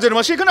কোনো কাজের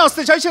মাসে এখানে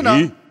আসতে চাইছে না।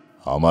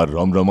 আমার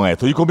রমরমা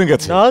এতই কমে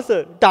গেছে? না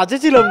স্যার, টাচে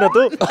ছিলাম না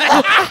তো।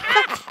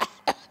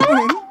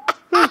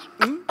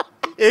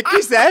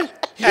 একই স্যার,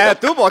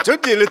 এত বছর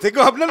জেলে থেকে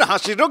আপনার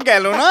হাসি রোগ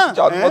গেল না?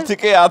 জন্ম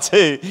থেকে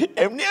আছে,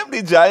 এমনি এমনি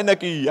যায়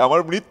নাকি? আমার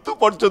মৃত্যু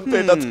পর্যন্ত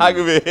এটা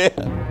থাকবে।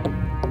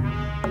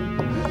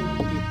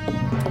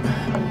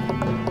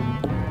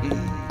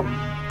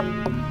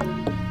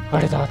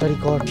 আরে তাড়াতাড়ি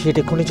কর, সেটা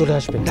এক্ষুনি চলে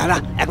আসবে। দাঁড়া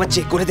একবার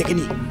চেক করে দেখে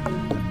নি।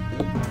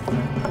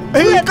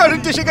 এই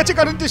কারেন্ট এসে গেছে,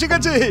 কারেন্ট এসে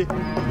গেছে।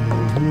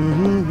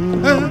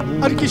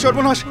 আরে কি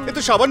সর্বনাশ, এ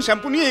তো সাবান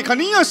শ্যাম্পু নিয়ে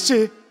এখানেই আসছে।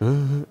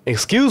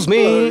 Excuse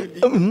me.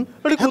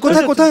 আরে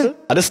কোথায় কোথায়?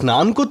 আরে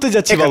স্নান করতে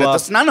যাচ্ছি এখানে বাবা।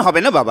 তো স্নান হবে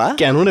না বাবা।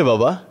 কেন রে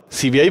বাবা,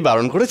 সিবিআই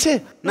বারণ করেছে?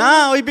 না,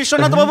 ওই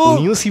বিশ্বনাথ বাবু।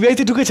 উনিও সিবিআই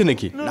তে ঢুকেছে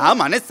নাকি? না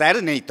মানে স্যার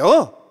নেই তো।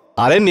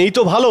 আরে নেই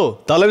তো ভালো,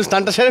 তাহলে আমি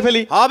স্নানটা সেরে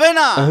ফেলি। হবে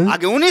না,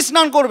 আগে উনি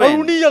স্নান করবেন।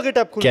 উনি আগে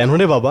ট্যাপ খুলবেন। কেন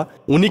রে বাবা,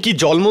 উনি কি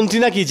জলমন্ত্রী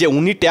নাকি যে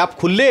উনি ট্যাপ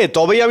খুললে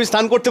তবেই আমি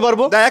স্নান করতে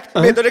পারবো? দেখ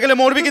ভেতরে গেলে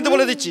মরবি কিন্তু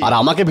বলে দিচ্ছি। আর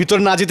আমাকে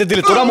ভিতরে না যেতে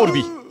দিলে তোরা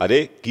মরবি। আরে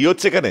কি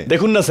হচ্ছে এখানে?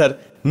 দেখুন না স্যার,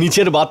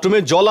 নিচের বাথরুমে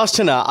জল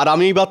আসছে না, আর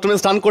আমি এই বাথরুমে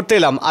স্নান করতে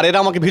এলাম, আর এরা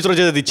আমাকে ভিতরে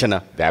যেতে দিচ্ছে না।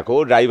 দেখো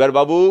ড্রাইভার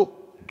বাবু,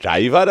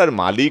 ড্রাইভার আর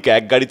মালিক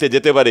এক গাড়িতে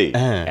যেতে পারে,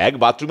 এক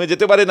বাথরুমে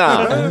যেতে পারে না।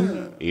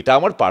 এটা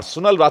আমার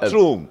পার্সোনাল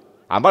বাথরুম,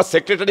 আমার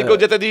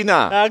সেক্রেটারিকেও যেতে দিই না।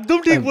 একদম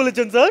ঠিক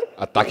বলেছেন স্যার।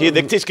 আর তাকিয়ে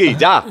দেখছিস কি?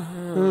 যা,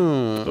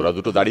 তোরা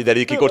দুটো দাঁড়িয়ে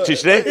দাঁড়িয়ে কি করছিস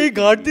রে? এই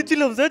গার্ড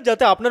দিচ্ছিলাম স্যার,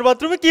 যাতে আপনার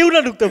বাথরুমে কেউ না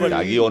ঢুকতে পারে।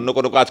 গিয়ে অন্য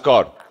কোনো কাজ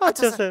কর।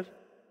 আচ্ছা স্যার।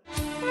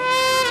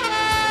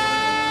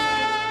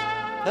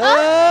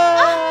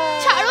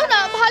 ছাড়ো না,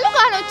 ভালো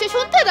গান হচ্ছে,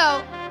 শুনতে দাও।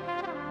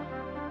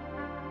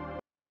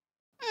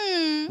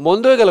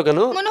 বন্ধ হয়ে গেল কেন?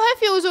 মনে হয়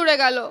ফিউজ উড়ে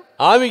গেল।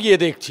 আমি গিয়ে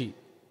দেখছি।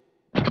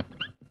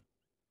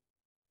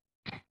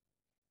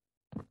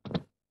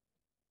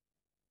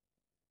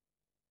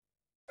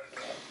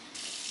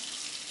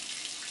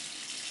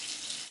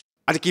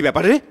 আরে কি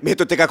ব্যাপার রে,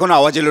 ভেতর থেকে এখন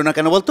আওয়াজ এলো না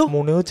কেন বলতো?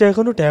 মনে হচ্ছে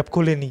এখনো ট্যাপ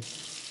খোলেনি।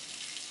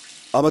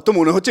 আমার তো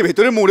মনে হচ্ছে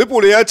ভেতরে মরে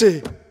পড়ে আছে।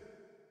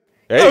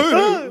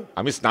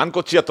 আমি স্নান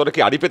করছি আর তোরা কি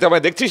আড়ি পেতে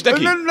আমায় দেখছিস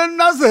নাকি?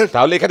 না স্যার।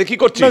 তাহলে এখানে কি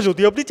করছিস? না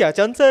যদি আপনি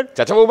চেঁচান স্যার।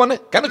 চেঁচাবো মানে?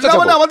 কেন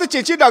চেঁচাবো? না আমাদের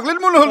চেঁচিয়ে ডাকলেন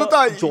মনে হলো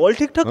তাই। জল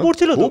ঠিকঠাক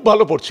পড়ছিল তো? খুব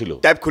ভালো পড়ছিল।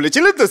 ট্যাপ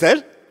খুলেছিলেন তো স্যার?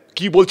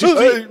 কি বলছিস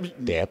তুই?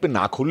 ট্যাপ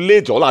না খুললে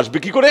জল আসবে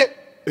কি করে?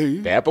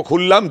 ট্যাপও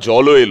খুললাম,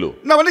 জলও এলো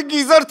না। মানে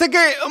গিজার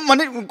থেকে,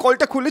 মানে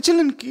কলটা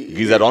খুলেছিলেন কি?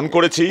 গিজার অন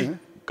করেছি,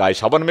 গায়ে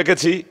সাবান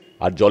মেখেছি,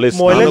 আর জলে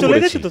ময়লা স্নানও চলে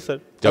করেছি। গেছে তো স্যার?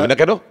 যাবে না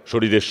কেন?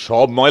 শরীরের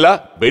সব ময়লা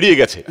বেরিয়ে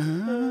গেছে।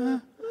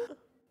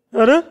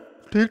 আরে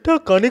ঠিকঠাক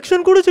কানেকশন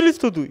করেছিলিস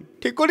তো তুই?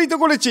 ঠিক করেই তো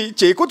করেছি,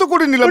 চেকও তো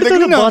করে নিলাম।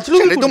 দেখলি না,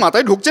 সেটাই তো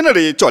মাথায় ঢুকছে না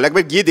রে। চল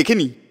একবার গিয়ে দেখে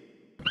নি।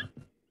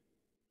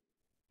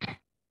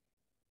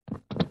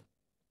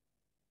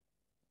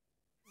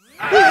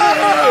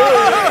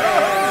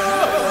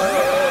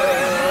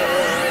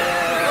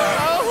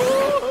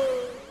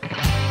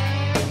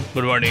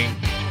 Good morning.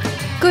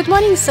 Good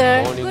morning sir.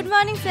 Good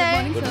morning sir.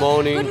 Good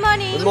morning. Good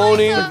morning. Good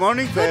morning. Good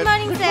morning good sir.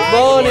 Morning sir.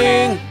 Good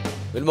morning.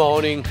 Good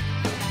morning.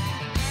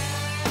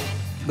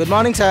 Good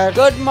morning sir.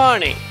 Good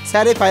morning.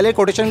 Sir এই ফাইলের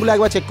কোটেশনগুলো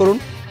একবার চেক করুন।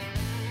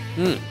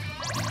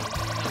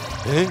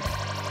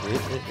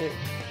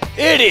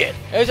 Idiot!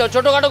 এইসব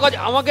ছোটখাটো কাজ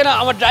আমাকে না,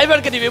 আমার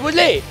ড্রাইভারকে দিবি,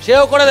 বুঝলি?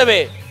 সেও করে দেবে।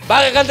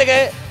 ভাগ এখান থেকে।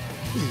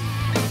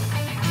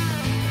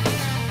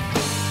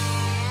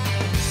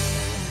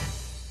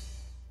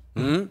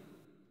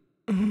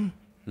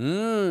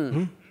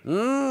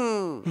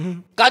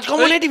 কাজ কম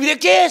নেই, টিভি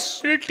দেখছিস?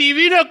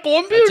 টিভি না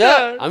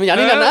কম্পিউটার। আমি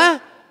জানি না না,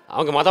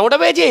 আমাকে মাথা মোটা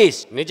পেয়েছিস?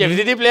 নিচে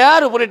ভিসিডি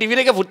প্লেয়ার, উপরে টিভি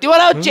রেখে ফুর্তি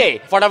মারা হচ্ছে।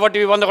 ফটাফট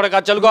টিভি বন্ধ করে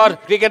কাজ চালু কর।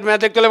 ক্রিকেট ম্যাচ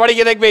দেখতে হলে বাড়ি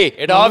গিয়ে দেখবি।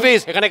 এটা অফিস,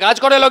 এখানে কাজ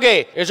করে লোকে।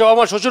 এসব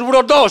আমার শ্বশুর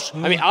বুড়োর দোষ।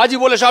 আমি আজই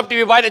বলে সব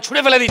টিভি বাইরে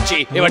ছুঁড়ে ফেলে দিচ্ছি।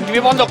 এবার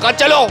টিভি বন্ধ, কাজ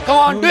চালো। Come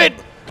on, do it.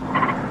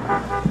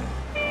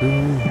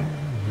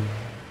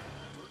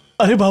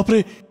 আরে বাপরে,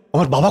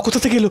 আমার বাবা কোথা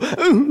থেকে এলো?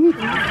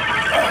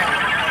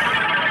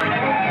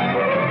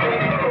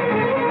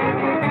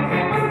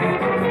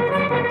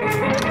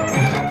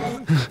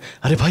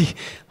 আরে ভাই,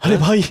 আরে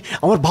ভাই,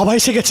 আমার বাবা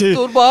এসে গেছে।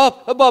 তোর বাপ?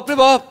 বাপরে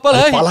বাপ,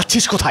 পালাই।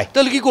 পালাচ্ছিস কোথায়?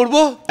 তাহলে কি করব?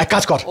 এক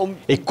কাজ কর,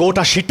 এই কোট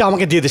আর শিটটা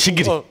আমাকে দিয়ে দে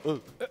শিগগিরই।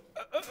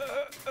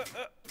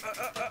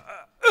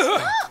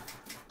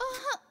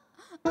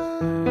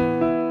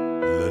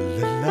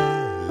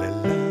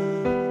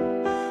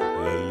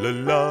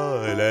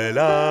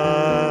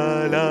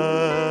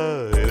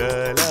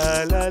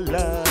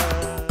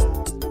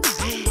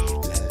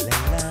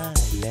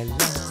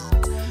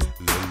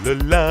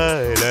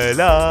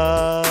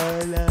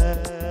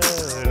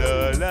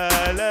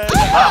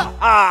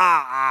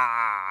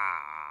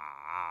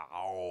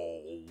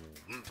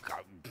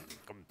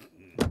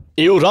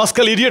 ইউ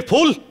রাস্কাল ইডিয়েট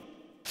ফুল,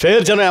 ফের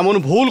যেন এমন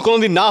ভুল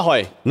কোনোদিন না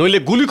হয়, নইলে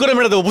গুলি করে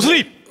মেরে দেবো, বুঝলি?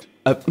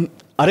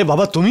 আরে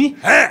বাবা তুমি?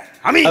 হ্যাঁ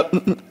আমি।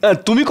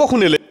 তুমি কখন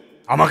এলে?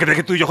 আমাকে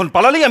দেখে তুই যখন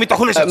পালালি আমি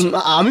তখন এসেছি।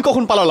 আমি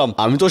কখন পালালাম?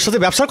 আমি তোর সাথে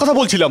ব্যবসার কথা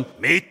বলছিলাম।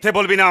 মিথ্যে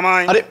বলবি না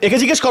আমায়। আরে একে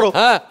জিজ্ঞেস করো।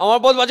 হ্যাঁ, আমার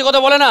বস বাজে কথা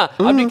বলে না।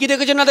 আপনি কি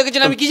দেখেছেন না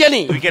দেখেছেন আমি কি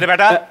জানি? তুই কে রে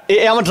বেটা? এ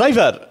আমার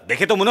ড্রাইভার।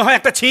 দেখে তো মনে হয়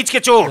একটা ছিঁচকে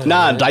চোর।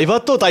 না, ড্রাইভার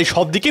তো, তাই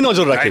সব দিকে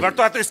নজর রাখে। ড্রাইভার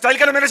তো এত স্টাইল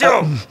কেন মেরেছে?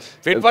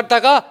 ফিটফাট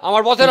থাকা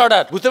আমার বসের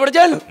অর্ডার, বুঝতে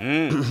পেরেছেন?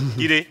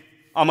 কি রে,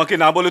 আমাকে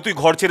না বলে তুই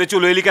ঘর ছেড়ে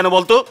চলে এলি কেন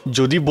বলতো?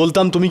 যদি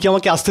বলতাম তুমি কি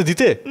আমাকে আসতে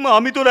দিতে?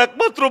 আমি তোর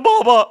একমাত্র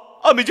বাবা,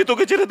 আমি যে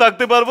তোকে ছেড়ে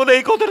থাকতে পারবো না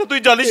এই কথাটা তুই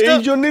জানিস না?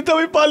 এই জন্যই তো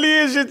আমি পালিয়ে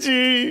এসেছি।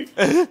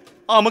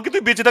 আমাকে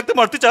তুই বেঁচে থাকতে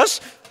মারতে চাস?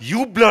 You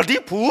bloody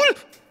fool!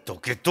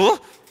 তোকে তো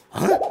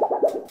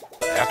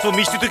এত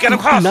মিষ্টি তুই কেন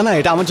খাস? না না,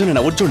 এটা আমার জন্য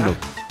না, ওর জন্য।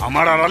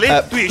 আমার আড়ালে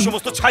তুই এই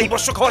সমস্ত ছাই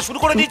বর্ষ খাওয়া শুরু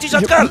করে দিয়েছিস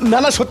আজকাল? না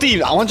না, সত্যি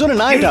আমার জন্য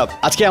না, এটা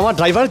আজকে আমার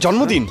ড্রাইভারের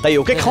জন্মদিন, তাই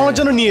ওকে খাওয়ার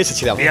জন্য নিয়ে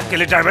এসেছিলাম। এই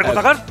এককেলে ড্রাইভার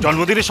কোথাকার,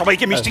 জন্মদিনে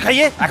সবাইকে মিষ্টি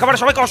খাইয়ে একেবারে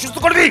সবাইকে অসুস্থ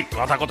করবি?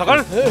 কথা কোথাকার,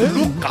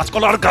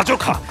 কাঁচকলা আর গাজর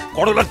খা,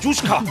 করলার জুস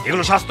খা,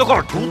 এগুলো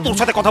স্বাস্থ্যকর। তোর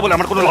সাথে কথা বলে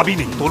আমার কোনো লাভই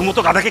নেই। তোর মতো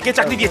গাধাকে কে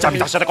চাকরি দিয়েছে আমি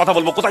তার সাথে কথা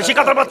বলবো? কোথায় সে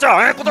গাধার বাচ্চা?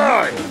 হ্যাঁ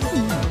কোথায়?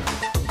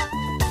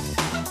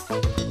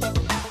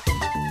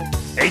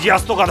 এই যে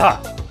আস্ত গাধা।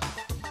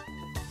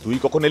 তুই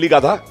কখন এলি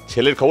গাধা?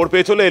 ছেলের খবর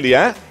পেয়ে চলে এলি?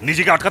 হ্যাঁ,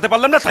 নিজেকে আটকাতে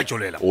পারলাম না তাই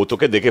চলে এলাম। ও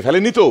তোকে দেখে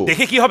ফেলেনি তো?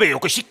 দেখে কি হবে,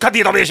 ওকে শিক্ষা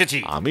দিয়ে তবে এসেছি।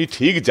 আমি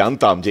ঠিক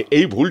জানতাম যে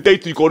এই ভুলটাই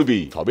তুই করবি,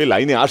 তবে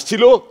লাইনে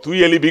আসছিল, তুই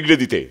এলি বিগড়ে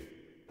দিতে।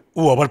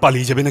 ও আবার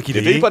পালিয়ে যাবে নাকি?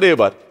 যেতেই পারে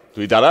এবার,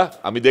 তুই দাঁড়া,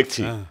 আমি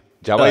দেখছি।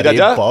 জামাই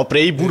রাজা, বাপরে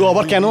এই বুড়ো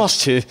আবার কেন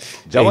আসছে?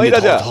 জামাই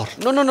রাজা,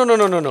 no no no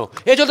no no no,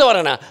 এ চলতে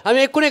পারে না, আমি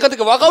এক্ষুনি এখান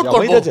থেকে ওয়ার্ক আউট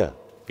জামাই করবো। রাজা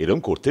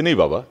এরকম করতে নেই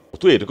বাবা, ও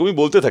তো এরকমই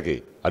বলতে থাকে।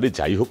 আরে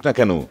যাই হোক না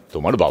কেন,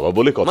 তোমার বাবা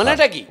বলে কথা। মানে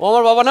এটা কি? ও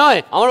আমার বাবা নয়,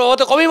 আমার বাবা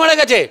তো কবেই মারা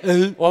গেছে,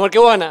 ও আমার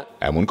কেউ হয় না।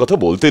 এমন কথা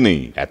বলতে নেই,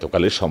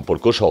 এতকালের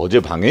সম্পর্ক সহজে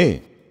ভাঙে।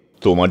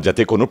 তোমার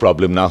যাতে কোনো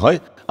প্রবলেম না হয়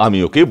আমি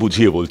ওকে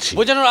বুঝিয়ে বলছি।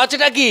 বোঝানোর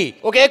আছেটা কি?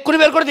 ওকে এক্ষুনি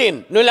বের করে দিন,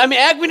 নইলে আমি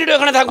 1 মিনিট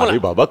এখানে থাকবো না।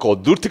 আরে বাবা,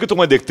 কতদূর থেকে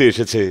তোমায় দেখতে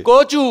এসেছে?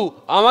 কচু,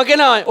 আমাকে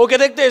নয় ওকে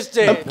দেখতে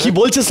এসছে। কি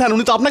বলছেন স্যার,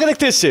 উনি তো আপনাকে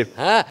দেখতে এসছে।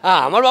 হ্যাঁ,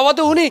 আমার বাবা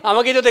তো উনি,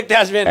 আমাকেই তো দেখতে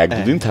আসবেন।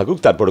 1-2 দিন থাকুক,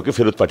 তারপর ওকে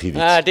ফেরত পাঠিয়ে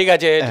দিচ্ছি। হ্যাঁ ঠিক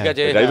আছে ঠিক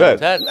আছে। ড্রাইভার,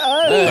 স্যার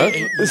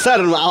স্যার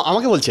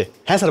আমাকে বলছে।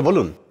 হ্যাঁ স্যার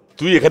বলুন।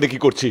 তুই এখানে কি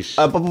করছিস?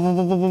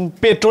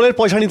 পেট্রোলের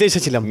পয়সা নিতে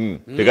এসেছিলাম।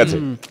 ঠিক আছে।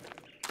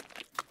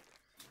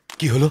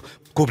 কি হলো,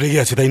 খুব রেগে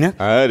আছে তাই না?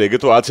 হ্যাঁ রেগে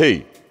তো আছেই,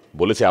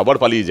 বলেছে আবার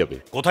পালিয়ে যাবে।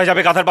 কোথায়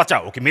যাবে গাধার বাচ্চা,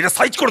 ওকে মেরে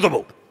সাইজ করে দেবো।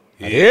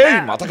 এই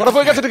মাথা খারাপ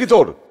হয়ে গেছে নাকি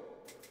তোর?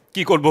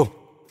 কি করব,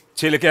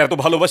 ছেলেকে এত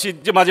ভালোবাসি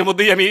যে মাঝে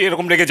মধ্যেই আমি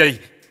এরকম রেগে যাই।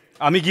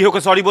 আমি গিয়ে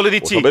ওকে সরি বলে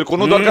দিচ্ছি। ওসবের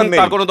কোনো দরকার নেই।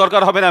 তার কোনো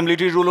দরকার হবে না,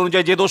 মিলিটারি রুল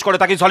অনুযায়ী যে দোষ করে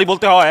তাকে সরি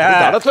বলতে হয়।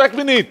 হ্যাঁ দাঁড়া তো 1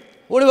 মিনিট।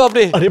 ওরে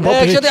বাপরে, আরে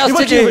বাপরে, একসাথে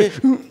আসছে যে।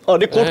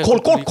 আরে কোট খোল,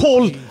 কোট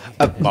খোল।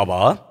 বাবা,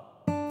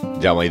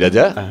 জামাই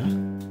রাজা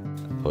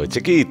হয়েছে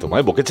কি,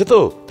 তোমায় বকেছে তো,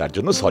 তার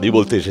জন্য সরি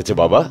বলতে এসেছে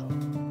বাবা।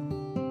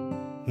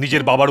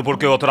 নিজের বাবার উপর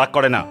কেউ অত রাগ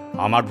করে না।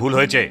 আমার ভুল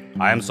হয়েছে,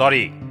 আই এম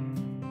সরি।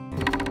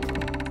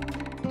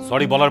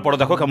 সরি বলার পর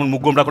দেখো কেমন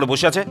মুখ গোমড়া করে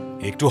বসে আছে।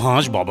 একটু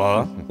হাস বাবা।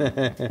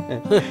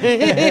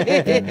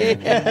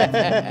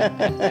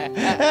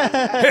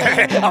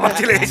 আমার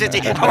ছেলে এসেছে,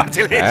 আমার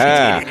ছেলে এসেছে।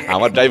 হ্যাঁ,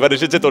 আমার ড্রাইভার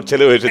এসেছে, তোর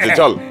ছেলেও এসেছে।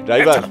 চল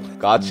ড্রাইভার,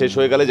 কাজ শেষ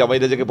হয়ে গেলে জামাই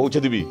রাজাকে পৌঁছে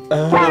দিবি।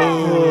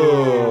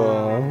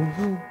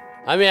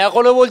 আমি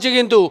এখনো বলছি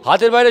কিন্তু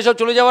হাতের বাইরে সব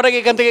চলে যাওয়ার আগে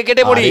এখান থেকে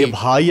কেটে পড়ি। আরে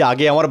ভাই,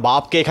 আগে আমার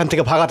বাপকে এখান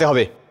থেকে ভাগাতে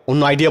হবে।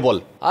 অন্য আইডিয়া বল।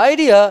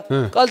 আইডিয়া?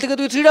 কাল থেকে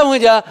তুই ফ্রিডম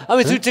হয়ে যা,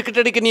 আমি সুইট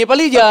সেক্রেটারিকে নিয়ে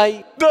পালিয়ে যাই।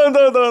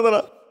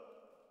 দাঁড়া,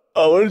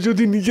 আমার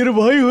যদি নিজের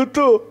ভাই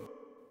হতো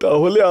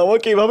তাহলে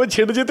আমাকে এভাবে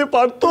ছেড়ে যেতে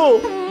পারতো?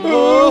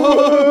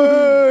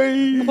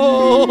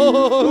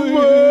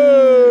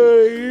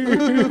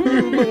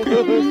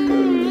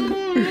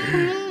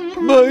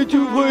 ভাই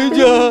চুপ হয়ে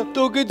যা,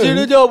 তোকে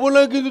ছেড়ে যাবো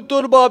না, কিন্তু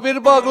তোর বাপের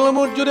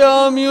পাগলামোর জোরে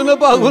আমিও না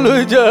পাগল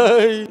হয়ে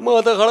যাই,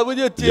 মাথা খারাপ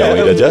হয়ে যাচ্ছে।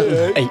 জামাই রাজা,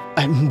 এই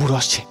বুড়ো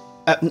আসছে।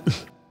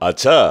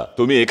 আচ্ছা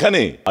তুমি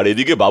এখানে, আর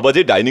এদিকে বাবা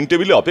যে ডাইনিং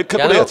টেবিলে অপেক্ষা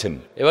করে আছেন।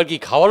 এবার কি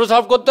খাবারও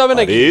সার্ভ করতে হবে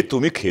নাকি? আরে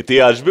তুমি খেতে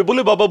আসবে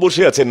বলে বাবা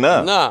বসে আছেন না?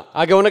 না,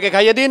 আগে ওনাকে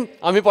খাইয়ে দিন,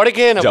 আমি পরে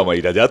খেয়ে নেব।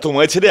 জামাই রাজা,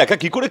 তোমায় ছেড়ে একা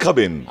কি করে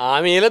খাবেন?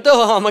 আমি এলে তো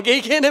আমাকেই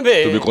খেয়ে নেবে।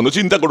 তুমি কোনো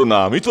চিন্তা করো না,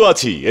 আমি তো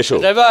আছি। এসো।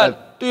 ড্রাইভার,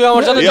 তুই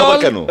আমার সাথে চল।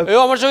 কেন? এও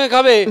আমার সঙ্গে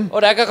খাবে,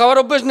 ওর একা খাবার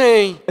অভ্যেস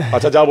নেই।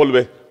 আচ্ছা যা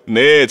বলবে।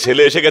 নে,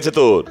 ছেলে এসে গেছে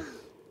তোর।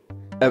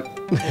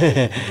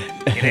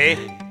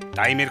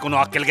 টাইমের কোনো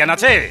আক্কেল জ্ঞান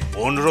আছে?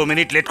 15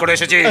 মিনিট লেট করে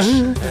এসেছিস,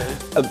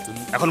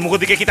 এখন মুখ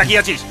দিকে কি তাকিয়ে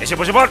আছিস? এসে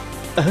বসে পড়।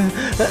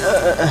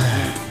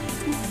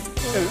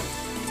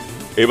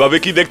 এভাবে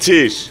কি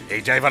দেখছিস?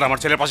 এই ড্রাইভার আমার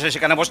ছেলের পাশে এসে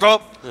কেন বসলো?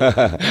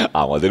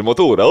 আমাদের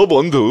মতো ওরাও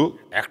বন্ধু।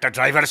 একটা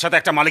ড্রাইভারের সাথে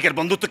একটা মালিকের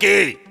বন্ধুত্ব কি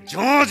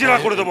ঝাঁঝরা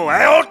করে দেবো।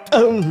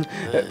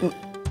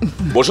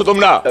 বসো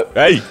তোমরা।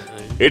 এই,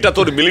 এটা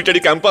তোর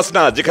মিলিটারি ক্যাম্পাস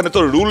না যেখানে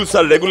তোর রুলস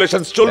আর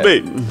রেগুলেশনস চলবে।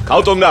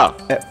 খাও তোমরা।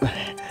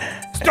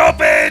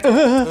 Stop it!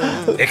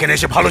 এখানে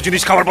এসে ভালো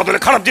জিনিস খাবার বদলে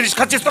খারাপ জিনিস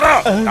খাচ্ছিস তোরা।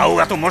 তাও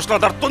এত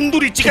মশলাদার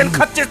তন্দুরি চিকেন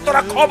খাচ্ছিস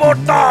তোরা,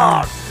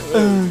 খবরদার।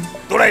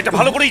 তোরা এটা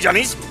ভালো করেই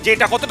জানিস যে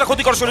এটা কতটা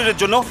ক্ষতিকর শরীরের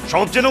জন্য,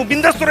 সব জেনেও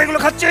বিন্দাস তোরা এগুলো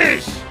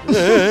খাচ্ছিস।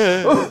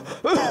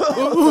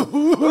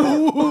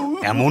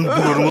 এমন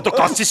বুড়োর মতো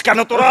কাচ্ছিস কেন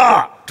তোরা?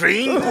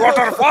 Drink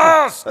water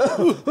fast,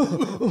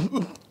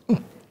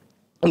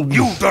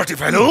 you dirty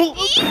ফেলো।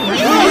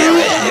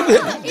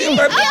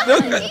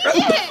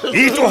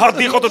 এই তো হাত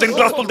দিয়ে কতদিন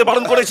ক্লাস তুলতে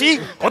বারণ করেছি,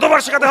 কতবার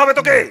শেখাতে হবে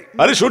তোকে?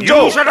 আরে সূর্য,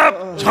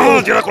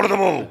 ঝাঁঝরা করে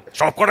দেবো।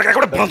 সব কটাকে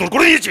একবারে বাঁদর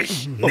করে দিয়েছিস।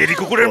 নেরি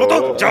কুকুরের মতো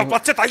যা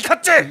পাচ্ছে তাই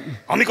খাচ্ছে।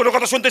 আমি কোনো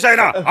কথা শুনতে চাই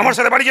না, আমার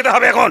সাথে বাড়ি যেতে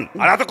হবে এখন।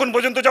 আর এতক্ষণ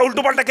পর্যন্ত যা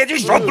উল্টো পাল্টা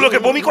খেয়েছিস সবগুলোকে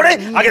বমি করে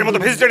আগের মতো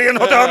ভেজিটেরিয়ান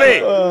হতে হবে।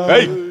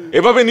 এই,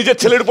 এভাবে নিজের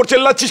ছেলের উপর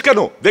চেল্লাচ্ছিস কেন?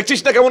 দেখছিস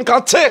না কেমন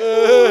কাঁদছে?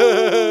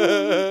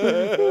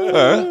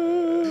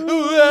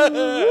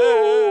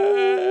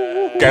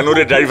 কেন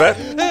রে ড্রাইভার?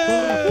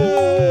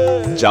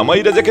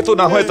 জামাই রাজাকে তো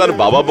না হয় তার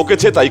বাবা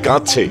বকেছে তাই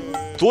কাঁদছে,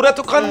 তোর এত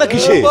কান্না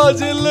কিসে?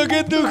 পাশের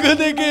লোকের দুঃখ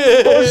দেখে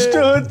কষ্ট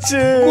হচ্ছে,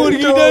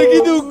 মুরগিটার কি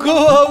দুঃখ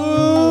বাবু।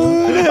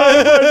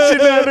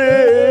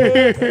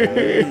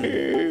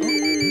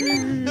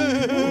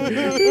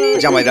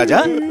 জামাই রাজা,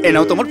 এ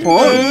নাও তোমার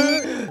ফোন।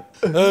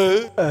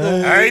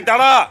 এই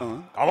দাঁড়া,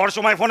 খাওয়ার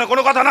সময় ফোনে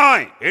কোনো কথা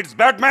নয়, ইটস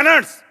ব্যাড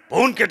ম্যানার্স।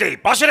 ফোন কেটে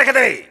পাশে রেখে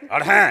দে।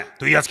 আর হ্যাঁ,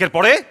 তুই আজকের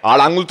পরে আর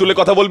আঙ্গুল তুলে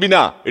কথা বলবি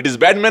না, ইট ইজ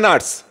ব্যাড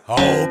ম্যানার্স।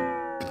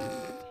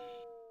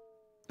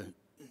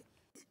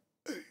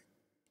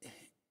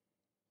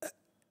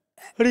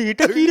 আরে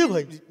এটা কি রে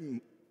ভাই?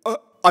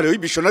 আরে ওই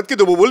বিশ্বনাথকে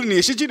দেবো বলে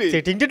নিয়ে এসেছি রে।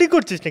 সেটিং টেটিং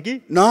করছিস নাকি?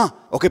 না,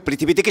 ওকে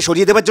পৃথিবী থেকে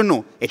সরিয়ে দেওয়ার জন্য।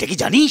 এটা কি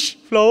জানিস?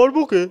 ফ্লাওয়ার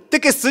বুকে? তুই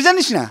কিসে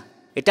জানিস না?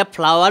 এটা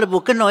ফ্লাওয়ার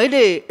বুকে নয়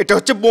রে, এটা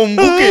হচ্ছে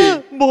বম্বুকে।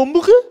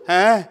 বম্বুকে?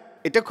 হ্যাঁ,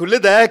 এটা খুলে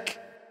দেখ।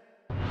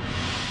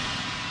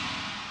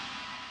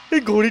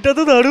 এই ঘড়িটা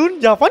তো দারুণ,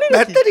 জাপানি নাকি?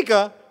 ব্যাটারিকা।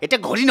 এটা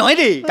ঘড়ি নয়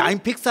রে, টাইম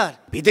ফিক্সার,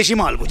 বিদেশি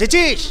মাল,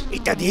 বুঝেছিস?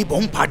 এটা দিয়ে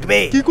বোম ফাটবে।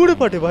 কি করে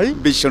ফাটে ভাই?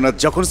 বিশ্বনাথ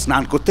যখন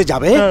স্নান করতে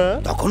যাবে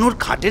তখন ওর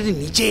খাটের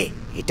নিচে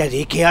এটা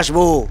রেখে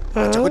আসবো।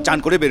 আর যখন চান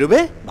করে বেরোবে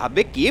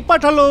ভাববে কে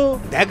পাঠালো,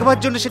 দেখবার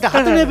জন্য সেটা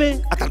হাতে নেবে,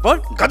 আর তারপর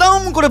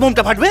গাদাম করে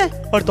বোমটা ফাটবে।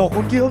 আর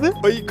তখন কি হবে?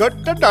 ওই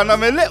ঘরটা ডানা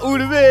মেলে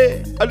উড়বে,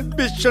 আর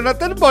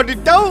বিশ্বনাথের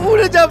বডিটাও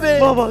উড়ে যাবে।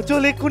 বাবা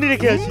চল এক্ষুনি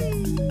রেখে আসি।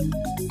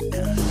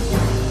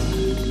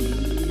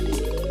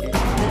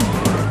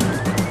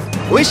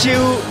 Wish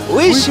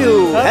you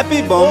happy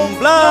bomb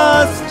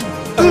blast.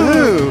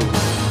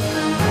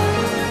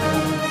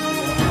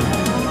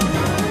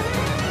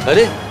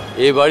 আরে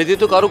এই বাড়িতে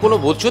তো কারো কোনো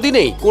বোধশোধই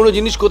নেই, কোনো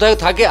জিনিস কোথায়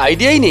থাকে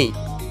আইডিয়াই নেই।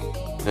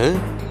 হ্যাঁ,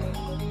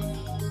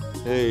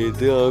 এই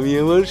তো আমি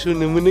আমার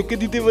সোনামণিকে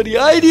দিতে পারি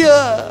আইডিয়া।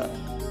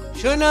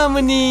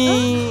 সোনামণি,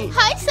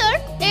 হাই স্যার,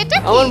 এটা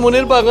কি? আমার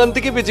মনের বাগান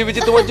থেকে বেছে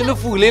বেছে তোমার জন্য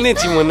ফুল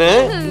এনেছি মনে।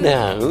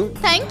 নাও,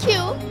 থ্যাংক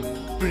ইউ।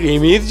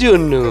 প্রেমের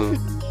জন্য।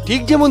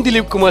 ঠিক যেমন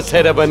দিলীপ কুমার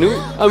সায়রা বানু,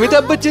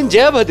 অমিতাভ বচ্চন,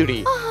 জয়া ভাদুরী,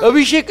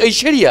 অভিষেক,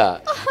 ঐশ্বরিয়া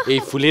এই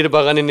ফুলের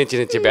বাগানে নেচে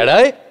নেচে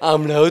বেড়ায়,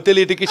 আমরাও তাহলে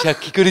এটাকে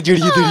সাক্ষী করে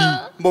জড়িয়ে ধরি।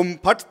 বোম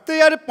ফাটতে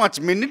আর 5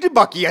 মিনিট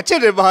বাকি আছে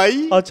রে ভাই।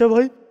 আচ্ছা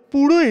ভাই,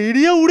 পুরো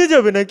এরিয়া উড়ে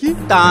যাবে নাকি?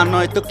 তা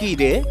নয় তো কি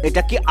রে,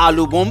 এটা কি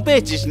আলু বোম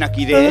পেয়েছিস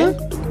নাকি রে?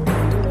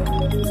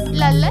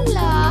 লা লা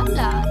লা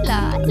লা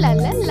লা লা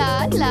লা লা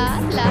লা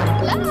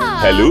লা লা।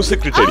 হ্যালো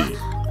সেক্রেটারি,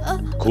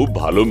 খুব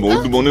ভালো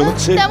মুড মনে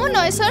হচ্ছে। তেমন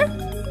নয় স্যার।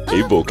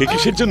 এই বোকে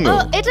কিসের জন্য?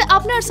 এটা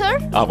আপনার স্যার।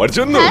 আমার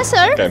জন্য? হ্যাঁ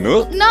স্যার। কেন?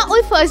 না,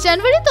 ওই 1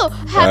 জানুয়ারি তো,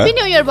 হ্যাপি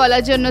নিউ ইয়ার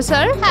বলার জন্য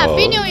sir.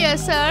 Happy new year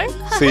sir.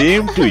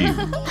 Same to you.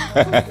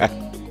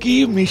 কি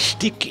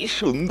মিষ্টি, কি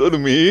সুন্দর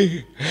মেয়ে,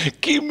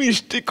 কি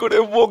মিষ্টি করে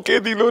বকে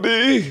দিল রে।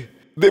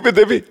 দেবে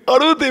দেবে,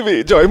 আরো দেবে।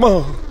 জয় মা।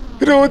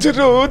 রোজ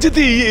রোজ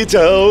দিয়ে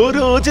যাও,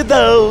 রোজ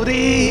দাও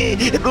রে,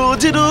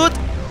 রোজ রোজ।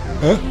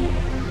 হ্যাঁ,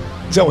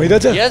 জামাই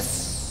রাজা। Yes.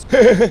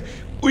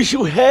 Wish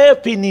you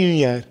happy new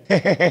year.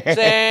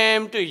 Same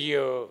to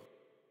you.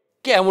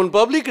 কেমন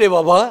পাবলিক রে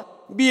বাবা,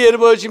 বিয়ের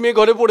বয়সী মেয়ে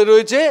ঘরে পড়ে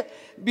রয়েছে,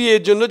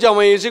 বিয়ের জন্য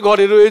জামাই এসে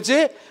ঘরে রয়েছে,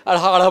 আর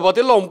হাড়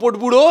হাবাতে লম্পট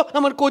বুড়ো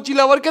আমার কোচি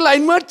লাভারকে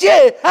লাইন মারছে।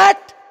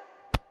 হ্যাট,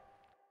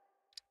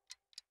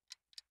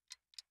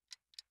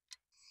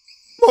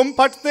 বোম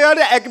ফাটতে আর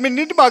 1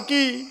 মিনিট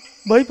বাকি।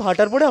 ভাই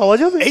ফাটার পরে আওয়াজ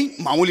হবে? এই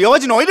মামুলি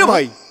আওয়াজ নয় রে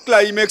ভাই,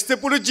 ক্লাইম্যাক্সে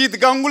পুরো জিৎ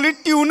গাঙ্গুলির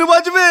টিউন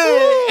বাজবে।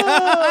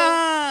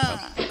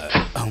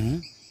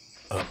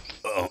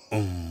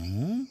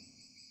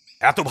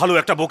 এত ভালো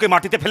একটা বোকে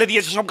মাটিতে ফেলে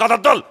দিয়েছে সব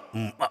গাদার দল।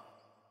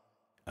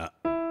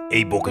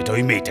 এই বোকেটা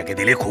ওই মেয়েটাকে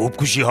দিলে খুব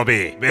খুশি হবে।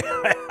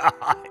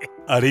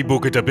 আর এই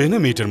বোকেটা পেয়ে না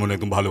মেয়েটার মনে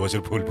একদম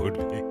ভালোবাসার ফুল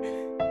ফুটবে।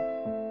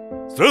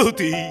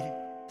 শ্রুতি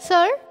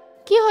স্যার,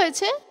 কি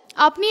হয়েছে?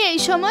 আপনি এই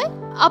সময়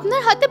আপনার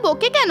হাতে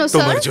বোকে কেন স্যার?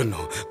 তোমার জন্য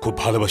খুব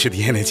ভালোবাসে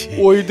দিয়ে এনেছি।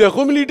 ওই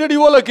দেখো মিলিটারি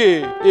ওয়ালাকে,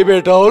 এ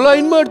বেটাও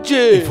লাইন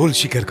মারছে। ফুল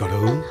স্বীকার করো।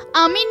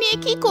 আমি নিয়ে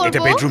কি করব?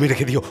 এটা বেডরুমে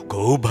রেখে দিও,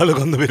 খুব ভালো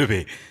গন্ধ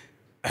বেরোবে।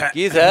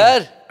 কি স্যার,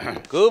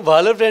 খুব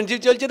ভালো ফ্রেন্ডশিপ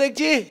চলছে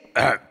দেখছি।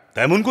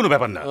 তেমন কোনো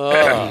ব্যাপার না।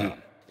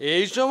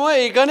 এই সময়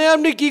এখানে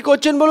আপনি কি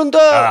করছেন বলুন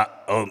তো?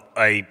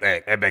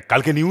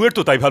 কালকে নিউ ইয়ার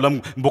তো, তাই ভাবলাম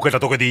বোকেটা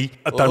তোকে দিই,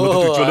 আর তার মধ্যে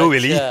তুই চলেও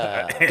এলি।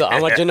 তো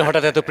আমার জন্য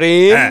হঠাৎ এত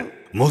প্রেম?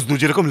 মজনু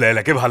যেরকম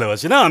লায়লাকে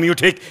ভালোবাসে না, আমিও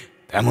ঠিক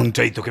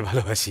এমনটাই তোকে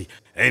ভালোবাসি।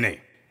 এই নেই,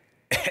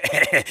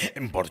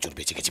 বড় জোর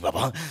বেঁচে গেছি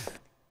বাবা।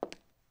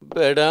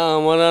 বেটা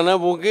আমার আনা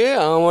বোকে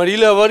আমারই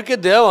লাভারকে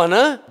দেওয়া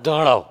না।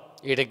 দাঁড়াও,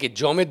 এটাকে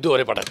জমের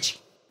দুয়ারে পাঠাচ্ছি।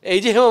 এই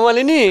যে হেমা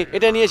মালিনী,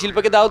 এটা নিয়ে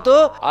শিল্পাকে দাও তো,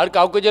 আর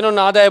কাউকে যেন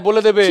না দেয়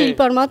বলে দেবে।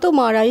 শিল্পার মা তো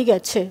মারাই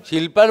গেছে।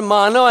 শিল্পার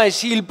মা নয়,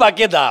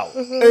 শিল্পাকে দাও।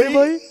 এই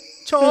ভাই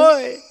 6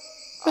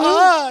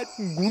 8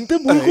 গুনতে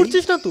ভুল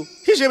করছিস না তো?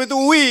 হিসেবে তো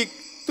উইক,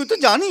 তুই তো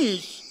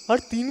জানিস। আর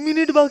 3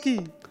 মিনিট বাকি।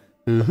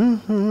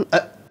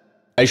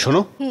 এই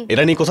শোনো,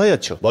 এটা নিয়ে কোথায়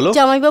যাচ্ছ বলো?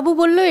 জামাইবাবু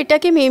বললো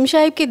এটাকে মেম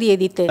সাহেবকে দিয়ে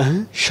দিতে।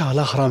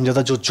 শালা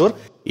হারামজাদা জোচ্চোর,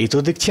 এই তো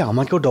দেখছি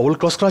আমাকেও ডবল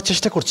ক্রস করার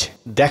চেষ্টা করছে।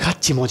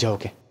 দেখাচ্ছি মজা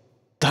ওকে,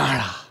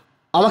 দাঁড়া।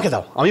 আমাকে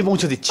দাও, আমি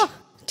পৌঁছে দিচ্ছি।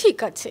 ঠিক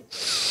আছে।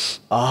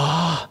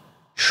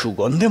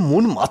 সুগন্ধে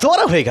মন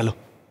মাতোয়ারা হয়ে গেল।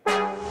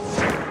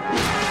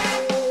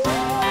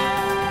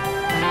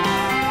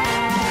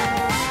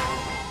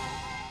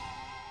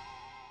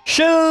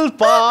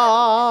 শিল্পা,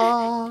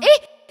 এই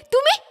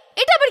তুমি,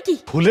 এটা আবার কি?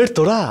 ফুলের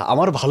তোড়া,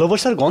 আমার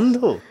ভালোবাসার গন্ধ।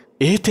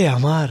 এতে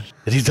আমার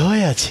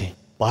হৃদয় আছে,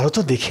 পারো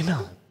তো দেখে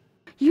নাও।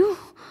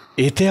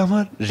 এতে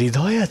আমার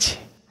হৃদয় আছে,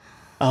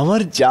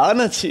 আমার জান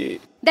আছে।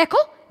 দেখো,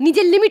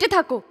 নিজের লিমিটে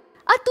থাকো।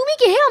 আর তুমি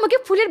কে হে আমাকে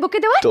ফুলের বোকে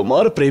দেওয়া?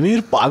 তোমার প্রেমের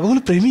পাগল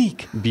প্রেমিক,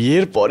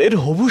 বিয়ের পরের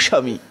হবু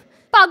স্বামী।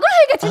 পাগল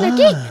হয়ে গেছে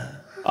নাকি?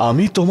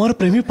 আমি তোমার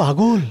প্রেমে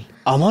পাগল।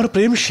 আমার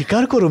প্রেম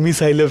স্বীকার করো miss.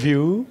 I love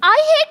you.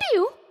 I hate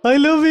you. I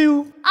love you.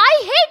 I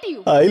hate you.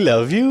 I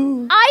love you.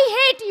 I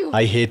hate you.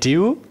 I hate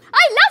you.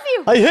 I love you.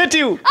 I hate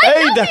you.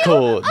 এই দেখো,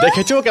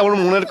 দেখেছো কেমন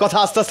মনের কথা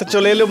আস্তে আস্তে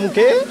চলে এলো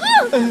মুখে।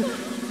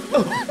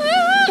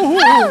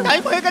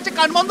 টাইম হয়ে গেছে,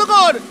 কান বন্ধ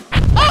কর।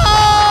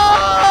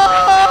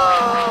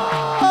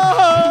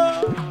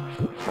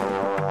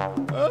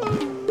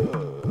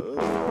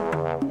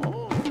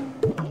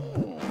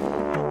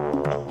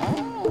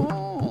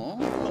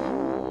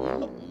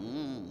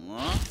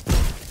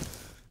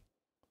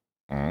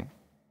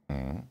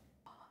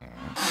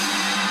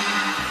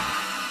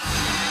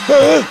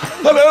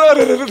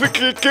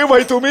 কে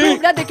ভাই তুমি?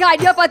 তোমরা দেখে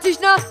আইডিয়া পাচ্ছিস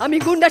না আমি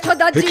গুন্ডা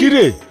সর্দারজি। কি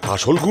রে,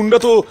 আসল গুন্ডা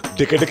তো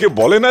ডেকে ডেকে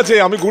বলে না যে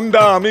আমি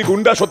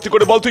গুন্ডা। সত্যি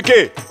করে বল তুই কে?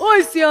 ওই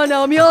সিয়ানা,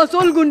 আমি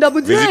আসল গুন্ডা,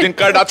 বুঝলি? ভিজিটিং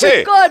কার্ড আছে?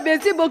 কার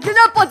বেশি বকলে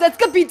না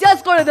 50 পিচাস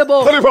করে দেব।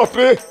 আরে বাপ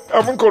রে,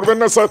 এমন করবেন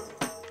না স্যার।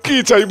 কি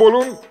চাই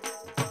বলুন?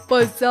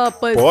 পয়সা।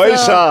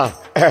 পয়সা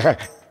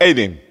এই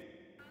নিন।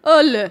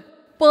 আলে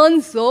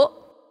 500,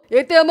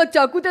 এতে আমার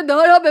চাকুতে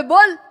ধর হবে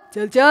বল।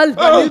 চল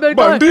বান্ডিল বের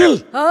কর। বান্ডিল?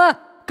 হ্যাঁ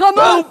কাম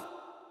অন।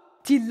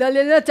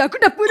 চিল্লালে না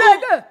চাকুটা পুরো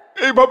আগে।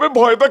 এইভাবে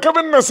ভয়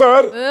দেখাবেন না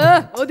স্যার।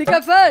 ওদিকে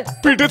ফের।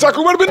 পিঠে চাকু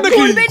মারবেন নাকি?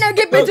 ঘুরবি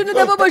নাকি পেছনে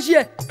দেবো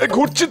বসিয়ে?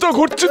 ঘুরছি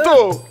তো।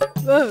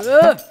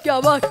 क्या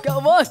बात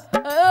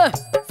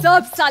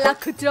সব সালা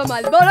খুচরা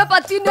মাল, বড়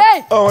পাচ্ছি নেই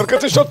আমার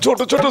কাছে, সব ছোট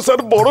ছোট স্যার,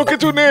 বড়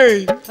কিছু নেই।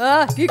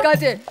 হ্যাঁ ঠিক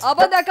আছে,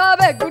 আবার দেখা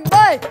হবে, গুড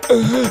বাই।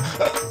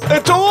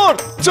 চোর!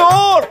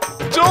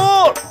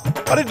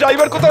 আরে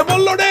ড্রাইভার কোথায়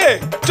বললো রে?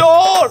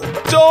 চোর!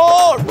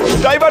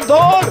 ড্রাইভার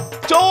ধর!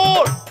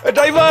 চোর!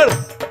 ড্রাইভার!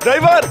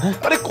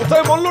 আরে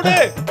কোথায় বললো রে?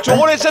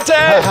 চোর এসেছে!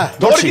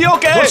 ধর কি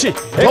ওকে!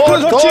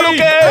 ধর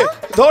ওকে!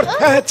 ধর!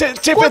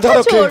 চেপে ধর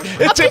ওকে!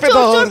 চেপে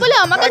ধর! বলে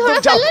আমাকে ধরে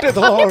ফেললেন?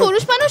 আপনি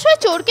পুরুষ মানুষ হয়ে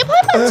চোরকে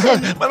ভয় পাচ্ছেন?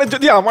 মানে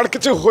যদি আমার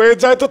কিছু হয়ে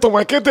যায় তো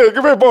তোমাকে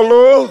দেখবে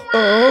বলো।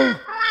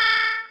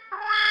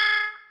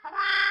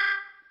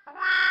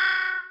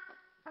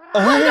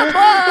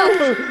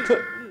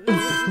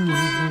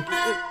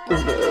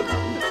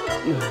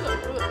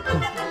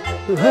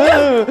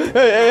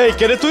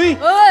 কে রে তুই?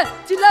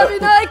 চিল্লাবি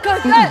না,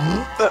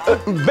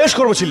 বেশ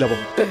করবো চিল্লাবো।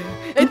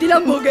 এই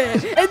দিলাম ভোগে।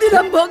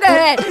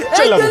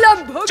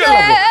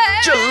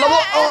 চিল্লাবো।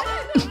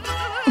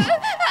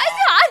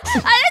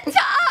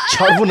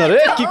 ছাড়বো না রে,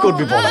 কি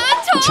করবি বল?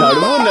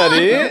 ছাড়বো না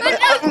রে।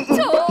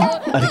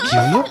 আরে কি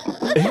হলো?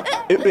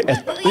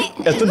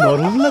 এত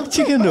নরম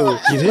লাগছে কেন?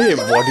 কি রে,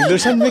 বডি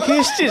লোশন মেখে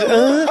এসছিস?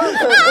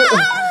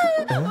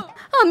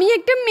 আমি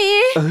একটা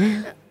মেয়ে।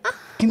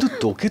 কিন্তু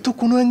তোকে তো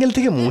কোনো অ্যাঙ্গেল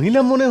থেকে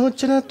মহিলা মনে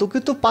হচ্ছে না, তোকে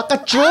তো পাকা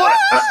চোর।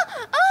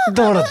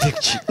 দাঁড়া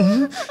দেখছি।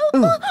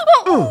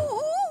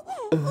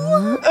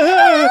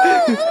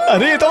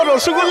 আরে এটা আমার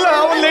রসগোল্লা,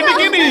 আমার লেডি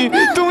কিনি।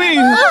 তুমি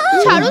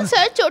ছাড়ুন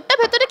স্যার, চোরটা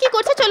ভেতরে কি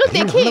করছে চলো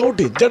দেখি। ও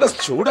ডেঞ্জারাস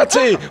চোর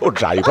আছে, ও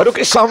ড্রাইভার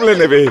ওকে সামলে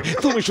নেবে,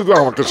 তুমি শুধু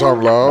আমাকে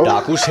সামলাও।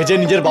 ডাকু সেজে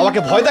নিজের বাবাকে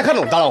ভয়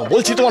দেখানো। দাঁড়াও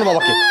বলছি তোমার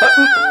বাবাকে।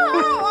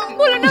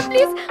 বলো না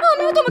প্লিজ,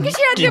 আমিও তোমাকে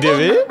শেয়ার কি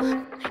দেবে?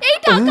 এই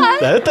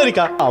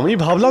টাকা। আমি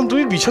ভাবলাম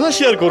তুমি বিছানা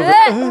শেয়ার করবে।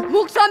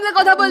 মুখ সামলে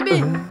কথা বলবি,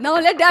 না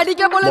হলে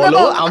ড্যাডিকে বলে দেব।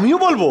 বলো, আমিও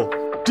বলবো।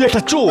 তুই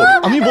একটা চোর,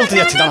 আমি বলতে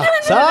যাচ্ছি। দাঁড়া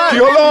স্যার। কি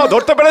হলো,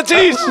 ধরতে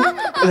পেরেছিস?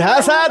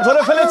 হ্যাঁ স্যার,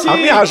 ধরে ফেলেছি।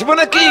 আমি আসবো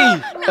নাকি?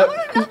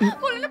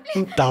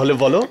 তাহলে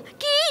বলো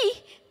কি?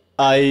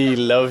 I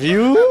love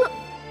you.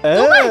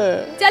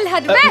 চল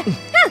হাত বে।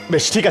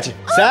 বেশ ঠিক আছে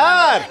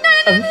স্যার।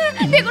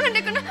 দেখো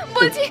না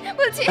বলছি।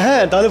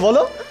 হ্যাঁ তাহলে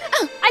বলো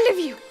আই লাভ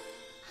ইউ।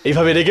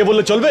 এইভাবে রেগে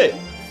বললে চলবে?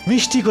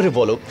 মিষ্টি করে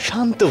বলো,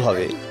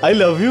 শান্তভাবে। আই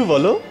লাভ ইউ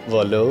বলো।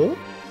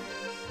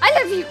 I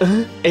love you.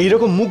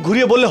 এইরকম মুখ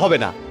ঘুরিয়ে বললে হবে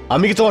না।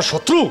 আমি কি তোমার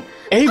শত্রু?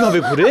 এইভাবে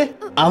ঘুরে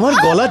আমার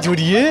গলা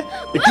জড়িয়ে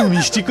একটু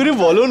মিষ্টি করে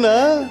বলো না।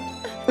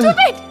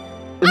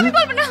 আমি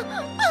বলবো না।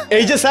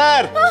 এই যে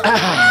স্যার।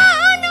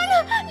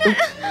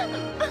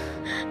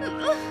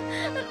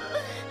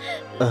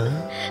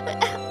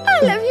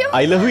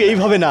 আই লাভ ইউ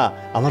এইভাবে না,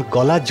 আমার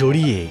গলা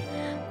জড়িয়ে।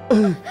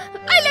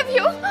 I love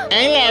you.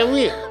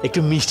 একটু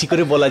মিষ্টি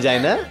করে বলা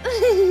যায় না?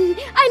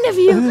 I love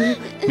you.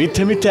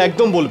 মিথ্যে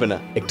একদম বলবে না,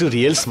 একটু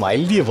রিয়েল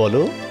স্মাইল দিয়ে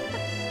বলো।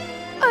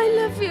 I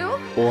love you.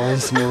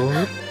 Once more.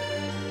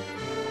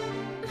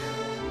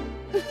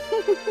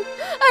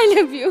 I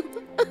love you.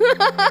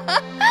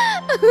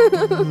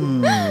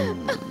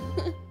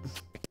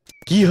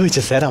 কি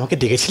হয়েছে স্যার, আমাকে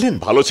ডেকেছিলেন?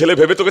 ভালো ছেলে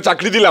ভেবে তোকে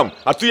চাকরি দিলাম,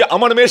 আর তুই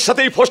আমার মেয়ের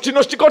সাথে এই ফষ্টি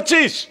নষ্টি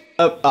করছিস।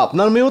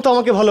 আপনার মেয়েও তো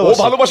আমাকে ও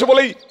ভালোবাসে। ভালোবাসে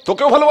বলেই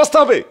তোকেও ভালোবাসতে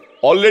হবে।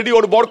 অলরেডি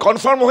ওর বর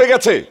কনফার্ম হয়ে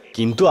গেছে।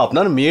 কিন্তু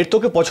আপনার মেয়ের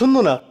তোকে পছন্দ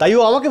না, তাই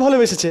ও আমাকে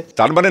ভালোবেসেছে।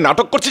 তার মানে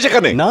নাটক করছিস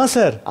এখানে? না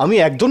স্যার, আমি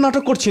একদম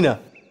নাটক করছি না,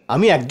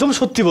 আমি একদম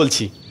সত্যি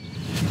বলছি।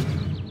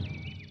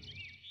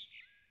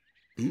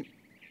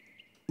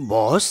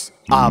 বস,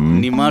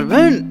 আপনি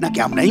মারবেন নাকি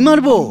আমরাই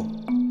মারবো?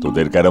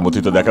 তোদের কেরামতি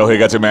তো দেখা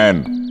হয়ে গেছে ম্যান,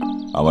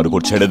 আমার উপর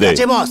ছেড়ে দে।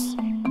 বস,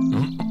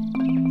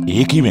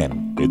 এ কি ম্যান,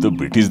 এ তো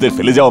ব্রিটিশদের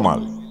ফেলে যাওয়া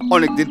মাল।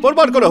 অনেকদিন পর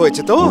বার করা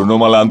হয়েছে তো। পুরনো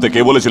মাল আনতে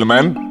কে বলেছিল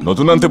ম্যান?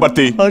 নতুন আনতে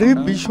পারতি। আরে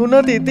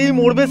বিশ্বনাথ এতেই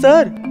মরবে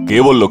স্যার। কে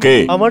বললো? কে?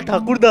 আমার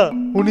ঠাকুরদা,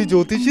 উনি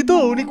জ্যোতিষী তো,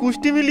 উনি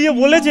কুষ্টি মিলিয়ে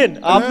বলেছেন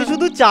আপনি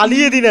শুধু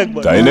চালিয়ে দিন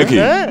একবার। তাই নাকি?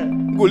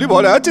 গুলি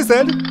ভরা আছে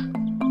স্যার।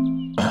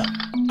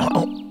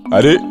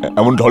 আরে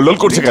এমন ঢলঢল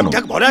করছে কেন?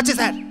 ভরা আছে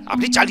স্যার,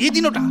 আপনি চালিয়ে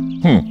দিন ওটা।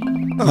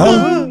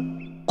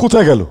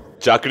 কোথায় গেল?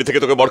 চাকরি থেকে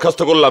তোকে বরখাস্ত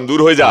করলাম, দূর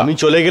হয়ে যা। আমি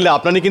চলে গেলে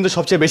আপনারই কিন্তু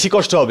সবচেয়ে বেশি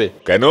কষ্ট হবে।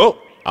 কেন?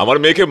 আমার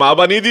মেয়েকে মা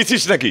বানিয়ে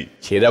দিয়েছিস নাকি?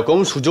 সেরকম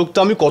সুযোগ তো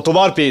আমি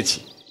কতবার পেয়েছি,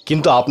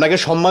 কিন্তু আপনাকে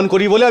সম্মান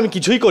করি বলে আমি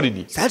কিছুই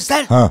করিনি। স্যার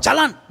স্যার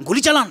চালান,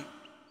 গুলি চালান।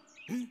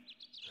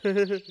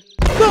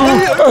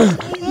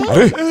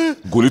 আরে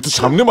গুলি তো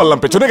সামনে মারলাম,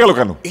 পেছনে গেল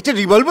কেন? এটা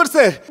রিভলভার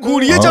স্যার,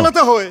 ঘুরিয়ে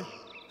চালাতে হয়।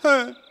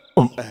 হ্যাঁ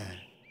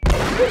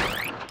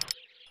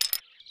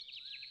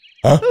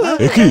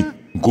কি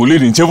গুলি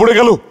নিচে পড়ে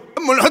গেল?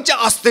 মনে হচ্ছে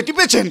আস্তে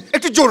টিপেছেন,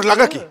 একটু জোর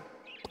লাগা কি?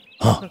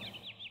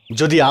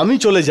 যদি আমি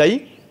চলে যাই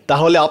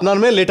তাহলে আপনার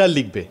মেয়ে লেটার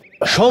লিখবে,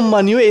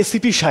 সম্মানীয়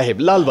এসিপি সাহেব,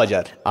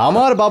 লালবাজার,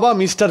 আমার বাবা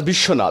মিস্টার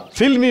বিশ্বনাথ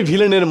ফিল্মি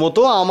ভিলেনের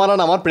মতো আমার আর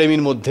আমার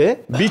প্রেমীর মধ্যে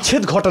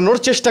বিচ্ছেদ ঘটানোর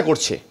চেষ্টা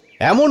করছে।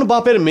 এমন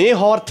বাপের মেয়ে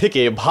হওয়ার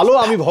থেকে ভালো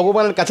আমি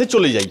ভগবানের কাছে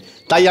চলে যাই,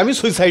 তাই আমি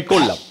সুইসাইড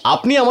করলাম।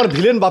 আপনি আমার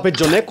ভিলেন বাপের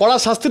জন্য কড়া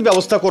শাস্তির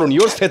ব্যবস্থা করুন।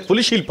 Your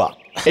faithfully Shilpa.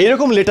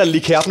 এইরকম লেটার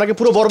লিখে আপনাকে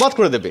পুরো বরবাদ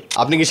করে দেবে।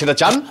 আপনি কি সেটা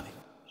চান?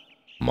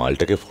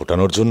 মালটাকে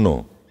ফোটানোর জন্য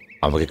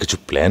আমাকে কিছু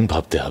প্ল্যান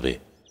ভাবতে হবে।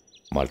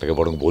 মালটাকে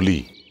বরং বলি,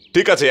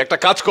 ঠিক আছে একটা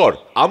কাজ কর,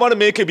 আমার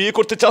মেয়েকে বিয়ে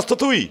করতে চাস তো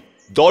তুই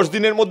 10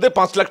 দিনের মধ্যে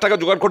 5 লাখ টাকা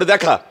জোগাড় করে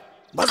দেখা।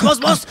 বস বস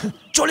বস,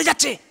 চলে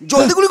যাচ্ছে,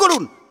 জলদি গুলি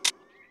করুন।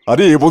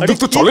 আরে এ বন্দুক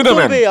তো চলে না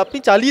ম্যান। আপনি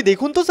চালিয়ে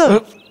দেখুন তো স্যার।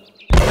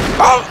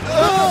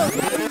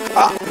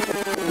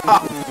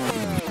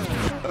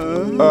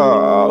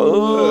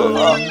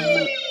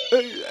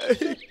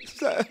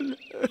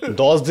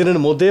 10 দিনের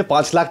মধ্যে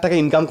 5 লাখ টাকা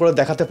ইনকাম করে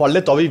দেখাতে পারলে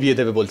তবেই বিয়ে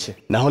দেবে বলছে,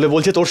 না হলে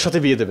বলছে তোর সাথে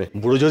বিয়ে দেবে।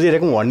 বুড়ো যদি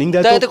এরকম ওয়ার্নিং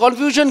দেয় তাতে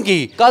কনফিউশন কি?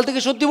 কাল থেকে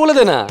সত্যি বলে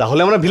দে না,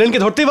 তাহলে আমরা ভিলেনকে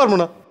ধরতেই পারবো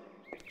না।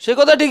 সে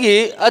কথা ঠিকই।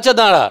 আচ্ছা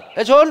দাঁড়া,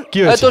 শোন,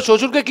 তোর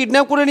শ্বশুরকে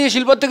কিডন্যাপ করে নিয়ে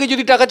শিল্পার থেকে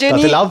যদি টাকা চেয়ে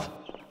নিই, লাভ?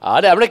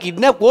 আরে আমরা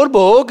কিডন্যাপ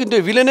করবো, কিন্তু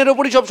ভিলেনের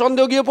ওপরই সব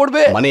সন্দেহ গিয়ে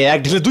পড়বে। মানে এক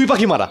ঢিলে 2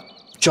 পাখি মারা।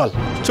 চল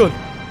চল।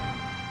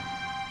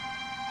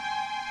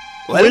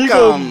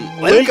 ওয়েলকাম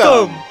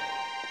ওয়েলকাম,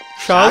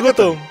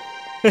 স্বাগতম।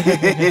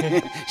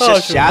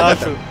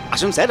 স্বাগতম।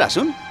 আসুন স্যার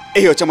আসুন,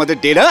 এই হচ্ছে আমাদের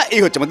ডেরা,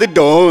 এই হচ্ছে আমাদের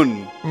ডন।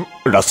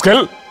 রাস্কেল,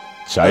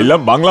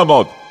 চাইলাম বাংলা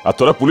মদ আর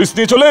তোরা পুলিশ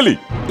নিয়ে চলে এলি।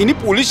 ইনি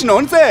পুলিশ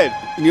নন স্যার,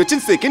 ইনি হচ্ছেন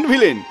সেকেন্ড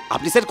ভিলেন।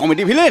 আপনি স্যার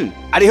কমেডি ভিলেন,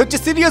 আর এই হচ্ছে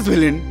সিরিয়াস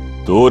ভিলেন।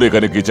 তোর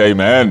এখানে কি চাই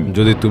ম্যান?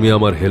 যদি তুমি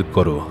আমার হেল্প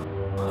করো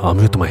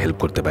আমিও তোমার হেল্প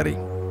করতে পারি।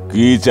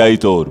 কি চাই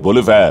তোর,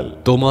 বলে ফেল।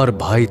 তোমার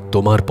ভাই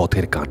তোমার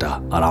পথের কাঁটা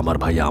আর আমার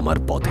ভাই আমার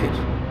পথের।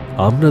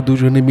 আমরা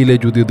দুজনে মিলে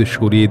যদি ওদের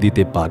সরিয়ে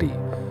দিতে পারি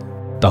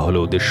তাহলে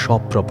ওদের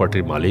সব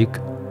প্রপার্টির মালিক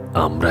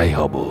আমরাই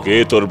হব। কে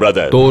তোর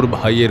ব্রাদার? তোর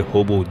ভাইয়ের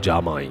হবু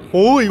জামাই।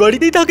 ও এই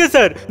বাড়িতেই থাকে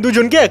স্যার,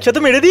 দুজনকে একসাথে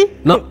মেরে দিই?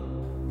 না,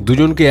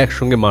 দুজনকে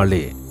একসঙ্গে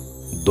মারলে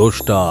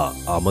দোষটা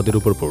আমাদের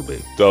উপর পড়বে।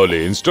 তাহলে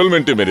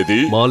ইনস্টলমেন্টে মেরে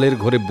দিই। মালের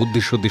ঘরে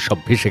বুদ্ধি শুদ্ধি সব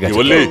ভেসে গেছে।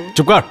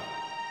 চুপ কর,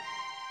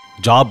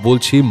 যা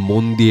বলছি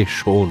মন দিয়ে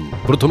শোন।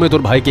 প্রথমে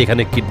তোর ভাইকে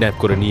এখানে কিডন্যাপ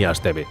করে নিয়ে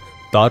আসতে হবে,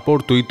 তারপর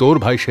তুই তোর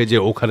ভাই সেজে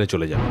ওখানে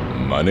চলে যাবে।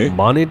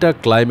 মানেটা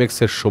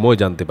ক্লাইম্যাক্সের সময়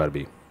জানতে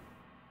পারবি।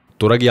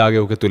 তোরা গিয়ে আগে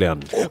ওকে তুলে আন।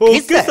 Okay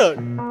sir.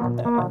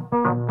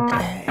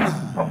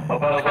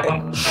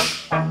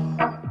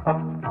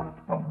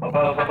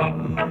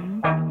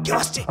 কেউ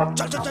আসছে,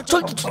 চল চল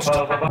চল চল।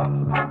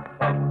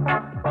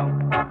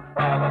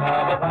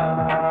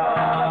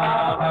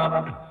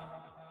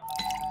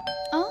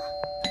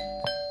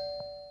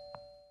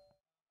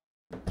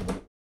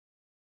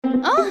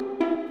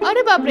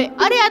 আরে বাপরে,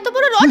 আরে এত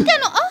বড় রড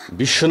কেন?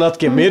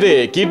 বিশ্বনাথকে মেরে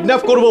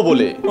কিডন্যাপ করব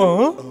বলে।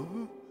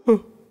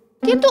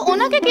 কিন্তু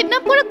ওনাকে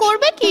কিডন্যাপ করে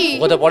করবে কি?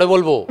 কথা পরে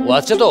বলবো, ও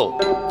আসছে তো।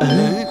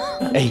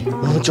 এই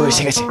মনে হচ্ছে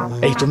এসে গেছে।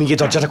 এই তুমি গিয়ে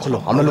দরজাটা খোলো,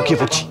 আমরা লুকিয়ে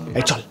পড়ছি।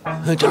 এই চল।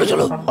 চলো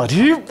চলো।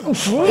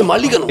 আরে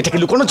মারলি কেন? এটা কি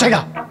লুকানোর জায়গা?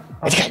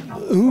 এদিকে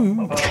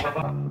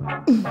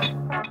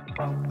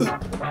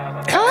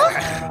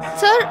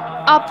স্যার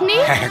আপনি?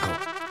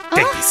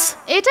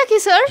 এটা কি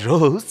sir?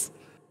 Rose.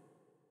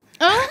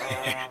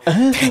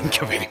 Thank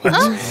you very much.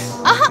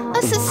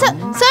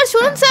 Sir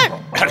শুনুন স্যার।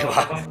 আরে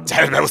বাহ,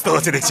 চায়ের ব্যবস্থা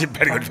হচ্ছে দেখছি।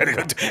 Very good very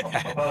good.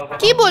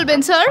 কি বলবেন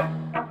স্যার?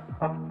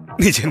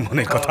 নিজের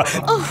মনের কথা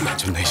বলার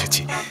জন্য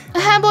এসেছি।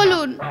 হ্যাঁ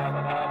বলুন।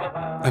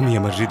 আমি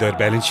আমার হৃদয়ের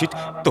ব্যালেন্স শিট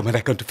তোমার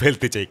অ্যাকাউন্টে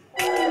ফেলতে চাই।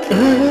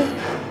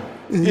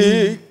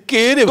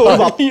 কে রে বাপ?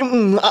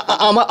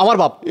 আমার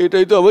বাপ।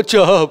 এটাই তো আমার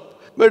চাপ।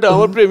 বেটা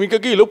আমার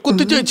প্রেমিকাকে ইলোপ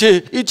করতে চাইছে,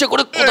 ইচ্ছা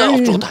করে। কোথায়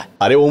অস্ত্রটা?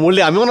 আরে ও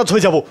মরলে আমি অনাথ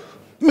হয়ে যাবো।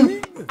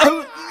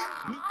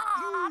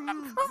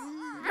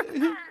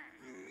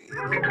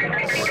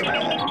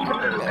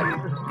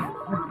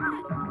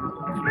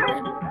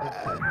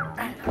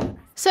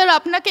 স্যার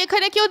আপনাকে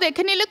এখানে কেউ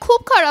দেখে নিলে খুব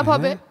খারাপ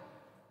হবে।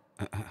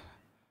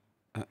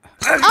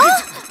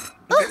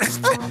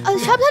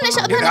 সাবধানে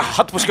সাবধানে।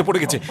 হাত ফসকে পড়ে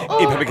গেছে।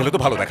 এইভাবে গেলে তো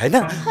ভালো দেখায়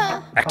না।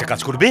 একটা কাজ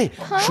করবে,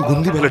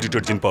 সুগন্ধি ভালো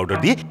ডিটারজেন্ট পাউডার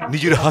দিয়ে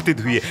নিজের হাতে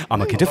ধুয়ে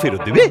আমাকে এটা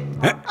ফেরত দেবে।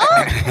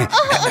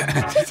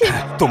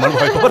 তোমার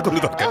ভয় পাওয়ার কোনো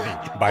দরকার নেই।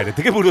 বাইরে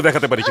থেকে পুরো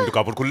দেখাতে পারি, কিন্তু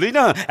কাপড় খুললেই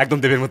না একদম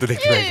দেবের মতো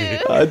দেখতে পাইবে।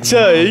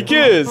 আচ্ছা এই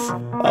কেস।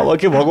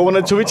 আমাকে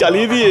ভগবানের ছবি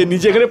চালিয়ে দিয়ে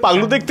নিজে এখানে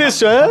পাগলু দেখতে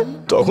এসছো? হ্যাঁ,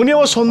 তখনই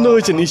আমার সন্দেহ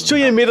হয়েছে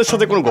নিশ্চয়ই এই মেয়ের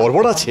সাথে কোনো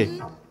গড়বড় আছে।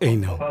 এই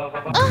নাও,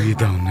 ধুয়ে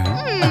দাও না।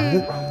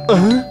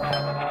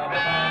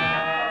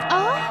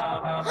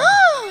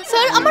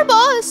 স্যার আমার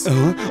বস।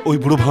 ওই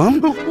বুড়ো ভাম।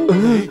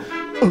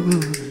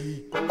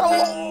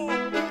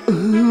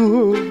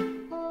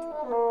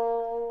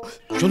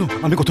 শোনো,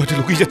 আমি কোথাও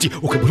লুকিয়ে যাচ্ছি,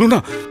 ওকে বলো না।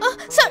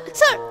 স্যার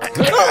স্যার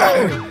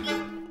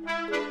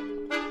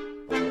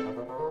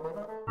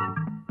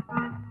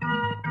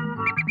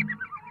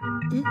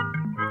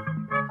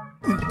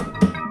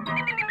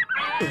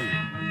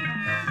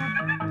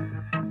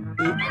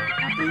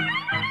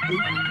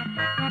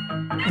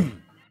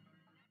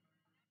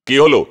কি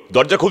হলো?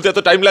 দরজা খুলতে এত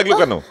টাইম লাগলো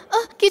কেন?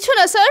 কিছু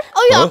না স্যার,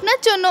 ওই আপনার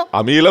জন্য।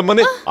 আমি এলাম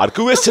মানে আর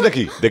কেউ এসছে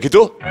নাকি? দেখি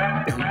তো।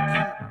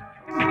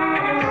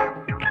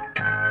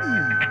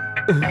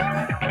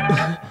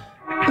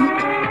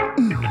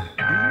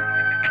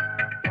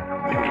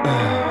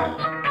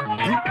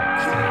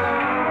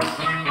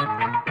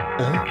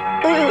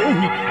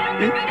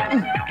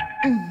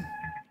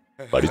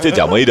 বাড়িতে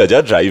জামাই রাজা,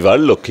 ড্রাইভার,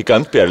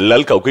 লক্ষ্মীকান্ত,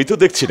 প্যারলাল কাউকেই তো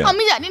দেখছি না।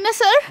 আমি জানি না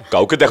স্যার।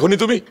 কাউকে দেখোনি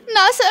তুমি?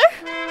 না স্যার।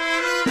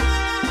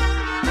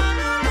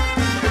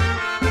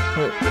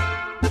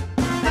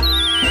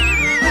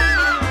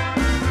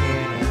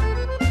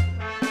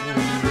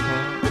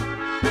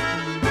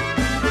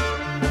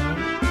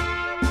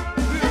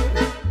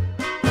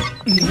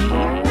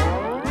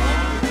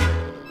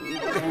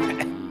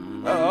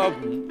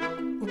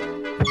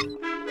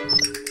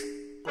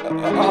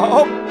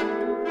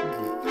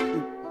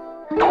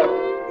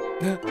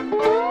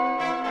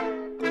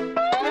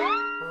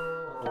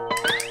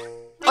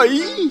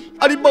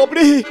 আরে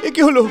বাপরে, এ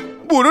কি হলো?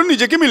 বুড়ো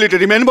নিজেকে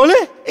মিলিটারি ম্যান বলে,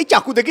 এই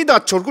চাকু দেখি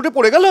দাঁত ছড়কুটে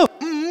পড়ে গেল।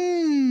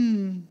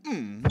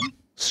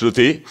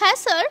 শ্রুতি। হ্যাঁ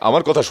স্যার।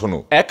 আমার কথা শোনো,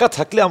 একা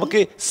থাকলে আমাকে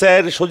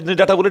স্যার, সজনে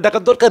ডাটা বলে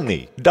ডাকার দরকার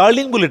নেই,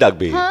 ডার্লিং বলে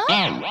ডাকবে।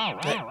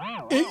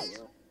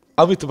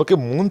 আমি তোমাকে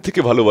মন থেকে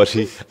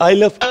ভালোবাসি। আই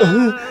লাভ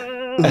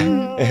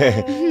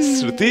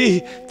শ্রুতি।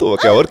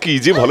 তোমাকে আমার কি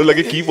যে ভালো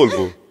লাগে কি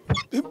বলবো।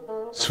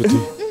 শ্রুতি,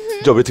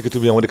 যবে থেকে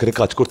তুমি আমার এখানে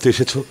কাজ করতে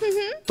এসেছো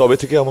তবে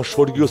থেকে আমার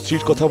স্বর্গীয়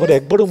স্ত্রীর কথা আমার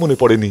একবারও মনে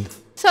পড়েনি।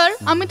 স্যার,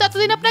 আমি তো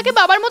এতদিন আপনাকে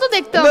বাবার মতো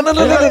দেখতাম। না না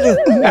না না,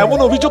 এমন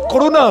অভিযোগ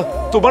করো না।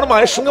 তোমার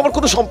মায়ের সঙ্গে আমার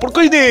কোনো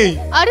সম্পর্কই নেই।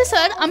 আরে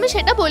স্যার, আমি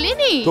সেটা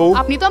বলিনি।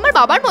 আপনি তো আমার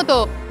বাবার মতো।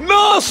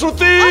 না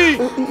শ্রুতি,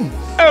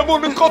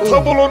 এমন কথা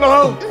বলো না।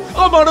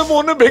 আমার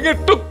মন ভেঙে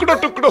টুকরো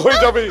টুকরো হয়ে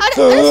যাবে,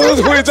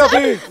 হয়ে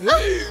যাবে।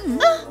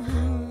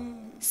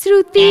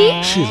 শ্রুতি,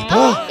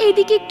 শিল্পা,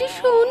 এদিকে একটু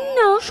শোন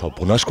না।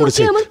 সর্বনাশ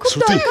করেছে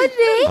শ্রুতি।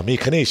 আমি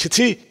এখানে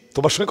এসেছি,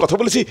 তোমার সঙ্গে কথা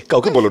বলেছি,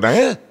 কাউকে বলো না।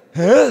 হ্যাঁ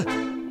হ্যাঁ।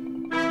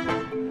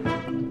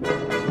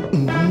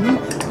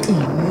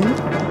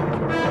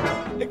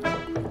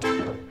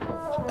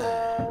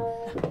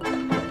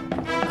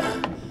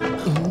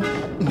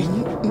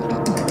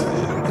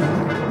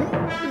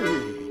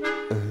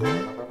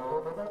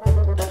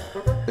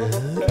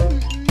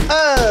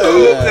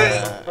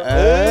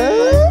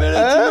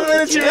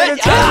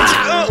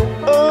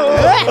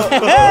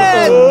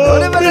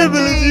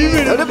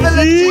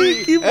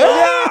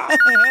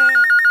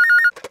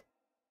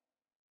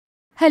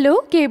 হ্যালো,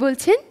 কে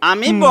বলছেন?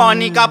 আমি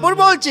বনি কাপুর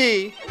বলছি।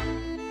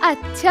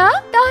 আচ্ছা,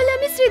 তাহলে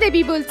আমি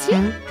শ্রীদেবী বলছি।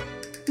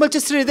 বলছে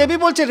শ্রীদেবী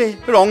বলছে রে,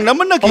 রং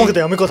নাম্বার নাকি? আমাকে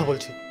দে, আমি কথা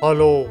বলছি।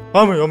 হ্যালো,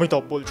 আমি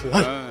অমিতাভ বলছি।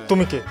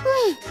 তুমি কে?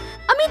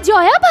 আমি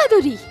জয়া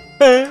ভাদুরী।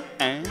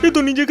 এ তো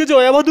নিজেকে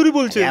জয়া ভাদুরী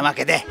বলছে।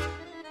 আমাকে দে।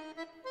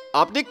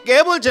 আপনি কে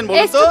বলছেন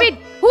বলুন তো?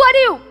 হু আর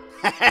ইউ?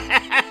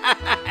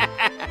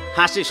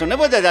 হাসি শুনে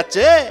বোঝা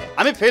যাচ্ছে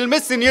আমি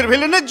ফিল্মের সিনিয়র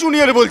ভিলেনের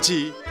জুনিয়র বলছি।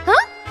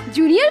 হ্যাঁ,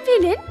 জুনিয়র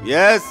ভিলেন?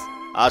 ইয়েস,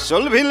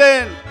 আসল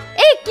ভিলেন।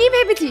 এই কি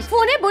ভেবেছিস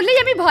ফোনে বললেই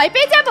আমি ভয়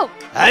পেয়ে যাব?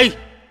 এই,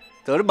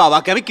 তোর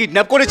বাবাকে আমি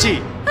কিডন্যাপ করেছি।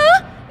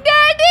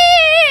 ড্যাডি!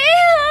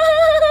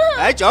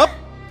 এই চুপ,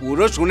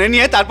 পুরো শুনে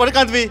নিয়ে তারপরে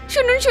কাঁদবি।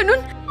 শুনুন শুনুন,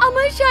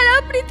 আমার সারা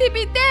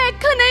পৃথিবীতে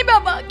একখানাই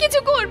বাবা, কিছু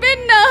করবেন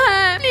না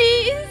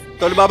প্লিজ।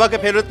 তোর বাবাকে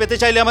ফেরত পেতে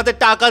চাইলে আমাদের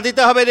টাকা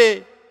দিতে হবে রে।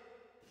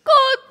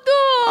 কত?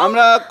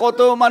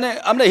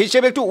 আমরা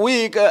হিসেবে একটু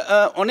উইক,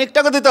 অনেক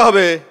টাকা দিতে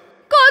হবে।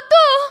 কত?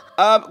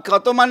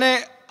 কত মানে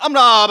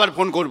আমরা আবার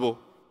ফোন করব।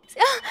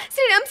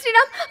 শ্রীরাম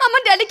শ্রীরাম,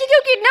 আমার ড্যাডিকে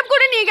কেউ কিডন্যাপ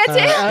করে নিয়ে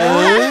গেছে।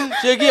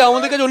 সে কি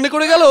আমাদের কাছে অন্য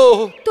করে গেল?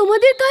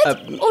 তোমাদের কাজ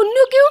অন্য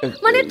কেউ?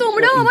 মানে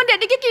তোমরাও আমার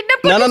ড্যাডিকে কিডন্যাপ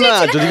করতে না না না,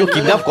 চেয়েছিলে? যদি কেউ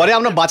কিডন্যাপ করে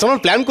আমরা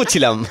বাঁচানোর প্ল্যান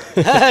করছিলাম।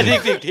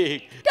 ঠিক ঠিক ঠিক।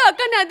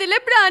 টাকা না দিলে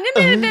প্রাণে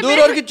মেরে দেবে। দূর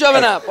আর কিচ্ছু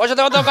হবে না, পয়সা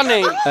দেওয়ার দরকার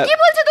নেই। কি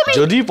বলছো তুমি?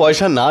 যদি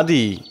পয়সা না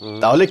দিই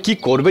তাহলে কি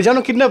করবে জানো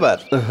কিডন্যাপার?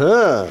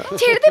 হ্যাঁ,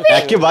 ছেড়ে দেবে?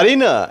 একেবারেই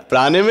না,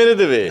 প্রাণে মেরে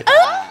দেবে।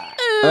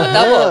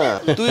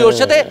 তুই ওর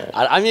সাথে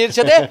আর আমি এর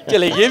সাথে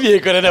চলে গিয়ে বিয়ে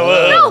করে নেব।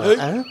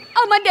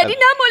 আমার ড্যাডি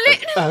না বলে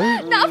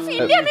না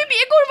ফিরলে আমি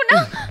বিয়ে করব না।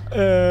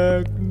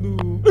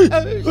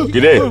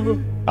 কিরে,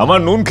 আমার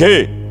নুন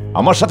খেয়ে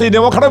আমার সাথেই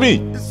নেওয়া খারাপই।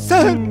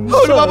 স্যার,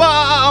 ওর বাবা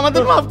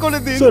আমাদের মাফ করে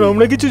দিন। স্যার,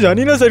 আমরা কিছু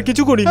জানি না স্যার,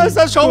 কিছু করিনি।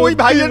 স্যার, সব ওই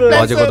ভাইয়ের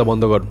প্ল্যান। বাজে কথা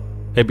বন্ধ কর।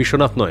 এ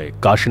বিশ্বনাথ নয়,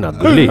 কাশীনাথ,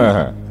 বুঝলি?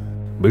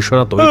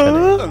 বিশ্বনাথ ওইখানে।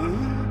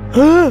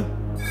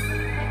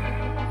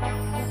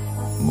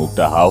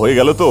 মুখটা হা হয়ে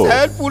গেল তো।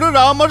 স্যার, পুরো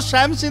রাম আর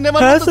শ্যাম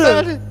সিনেমার মতো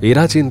স্যার।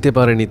 এরা চিনতে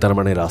পারেনি, তার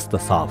মানে রাস্তা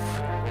সাফ।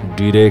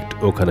 ডিরেক্ট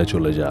ওখানে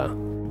চলে যা।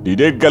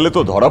 ডিরেক্ট গেলে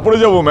তো ধরা পড়ে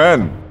যাবো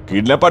ম্যান।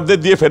 কিডন্যাপারদের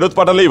দিয়ে ফেরত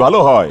পাঠালেই ভালো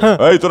হয়।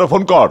 এই তোরা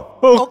ফোন কর।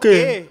 ওকে।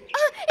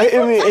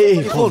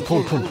 Phone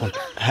phone phone phone.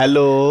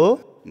 Hello,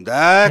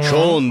 দেখ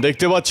শোন,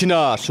 দেখতে পাচ্ছি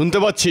না, শুনতে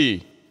পাচ্ছি।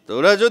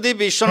 তোরা যদি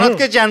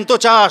বিশ্বনাথকে জ্যান্ত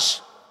চাস,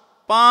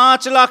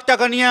 5 লাখ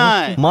টাকা নিয়ে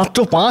আয়। মাত্র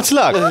 5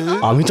 লাখ?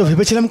 আমি তো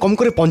ভেবেছিলাম কম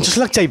করে 50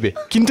 লাখ চাইবে,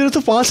 কিন্তু এটা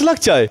তো 5 লাখ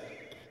চায়।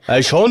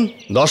 এই শোন,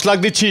 10 লাখ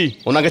দিচ্ছি,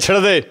 ওনাকে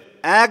ছেড়ে দে।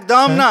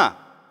 একদম না,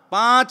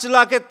 5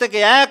 লাখের থেকে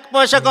 1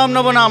 পয়সা কম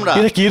নেবো না আমরা।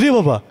 এটা কি রে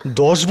বাবা,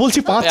 10 বলছি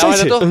 5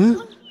 চাইছে।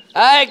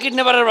 এই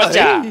কিডন্যাপারের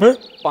বাচ্চা,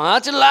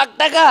 5 লাখ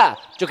টাকা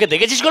চোখে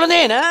দেখেছিস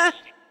কোনোদিন? না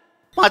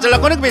 5 লাখ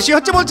অনেক বেশি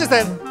হচ্ছে বলছে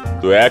স্যার।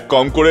 তো 1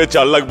 কম করে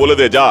 4 লাখ বলে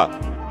দে যা।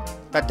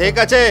 তা ঠিক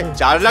আছে,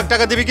 4 লাখ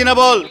টাকা দিবি কিনা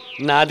বল।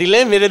 না দিলে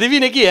মেরে দিবি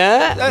নাকি?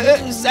 হ্যাঁ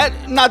স্যার,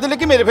 না দিলে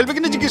কি মেরে ফেলবে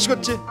কিনা জিজ্ঞেস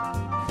করছে।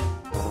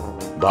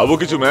 ভাবো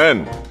কিছু ম্যান।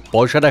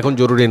 পয়সাটা এখন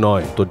জরুরি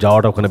নয়, তো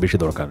যাওয়াটা ওখানে বেশি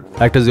দরকার।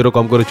 একটা 0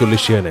 কম করে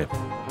 40 ছিয়ে নে।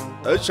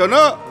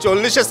 শোনো,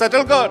 40-এ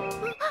সেটেল কর।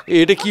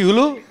 এটা কি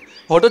হলো?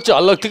 হঠাৎ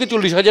 4 লাখ থেকে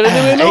 40,000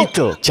 নেমে এলো। এই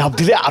তো, চাপ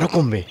দিলে আরো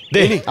কমবে।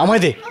 দে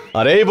আমায় দে।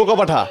 আরে এই বোকা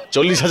পাঠা,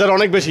 40,000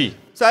 অনেক বেশি।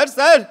 স্যার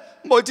স্যার,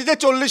 বলছি যে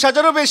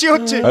 40,000ও বেশি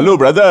হচ্ছে। হ্যালো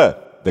ব্রাদার,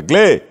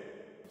 দেখলে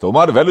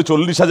তোমার ভ্যালু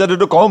 40,000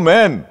 একটু কম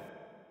ম্যান।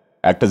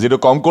 একটা 0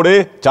 কম করে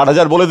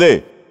 4,000 বলে দে।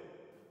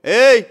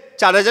 এই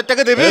 4,000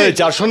 টাকা দেবে?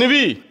 400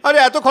 নিবি? আরে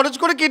এত খরচ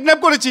করে কিডন্যাপ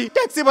করেছি,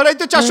 ট্যাক্সি ভাড়াই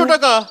তো 400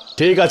 টাকা।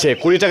 ঠিক আছে,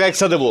 20 টাকা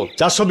এক্সট্রা দেবো,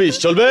 420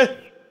 চলবে?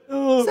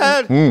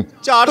 স্যার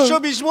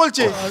 420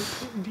 বলছে।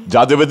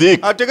 যা দেবে দিক।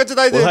 ঠিক আছে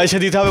তাই দে। কোথায় এসে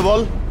দিতে হবে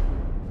বল?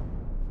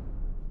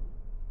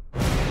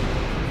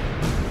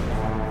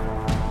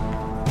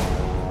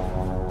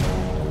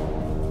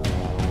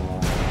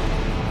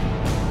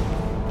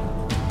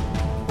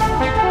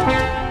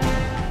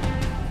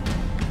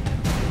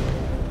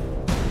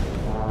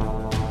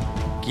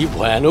 কি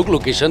ভয়ানক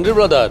লোকেশন রে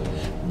ব্রাদার।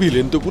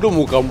 ভিলেন তো পুরো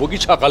মুখাম্বকি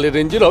ছাকালের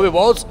রেঞ্জের হবে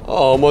বস।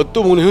 আমার তো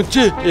মনে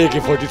হচ্ছে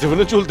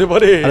AK-47 চলতে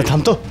পারে। আরে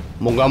থাম তো,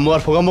 মোগাম্বো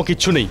আর ফোগাম্বো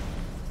কিচ্ছু নেই।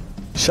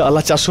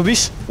 শালা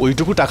 420,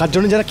 ওইটুকু টাকার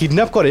জন্য যারা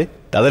কিডন্যাপ করে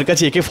তাদের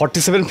কাছে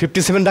AK-47,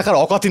 57 টাকার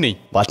অকাতই নেই।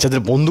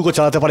 বাচ্চাদের বন্দুকও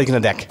চালাতে পারে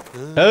কিনা দেখ।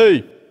 এই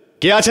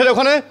কে আছে রে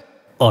ওখানে?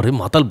 আরে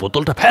মাতাল,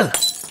 বোতলটা ফেল।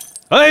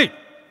 এই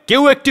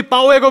কেউ একটি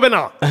পাও এগোবে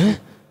না।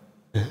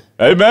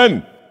 এই ম্যান,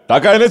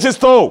 টাকা এনেছিস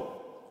তো?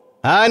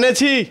 হ্যাঁ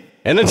এনেছি,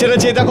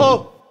 এনেছি দেখো।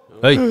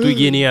 এই তুই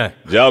গিয়ে নিয়ে আয়।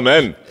 যা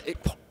ম্যান।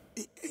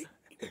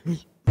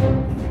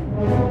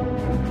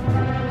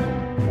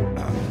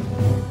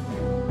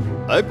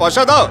 এই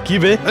পয়সা দাও। কি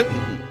বে,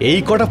 এই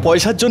কটা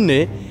পয়সার জন্য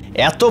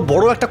এত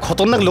বড় একটা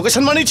খতরনাক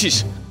লোকেশন বানিয়েছিস?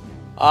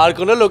 আর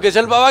কোনো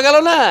লোকেশন পাওয়া গেল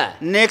না।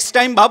 নেক্সট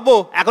টাইম ভাববো,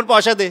 এখন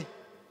পয়সা দে।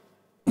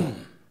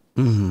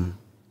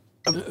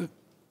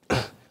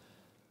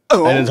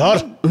 ধর,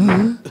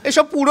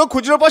 এসব পুরো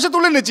খুচরো পয়সা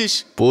তুলে নিয়েছিস?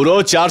 পুরো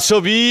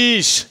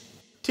 420।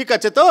 ঠিক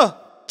আছে তো,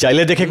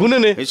 চাইলে দেখে গুনে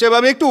নে। হিসেব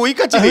আমি একটু উইক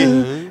আছি রে।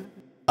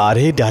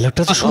 আরে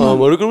ডায়লগটা তো শোনো।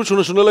 আমারও কেমন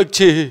শোনা শোনা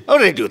লাগছে। ও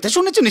রেডিওতে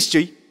শুনেছো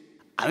নিশ্চয়ই,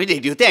 আমি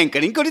রেডিওতে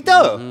অ্যাঙ্কারিং করি তো।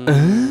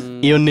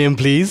 Your name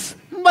please?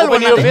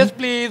 Open your face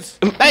please.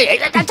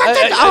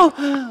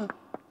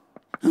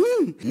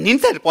 নিন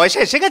স্যার, পয়সা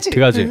এসে গেছে।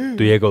 ঠিক আছে,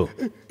 তুই এগো।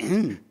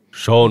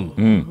 শোন,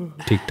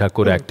 ঠিকঠাক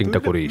করে অ্যাক্টিংটা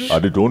করিস।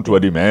 আরে ডোন্ট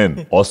ওয়ারি ম্যান,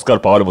 অস্কার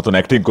পাওয়ার মতন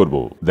অ্যাক্টিং করব,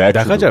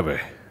 দেখা যাবে।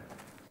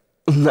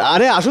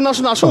 আরে আসুন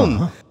আসুন আসুন।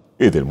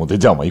 এদের মধ্যে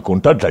জামাই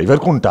কোনটা, ড্রাইভার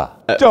কোনটা?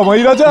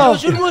 জামাই রাজা।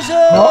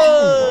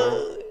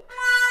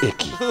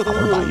 একই,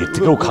 আমার ভাইয়ের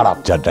থেকেও খারাপ।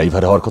 যার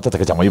ড্রাইভার হওয়ার কথা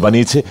তাকে জামাই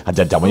বানিয়েছে, আর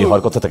যার জামাই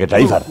হওয়ার কথা তাকে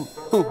ড্রাইভার।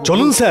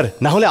 চলুন স্যার,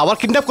 না হলে আবার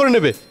কিডন্যাপ করে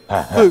নেবে।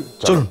 হ্যাঁ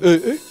চলুন।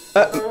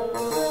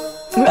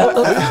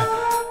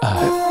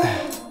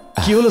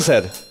 কি হলো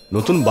স্যার,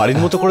 নতুন বাড়ির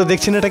মতো করে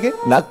দেখছেন এটাকে?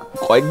 না,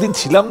 কয়েকদিন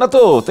ছিলাম না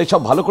তো, তাই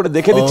সব ভালো করে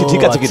দেখে নিচ্ছি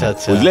ঠিক আছে কিনা,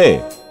 বুঝলে?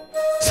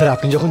 স্যার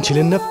আপনি যখন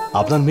ছিলেন না,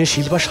 আপনার মেয়ে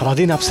শিল্পা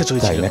সারাদিন আপসেট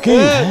হয়েছিল নাকি?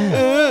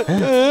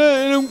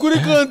 এরকম করে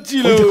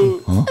কাঁদছিল।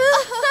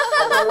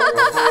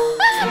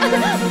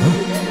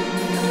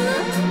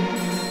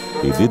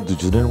 এদের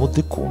দুজনের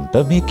মধ্যে কোনটা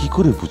মেয়ে কি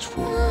করে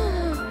বুঝবো?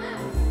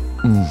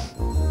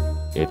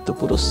 এর তো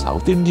পুরো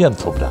সাউথ ইন্ডিয়ান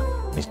থোবরা,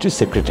 নিশ্চয়ই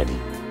সেক্রেটারি।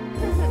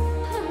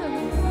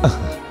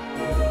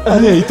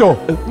 আরে এই তো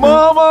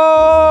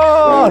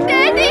মামার।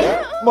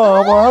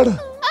 মামার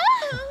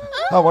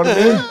আমার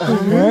মেয়ে।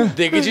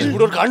 দেখেছিস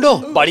বুড়োর কাণ্ড?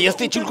 বাড়ি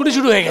আসতেই চুলকুনি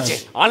শুরু হয়ে গেছে।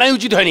 আনাই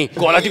উচিত হয়নি,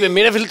 গলা টিপে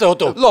মেরে ফেলতে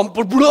হতো।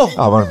 লম্পট বুড়ো।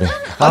 আমার মেয়ে।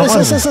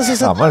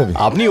 আমার মেয়ে।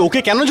 আপনি ওকে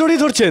কেন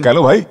জড়িয়ে ধরছেন? কেন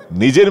ভাই,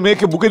 নিজের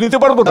মেয়েকে বুকে নিতে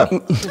পারবো না?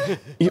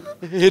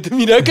 এটা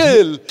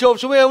মিরাকেল।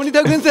 সবসময় এমনই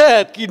থাকবেন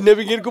স্যার।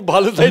 কিডন্যাপিং এর খুব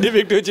ভালো সাইড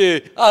এফেক্ট হয়েছে।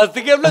 আজ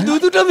থেকে আপনার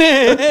দুটো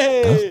মেয়ে।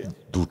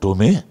 দুটো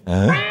মেয়ে?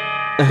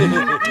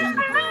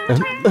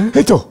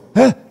 এই তো,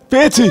 হ্যাঁ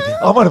পেয়েছি।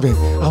 আমার মেয়ে,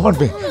 আমার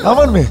মেয়ে,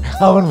 আমার মেয়ে,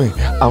 আমার মেয়ে,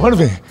 আমার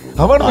মেয়ে,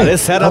 আমার মেয়ে। আরে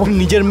স্যার, আপনি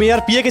নিজের মেয়ে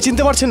আর পিয়াকে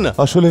চিনতে পারছেন না?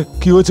 আসলে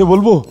কি হয়েছে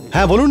বলবো?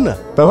 হ্যাঁ বলুন না।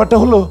 ব্যাপারটা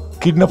হলো,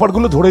 কিডন্যাপার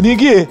গুলো ধরে নিয়ে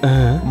গিয়ে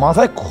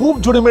মাথায় খুব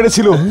জোরে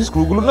মেরেছিল।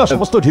 স্ক্রুগুলো না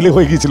সমস্ত ঢিলে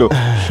হয়ে গিয়েছিল,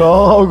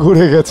 সব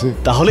ঘুরে গেছে।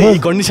 তাহলে এই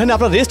কন্ডিশনে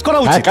আপনার রেস্ট করা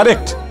উচিত।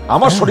 কারেক্ট।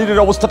 আমার শরীরের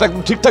অবস্থাটা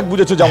একদম ঠিকঠাক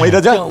বুঝেছো জামাই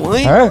রাজা।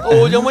 হ্যাঁ, ও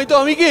জামাই তো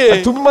আমি কে?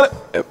 তুমি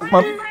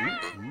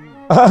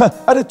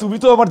আরে তুমি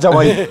তো আমার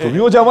জামাই,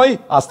 তুমিও জামাই।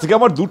 আজ থেকে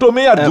আমার দুটো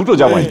মেয়ে আর দুটো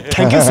জামাই।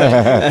 Thank you sir.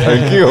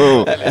 Thank you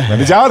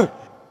manager.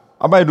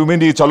 আমায় রুমে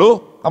নিয়ে চলো,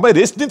 আমায়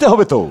রেস্ট নিতে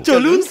হবে তো।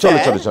 চলুন চলো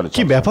চলো চলো।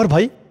 কি ব্যাপার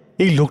ভাই,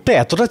 এই লোকটা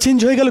এতটা চেঞ্জ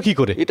হয়ে গেল কি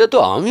করে? এটা তো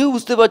আমিও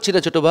বুঝতে পারছি না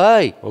ছোট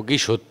ভাই। ও কি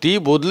সত্যি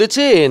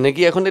বদলেছে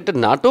নাকি এখন একটা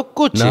নাটক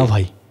করছে? না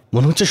ভাই,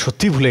 মনে হচ্ছে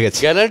সত্যি ভুলে গেছে।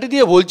 গ্যারান্টি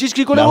দিয়ে বলছিস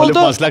কি করে না হলে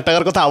বলতো? 5 লাখ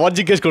টাকার কথা আবার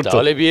জিজ্ঞেস করতো।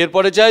 তাহলে বিয়ের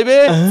পরে চাইবে?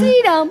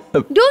 শ্রীরাম,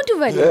 ডোন্ট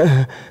ওয়ারি,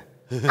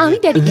 আমি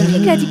ড্যাডিকে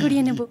ঠিক রাজি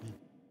করিয়ে নেব।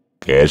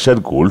 ক্যাশ আর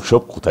গোল্ড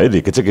সব কোথায়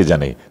রেখেছে কে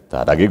জানে।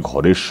 তার আগে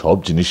ঘরের সব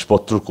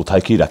জিনিসপত্র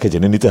কোথায় কি রাখে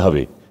জেনে নিতে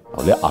হবে,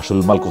 তাহলে আসল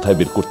মাল কোথায়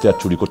বের করতে আর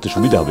চুরি করতে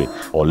সুবিধা হবে।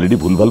 অলরেডি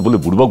ভুলভাল বলে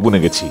বুড়বক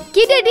বনে গেছি।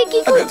 কি ড্যাডি কি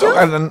করছো?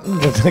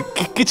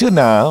 কিছু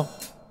না,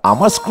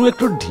 আমার স্ক্রু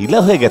একটু ঢিলা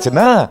হয়ে গেছে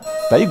না,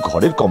 তাই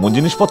ঘরের কমন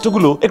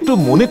জিনিসপত্রগুলো একটু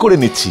মনে করে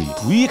নিচ্ছি।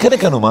 তুই এখানে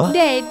কেন মা?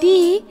 ড্যাডি,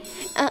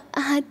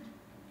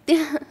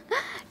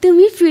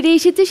 তুমি ফিরে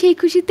এসেছো সেই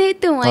খুশিতে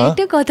তোমায়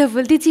একটা কথা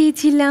বলতে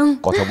চেয়েছিলাম।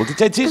 কথা বলতে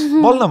চাইছিস?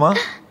 বল না মা।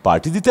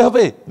 পার্টি দিতে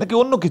হবে নাকি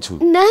অন্য কিছু?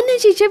 না না,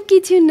 সেসব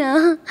কিছু না।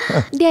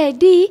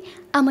 ড্যাডি,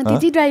 আমাদের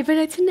যে ড্রাইভার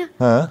আছে না,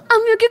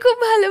 আমি ওকে খুব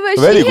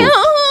ভালোবাসি। Very good.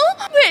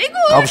 Very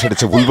good. আমি সেটা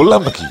ভুল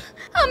বললাম নাকি?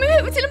 আমি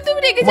ভেবেছিলাম তুমি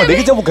রেগে মা যাবে।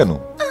 রেগে যাবো কেন?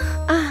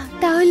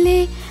 তাহলে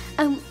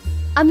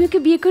আমি ওকে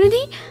বিয়ে করে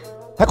নিই?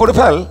 হ্যাঁ করে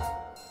ফেল।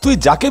 তুই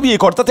যাকে বিয়ে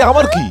কর তাতে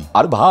আমার কি?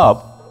 আর ভাব,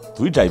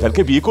 তুই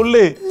ড্রাইভারকে বিয়ে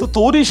করলে তো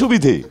তোরই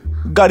সুবিধে।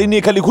 গাড়ি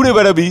নিয়ে খালি ঘুরে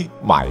বেড়াবি,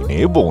 মাইনে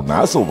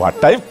বোনাস ওভার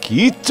টাইম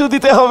কিচ্ছু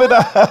দিতে হবে না।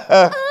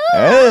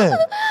 হ্যাঁ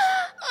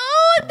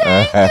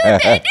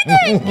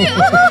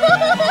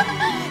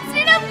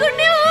Shriram, good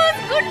news,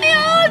 good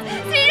news,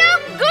 Shriram,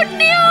 good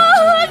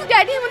news.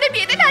 Daddy আমাদের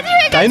বিয়েতে রাজি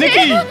হয়ে গেছে। তাই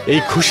নাকি?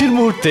 এই খুশির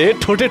মুহূর্তে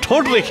ঠোঁটে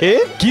ঠোঁট রেখে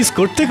কিস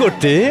করতে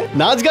করতে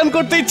নাচ গান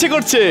করতে ইচ্ছে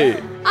করছে।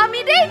 আমি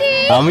রেডি।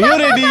 আমিও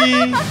রেডি।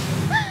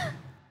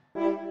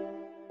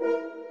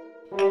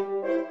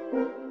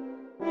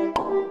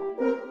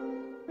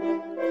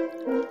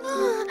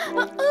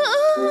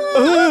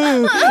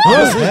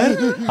 স্যার,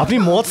 আপনি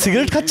মদ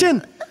সিগারেট খাচ্ছেন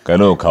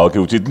কেন? খাওয়া কি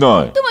উচিত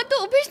নয়? তোমার তো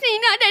অভ্যেস নেই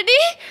না ড্যাডি।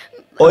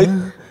 ওই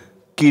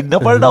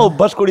কিডন্যাপারটা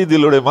অভ্যাস করিয়ে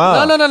দিল রে মা।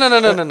 না না না না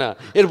না না না,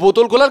 এর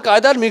বোতল খোলার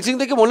কায়দা আর মিক্সিং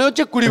থেকে মনে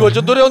হচ্ছে 20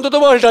 বছর ধরে অন্তত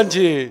মাল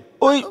টানছে।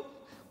 ওই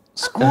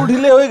স্ক্রু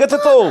ঢিলে হয়ে গেছে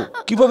তো,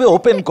 কিভাবে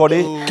ওপেন করে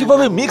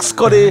কিভাবে মিক্স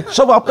করে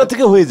সব আপনার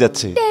থেকে হয়ে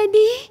যাচ্ছে।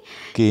 ড্যাডি।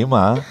 কে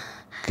মা?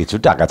 কিছু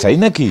টাকা চাই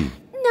নাকি?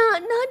 না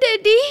না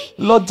ড্যাডি।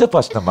 লজ্জা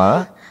পাস না মা,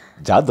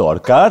 যা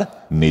দরকার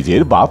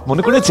নিজের বাপ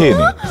মনে করে চেয়ে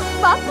নে।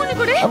 বাপ মনে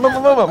করে?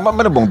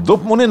 মানে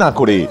বন্ধুপ মনে না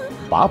করে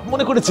বাপ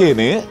মনে করে চেয়ে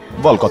নে।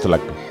 বল কত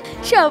লাগবে?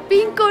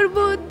 শপিং করব,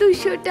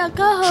 200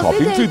 টাকা হবে।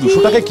 শপিং তুই 200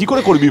 টাকায় কি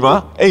করে করবি মা?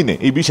 এই নে,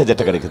 এই 20,000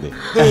 টাকা রেখে দে।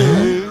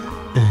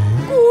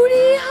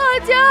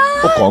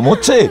 20,000? ও কম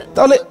হচ্ছে?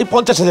 তাহলে এই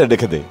 50,000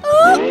 রেখে দে।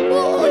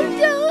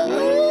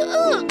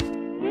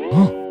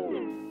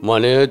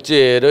 মনে হচ্ছে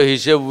এরও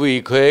হিসেব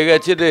উইক হয়ে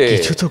গেছে রে।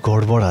 কিছু তো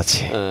গড়বড়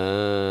আছে।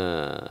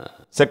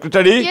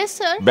 Secretary, Yes,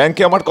 sir.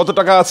 ব্যাংকে আমার কত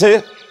টাকা আছে?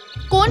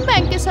 কোন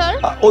ব্যাংকে স্যার?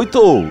 ওই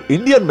তো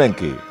ইন্ডিয়ান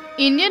ব্যাংকে।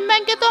 ইন্ডিয়ান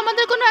ব্যাংকে তো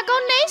আমাদের কোনো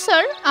অ্যাকাউন্ট নেই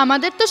স্যার,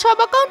 আমাদের তো সব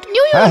অ্যাকাউন্ট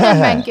নিউ ইউনিয়ন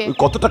ব্যাংকে।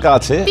 কত টাকা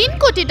আছে? 3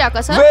 কোটি টাকা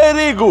স্যার।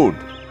 Very good.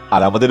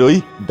 আর আমাদের ওই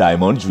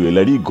ডায়মন্ড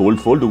জুয়েলারি গোল্ড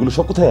ফোল্ড ওগুলো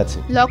সব কোথায় আছে?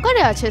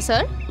 লকারে আছে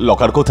স্যার।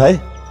 লকার কোথায়?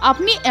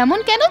 আপনি এমন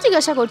কেন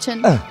জিজ্ঞাসা করছেন?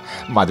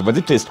 মাঝে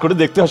মাঝে টেস্ট করে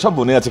দেখতে হয় সব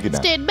মনে আছে কিনা।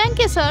 স্টেট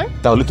ব্যাংকে স্যার।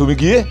 তাহলে তুমি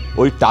গিয়ে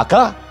ওই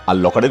টাকা আর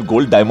লকারের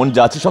গোল্ড ডায়মন্ড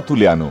যা আছে সব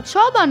তুলে আনো।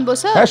 সব আনবো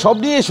স্যার। হ্যাঁ সব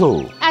নিয়ে এসো।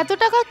 এত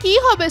টাকা কি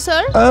হবে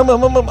স্যার?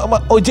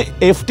 ওই যে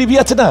এফটিভি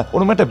আছে না,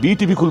 ওরকম একটা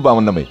বিটিভি খুলবো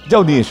আমার নামে,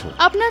 যাও নিয়ে এসো।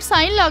 আপনার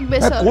সাইন লাগবে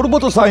হ্যাঁ স্যার। করবো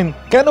তো সাইন,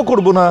 কেন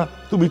করবো না?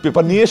 তুমি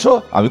পেপার নিয়ে এসো,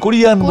 আমি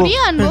করিয়ে আনবো।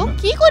 করিয়ে আনবো?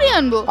 কি করিয়ে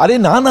আনবো? আরে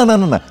না না না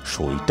না না,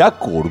 সইটা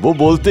করবো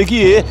বলতে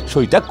গিয়ে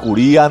সইটা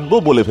করিয়ে আনবো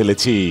বলে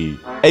ফেলেছি।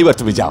 এইবার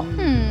তুমি যাও।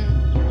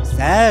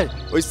 স্যার,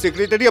 ওই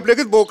সেক্রেটারি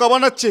আপনাকে বোকা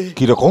বানাচ্ছে।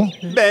 কি রকম?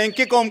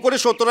 ব্যাংকে কম করে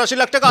 70-80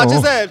 লাখ টাকা আছে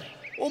স্যার,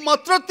 ও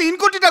মাত্র 3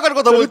 কোটি টাকার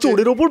কথা বলছে।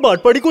 চোরের উপর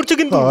বাটপাড়ি করছে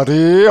কিন্তু।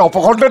 আরে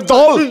অপখণ্ডের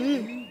দল,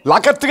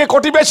 লাখের থেকে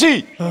কোটি বেশি।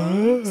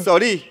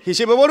 সরি,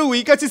 হিসেবে বড়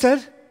উইক আছি স্যার।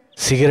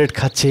 সিগারেট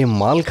খাচ্ছে,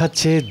 মাল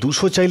খাচ্ছে,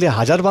 200 চাইলে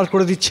 1000 বার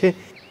করে দিচ্ছে।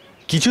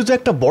 কিছু তো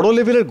একটা বড়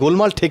লেভেলের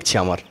গোলমাল ঠেকছে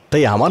আমার।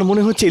 তাই আমার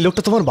মনে হচ্ছে এই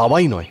লোকটা তোমার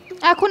বাবাই নয়।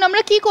 এখন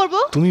আমরা কি করব?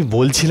 তুমি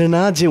বলছিলে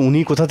না যে উনি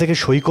কোথা থেকে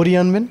সই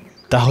করিয়ে আনবেন?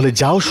 তাহলে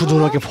যাও, শুধু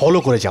ওনাকে ফলো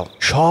করে যাও,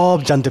 সব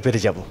জানতে পেরে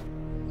যাব।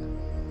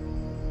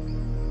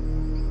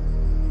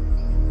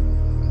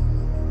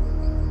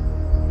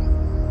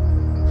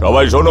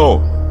 সবাই শোনো,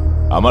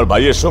 আমার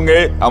ভাইয়ের সঙ্গে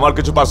আমার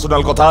কিছু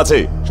পার্সোনাল কথা আছে,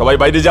 সবাই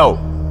বাইরে যাও।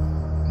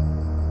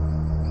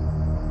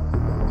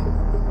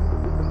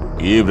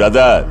 কি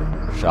ব্রাদার,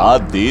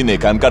 7 দিন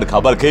এখানকার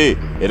খাবার খেয়ে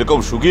এরকম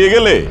শুকিয়ে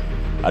গেলে?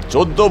 আর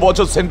 14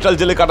 বছর সেন্ট্রাল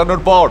জেলে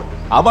কাটানোর পর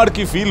আমার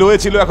কি ফিল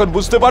হয়েছিল এখন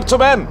বুঝতে পারছো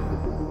ম্যান?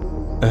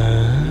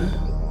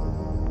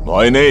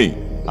 ভয় নেই,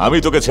 আমি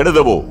তোকে ছেড়ে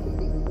দেব।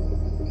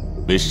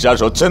 বিশ্বাস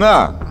হচ্ছে না?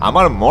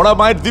 আমার মরা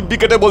মায়ের দিব্যি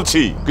কেটে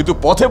বলছি, কিন্তু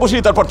পথে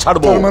বসেই তারপর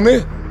ছাড়বো। মানে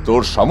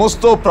তোর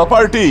সমস্ত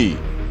প্রপার্টি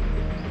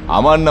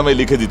আমার নামে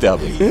লিখে দিতে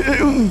হবে।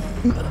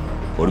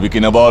 করবি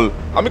কিনা বল?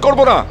 আমি করব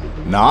না।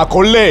 না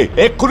করলে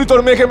এক্ষুনি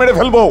তোর মেয়েকে মেরে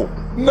ফেলবো।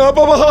 না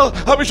বাবা,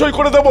 আমি সই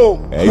করে দেবো।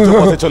 এই তো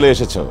পথে চলে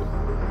এসেছো।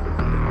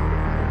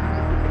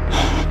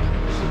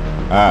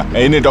 হ্যাঁ,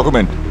 এই নে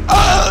ডকুমেন্ট।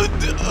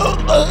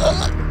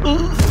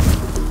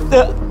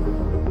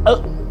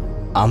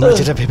 আমরা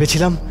যেটা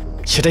ভেবেছিলাম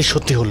সেটাই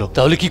সত্যি হলো।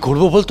 তাহলে কি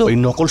করবো বলতো? ওই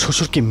নকল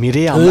শ্বশুরকে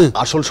মেরে আমরা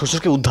আসল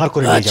শ্বশুরকে উদ্ধার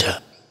করে নিয়ে যাব।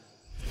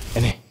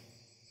 এনে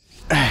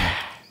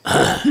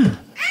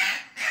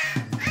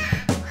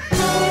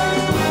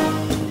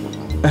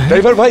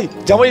ড্রাইভার ভাই,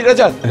 জামাই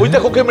রাজা, ওই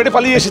দেখো ওকে মেরে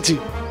পালিয়ে এসেছি।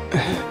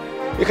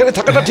 এখানে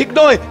থাকাটা ঠিক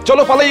নয়,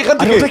 চলো পালাই এখান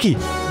থেকে। ওটা কি?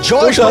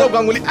 জয় সৌরভ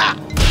গাঙ্গুলি।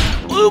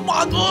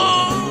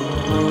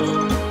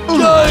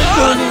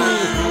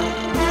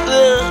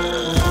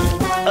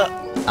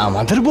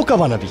 আমাদের বোকা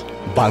বানাবি?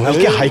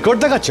 বাঙালকে হাইকোর্ট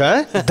দেখাচ্ছ?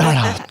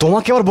 দাঁড়া,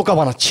 তোমাকে আবার বোকা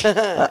বানাচ্ছি।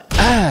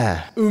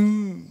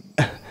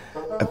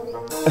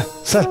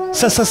 Sir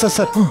sir sir sir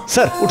sir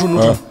sir উঠুন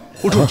উঠুন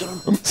উঠুন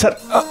স্যার।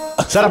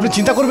 স্যার আপনি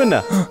চিন্তা করবেন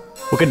না,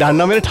 ওকে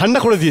ডান্ডা মেরে ঠান্ডা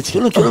করে দিয়েছি।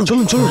 চলুন চলুন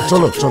চলুন চলুন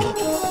চলো চলো।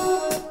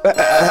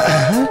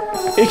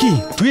 এ কি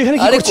তুই এখানে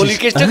কি করছিস? পুলিশ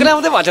কেসটা করে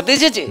আমাদের বাঁচাতে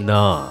এসেছে?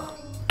 না,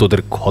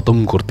 তোদের খতম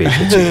করতে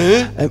এসেছে।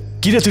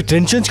 কি রে তুই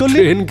ট্রেন চেঞ্জ করলি?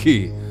 ট্রেন কি,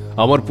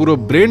 আমার পুরো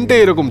ব্রেনটা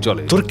এরকম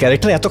চলে। তোর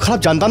ক্যারেক্টার এত খারাপ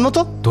জানতাম না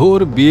তো। তোর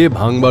বিয়ে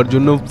ভাঙবার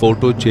জন্য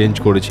ফটো চেঞ্জ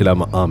করেছিলাম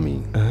আমি,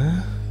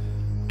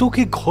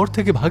 তোকে ঘর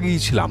থেকে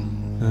ভাগিয়েছিলাম,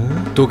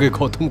 তোকে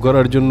খতম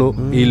করার জন্য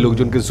এই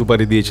লোকজনকে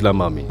সুপারি দিয়েছিলাম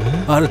আমি,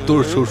 আর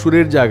তোর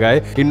শ্বশুরের জায়গায়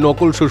এই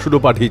নকল শ্বশুরও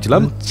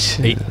পাঠিয়েছিলাম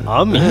এই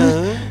আমি।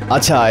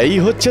 আচ্ছা, এই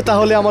হচ্ছে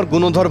তাহলে আমার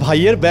গুণধর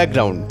ভাইয়ের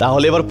ব্যাকগ্রাউন্ড।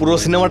 তাহলে এবার পুরো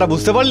সিনেমাটা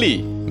বুঝতে পারলি?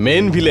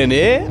 মেন ভিলেন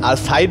এ আর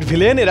সাইড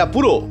ভিলেন এরা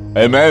পুরো।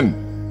 এই ম্যান,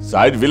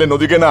 সাইড ভিলেন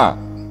ওদিকে না,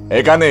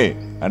 এখানে,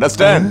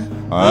 আন্ডারস্ট্যান্ড?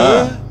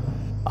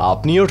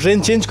 আপনিও ট্রেন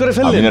চেঞ্জ করে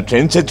ফেললেন? আমি না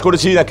ট্রেন চেঞ্জ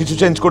করেছি না কিছু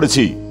চেঞ্জ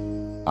করেছি,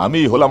 আমি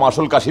হলাম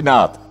আসল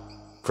কাশীনাথ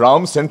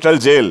ফ্রম সেন্ট্রাল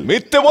জেল।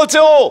 মিথ্যে বলছে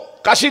ও,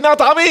 কাশীনাথ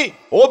আমি,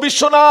 ও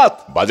বিশ্বনাথ।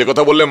 বাজে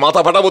কথা বললে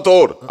মাথা ফাটাবো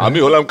তোর। আমি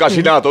হলাম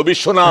কাশীনাথ, ও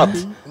বিশ্বনাথ।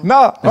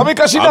 না, আমি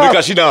কাশীনাথ, আমি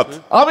কাশীনাথ,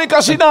 আমি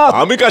কাশীনাথ,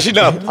 আমি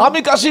কাশীনাথ, আমি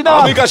কাশীনাথ,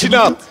 আমি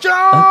কাশীনাথ।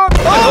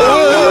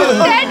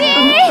 Daddy,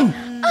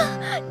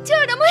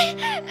 ছোড়াময়,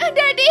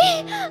 daddy.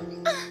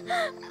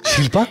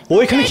 শিল্পা, ও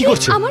এখানে কি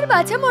করছে? আমার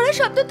বাচ্চা মরার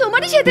শব্দ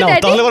তোমারই সাথে, নাও,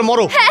 ড্যাডি। তাহলে এবার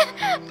মরো। হ্যাঁ,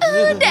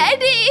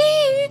 ড্যাডি।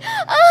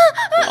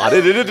 আরে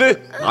রে রে রে,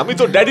 আমি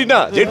তো ড্যাডি না,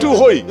 জেঠু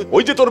হই।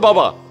 ওই যে তোর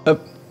বাবা।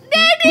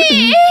 ড্যাডি।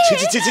 ছি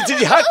ছি ছি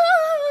ছি, হাট।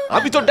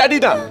 আমি তো ড্যাডি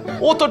না,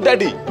 ও তো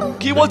ড্যাডি।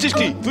 কি বলছিস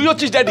কি? তুই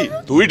হচ্ছিস ড্যাডি।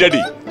 তুই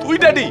ড্যাডি, তুই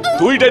ড্যাডি,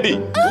 তুই ড্যাডি,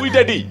 তুই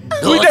ড্যাডি,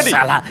 তুই ড্যাডি।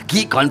 শালা কি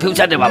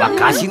কনফিউশন রে বাবা,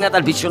 কাশীনাথ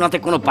আর বিশ্বনাথে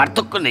কোনো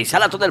পার্থক্য নেই।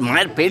 শালা তোদের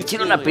মায়ের পেট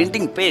ছিল না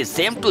printing page,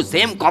 same to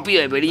same copy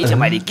হয়ে বেরিয়েছে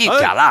বাইরে। কি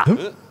শালা?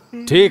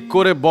 ঠিক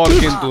করে বল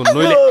কিন্তু,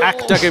 নইলে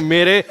একটাকে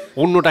মেরে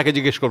অন্যটাকে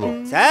জিজ্ঞেস করবো।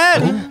 স্যার,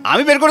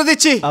 আমি বের করে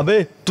দিচ্ছি। আবে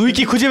তুই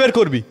কি খুঁজে বের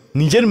করবি?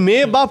 নিজের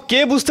মেয়ে বাপ কে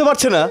বুঝতে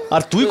পারছে না,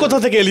 আর তুই কোথা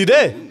থেকে এলি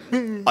রে?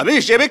 আমি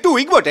হিসেবে একটু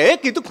উইক বটে,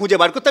 কিন্তু খুঁজে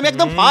বার করতে আমি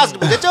একদম ফাস্ট,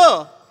 বুঝেছো?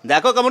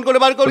 দেখো কেমন করে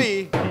বার করি,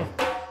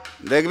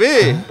 দেখবি?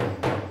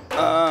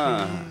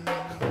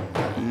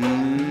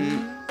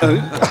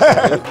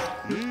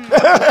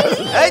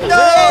 এই তো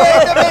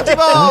পেয়েছি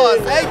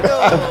বস, এই তো।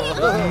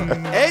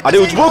 আরে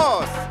উজবুক,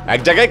 এক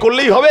জায়গায়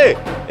করলেই হবে,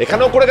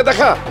 এখানেও করে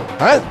দেখা।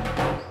 হ্যাঁ,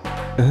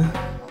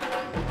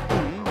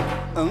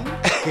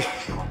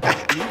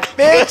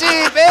 পেয়েছি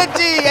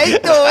পেয়েছি, এই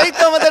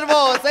তো আমাদের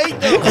বস, এই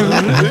তো,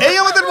 এই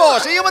আমাদের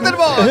বস, এই আমাদের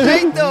বস,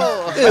 এই তো।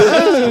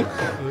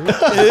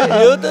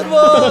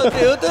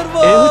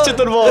 এ হচ্ছে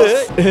তোর বস,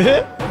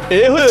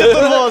 এ হচ্ছে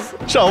তোর বস।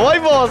 সবাই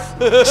বস,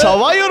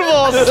 সবাই ওর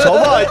বস,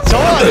 সবাই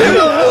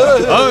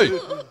সবাই।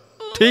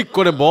 ঠিক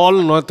করে বল,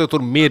 নয়তো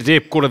তোর মেয়ে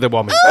রেপ করে দেবো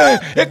আমি।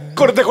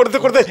 করে দে, করে দে,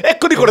 করে দে,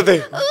 এক্ষুনি করে দে।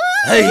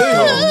 এই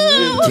তো,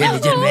 যে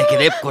নিজের মেয়েকে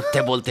রেপ করতে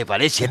বলতে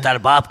পারে সে তার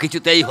বাপ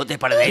কিছুতেই হতে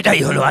পারে না।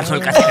 এটাই হলো আসল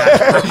কাশীনাথ।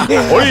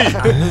 ওই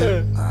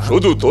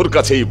শুধু তোর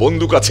কাছেই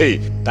বন্দুক আছে,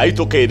 তাই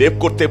তোকে রেপ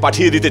করতে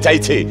পাঠিয়ে দিতে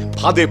চাইছে।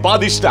 ফাঁদে পা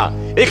দিস না,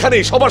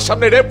 এখানেই সবার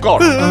সামনে রেপ কর।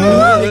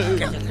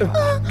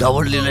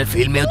 ডবল লিনের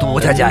ফিল্মেও তো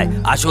বোঝা যায়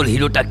আসল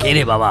হিরোটা কে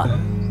রে বাবা,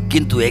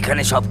 কিন্তু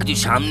এখানে সবকিছু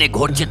সামনে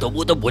ঘটছে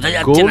তবুও তো বোঝা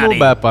যাচ্ছে না কোনো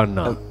রে। ব্যাপার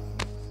না,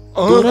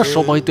 তোরা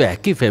সবাই তো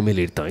একই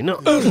ফ্যামিলির, তাই না?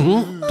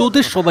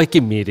 তোদের সবাইকে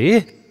মেরে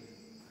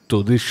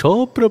তোদের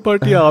সব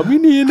প্রপার্টি আমি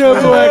নিয়ে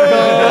নেবো।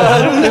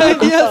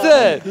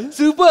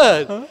 সুপার,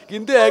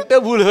 কিন্তু একটা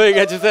ভুল হয়ে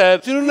গেছে স্যার।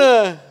 শুনুন না,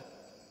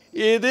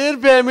 এদের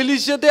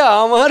ফ্যামিলির সাথে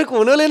আমার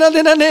কোনো লেনা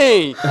দেনা নেই।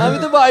 আমি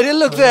তো বাইরের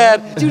লোক স্যার,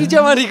 চুরি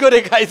চামারি করে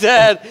খাই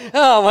স্যার।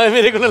 আমায়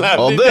মেরে কোনো লাভ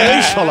নেই। অবে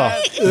এই শালা,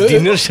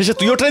 দিনের শেষে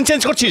তুইও ট্রেন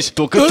চেঞ্জ করছিস?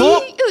 তোকে তো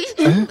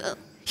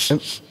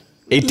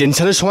এই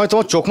টেনশনের সময়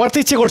তোমার চোখ মারতে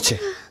ইচ্ছে করছে।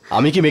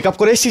 আমি কি মেকআপ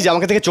করে এসেছি যে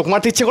আমাকে থেকে চোখ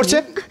মারতে ইচ্ছে করছে?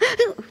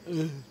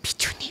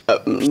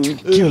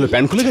 কি হলো,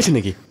 প্যান্ট খুলে গেছে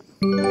নাকি?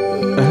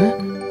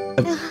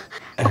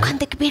 ওখান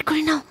থেকে বের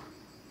করে নাও।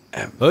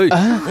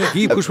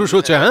 কি ফুসফুস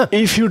হচ্ছে? হ্যাঁ,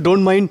 if you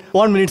don't mind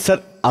 1 minute sir,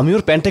 আমি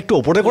ওর প্যান্টটা একটু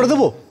ওপরে করে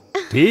দেবো?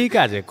 ঠিক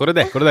আছে, করে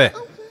দে, করে দে।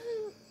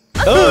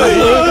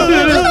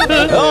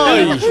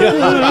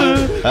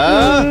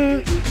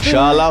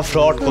 শালা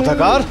ফ্রড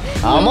কোথাকার,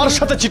 আমার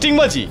সাথে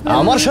চিটিংবাজি,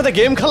 আমার সাথে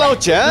গেম খেলা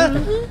হচ্ছে।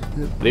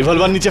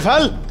 রিভলভার নিচে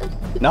ফেল,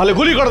 না হলে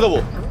গুলি করে দেবো।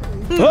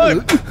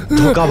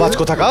 ধোকাবাজ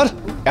কোথাকার,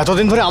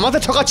 এতদিন ধরে আমাদের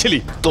ঠকাচ্ছিলি,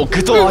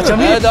 তোকে তো আজ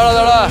আমি। দাঁড়া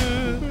দাঁড়া,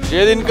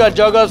 সেদিনকার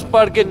জগাস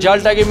পার্কের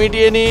জালটাকে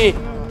মিটিয়ে নি।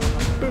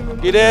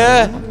 কিরে,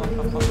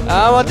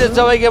 আমাদের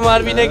সবাইকে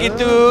মারবি নাকি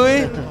তুই?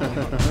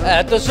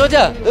 এত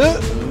সোজা?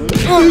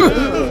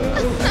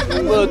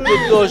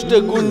 10টা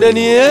গুন্ডা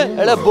নিয়ে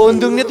একটা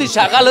বন্দুক নিয়ে তুই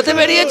সকাল হতে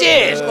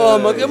বেরিয়েছিস,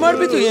 আমাকে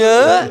মারবি তুই?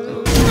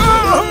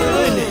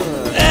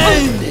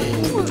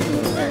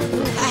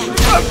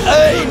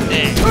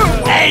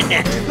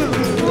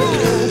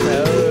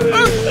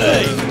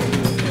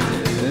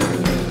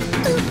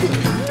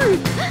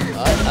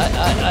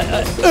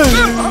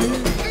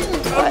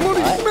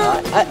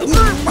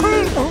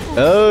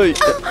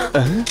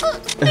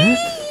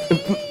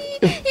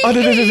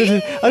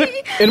 আরে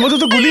এর মধ্যে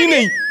তো গুলি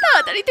নেই।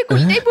 তাড়াতাড়ি তো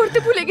গুলিটাই পড়তে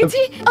ভুলে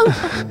গেছি।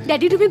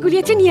 ড্যাডি রুমে গুলি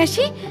আছে, নিয়ে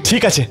আসি।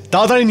 ঠিক আছে,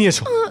 তাড়াতাড়ি নিয়ে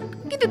এসো।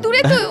 কিন্তু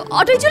দূরে তো,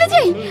 অটোয় চলে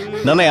যাই।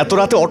 না না, এত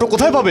রাতে অটো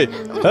কোথায় পাবে?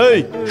 এই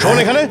শোন,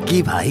 এখানে কি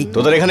ভাই?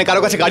 তোদের এখানে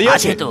কারো কাছে গাড়ি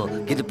আছে তো,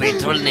 কিন্তু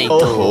পেট্রোল নেই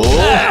তো।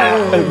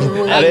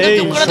 আরে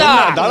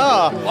দাঁড়া,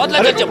 বদলা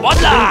চলছে,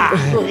 বদলা।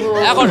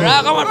 এখন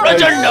রাগ আমার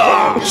প্রচন্ড।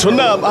 শোন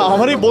না,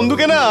 আমার এই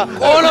বন্দুকে না,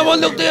 কোন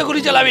বন্দুক থেকে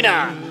গুলি চালাবি না।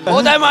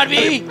 কোথায়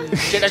মারবি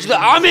সেটা শুধু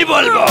আমি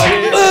বলবো।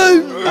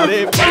 আরে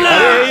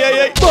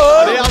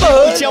আরে আমি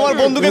বলছি আমার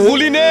বন্দুকে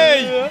গুলি নেই।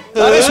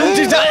 আরে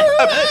শুনছিস?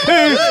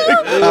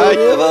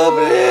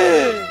 বাপরে,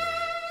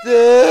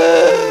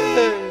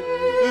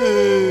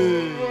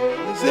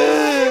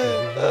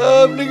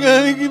 আপনাকে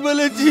আমি কি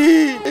বলেছি?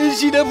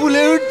 সেটা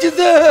ভুলে উঠছে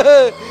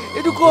স্যার,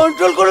 একটু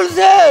কন্ট্রোল করুন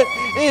স্যার।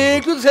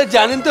 একটু স্যার,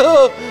 জানেন তো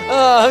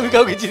আমি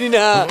কাউকে চিনি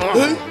না।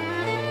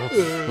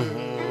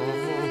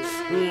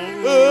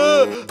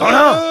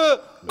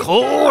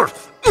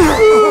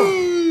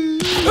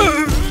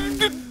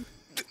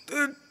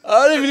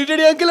 আরে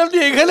মিলিটারি আঙ্কেল, আপনি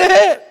এখানে?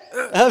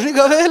 আপনি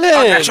কবে এলেন?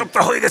 এক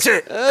সপ্তাহ হয়ে গেছে।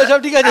 সব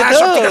ঠিক আছে তো?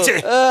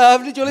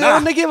 আপনি চলে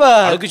যাবেন নাকি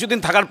এবার? আরো কিছুদিন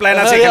থাকার প্ল্যান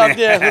আছে এখানে।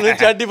 আপনি এখন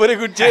চারটি পরে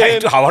ঘুরছেন।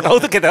 একটু হাওয়াটাও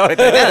তো খেতে হয়,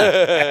 তাই না?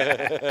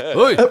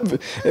 ওই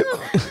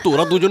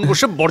তোরা দুজন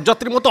বসে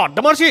বরযাত্রীর মতো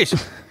আড্ডা মারছিস?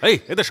 এই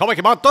এদের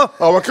সবাইকে বাঁধ তো।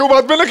 আমাকেও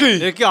বাঁধবে নাকি?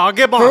 একে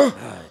আগে বাঁধ।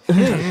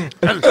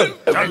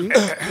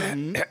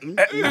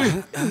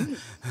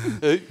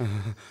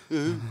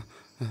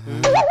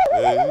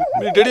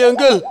 মিলিটারি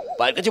আঙ্কেল,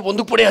 পায়ের কাছে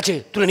বন্দুক পড়ে আছে,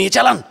 তুলে নিয়ে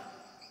চালান।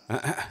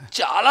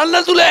 চালান না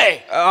তুলে।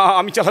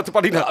 আমি চালাতে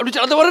পারি না। আপনি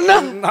চালাতে পারেন না?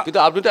 কিন্তু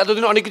আপনি তো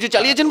এতদিন অনেক কিছু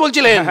চালিয়েছেন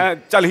বলছিলেন। হ্যাঁ,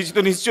 চালিয়েছি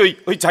তো নিশ্চয়ই।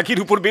 ওই চাকির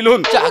উপর বেলুন।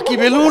 চাকি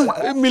বেলুন?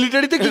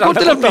 মিলিটারিতে কি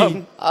করতেন আপনি?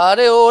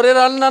 আরে ওরে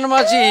রান্নার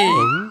মাছি,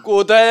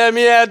 কোথায়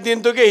আমি একদিন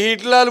তোকে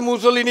হিটলার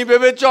মুসলিনি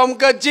ভেবে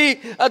চমকাচ্ছি,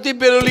 আর তুই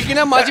বেরোলি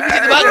কিনা মাছি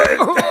পিছিয়ে ভাগ।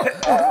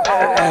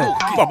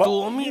 বাবা,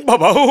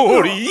 বাবা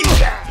ওরি।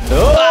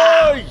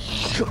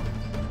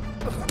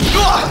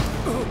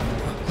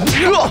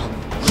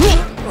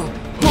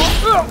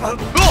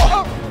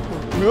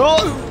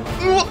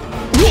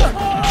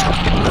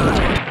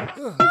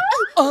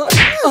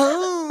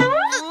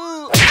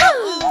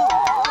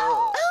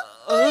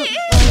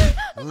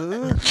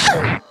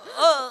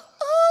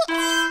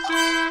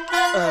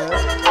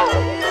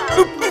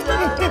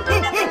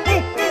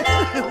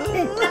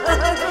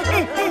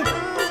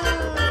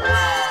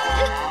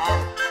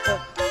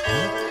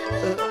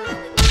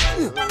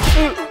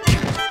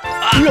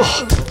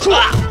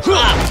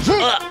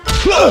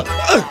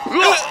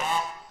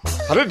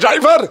 আরে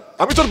ড্রাইভার,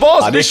 আমি তোর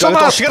বস।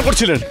 বিশ্বনাথ অস্বীকার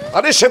করছিলেন।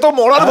 আরে সে তো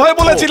মরার ভয়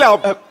বলেছিলাম।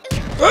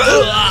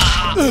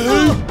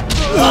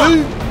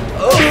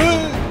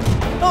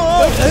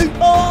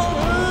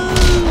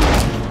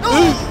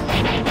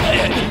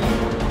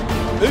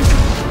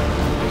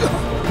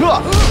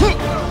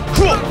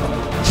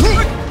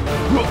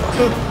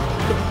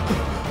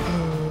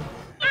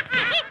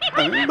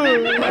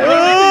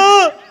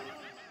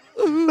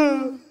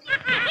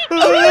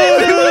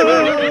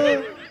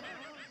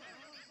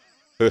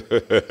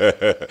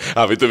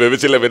 আমি তো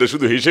ভেবেছিলাম এটা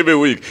শুধু হিসেবে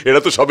উইক, এরা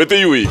তো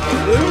সবেতেই উইক।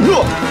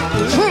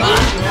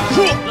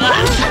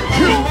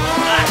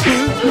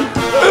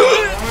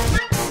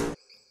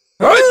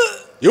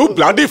 ইউ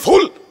ব্লাডি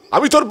ফুল,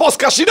 আমি তোর বস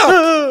কাশি না।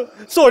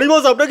 সরি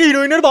বস, আপনাকে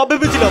হিরোইনের ভাব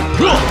ভেবেছিলাম।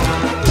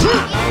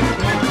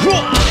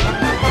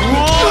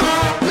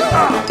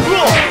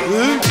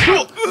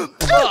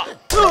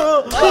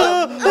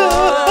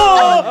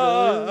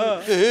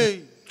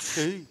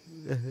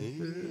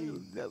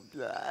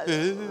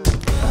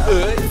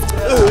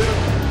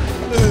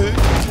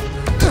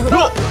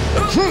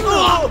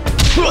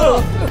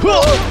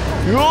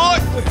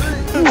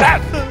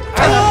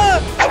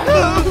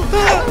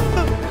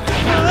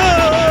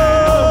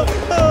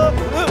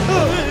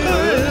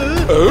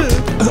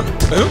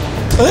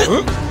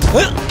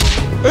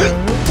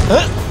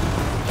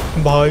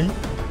 ভাই,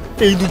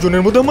 এই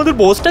দুজনের মধ্যে আমাদের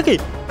বসটাকে?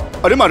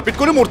 আরে মারপিট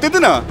করে মরতে দে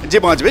না, যে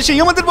বাঁচবে সেই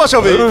আমাদের বস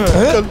হবে।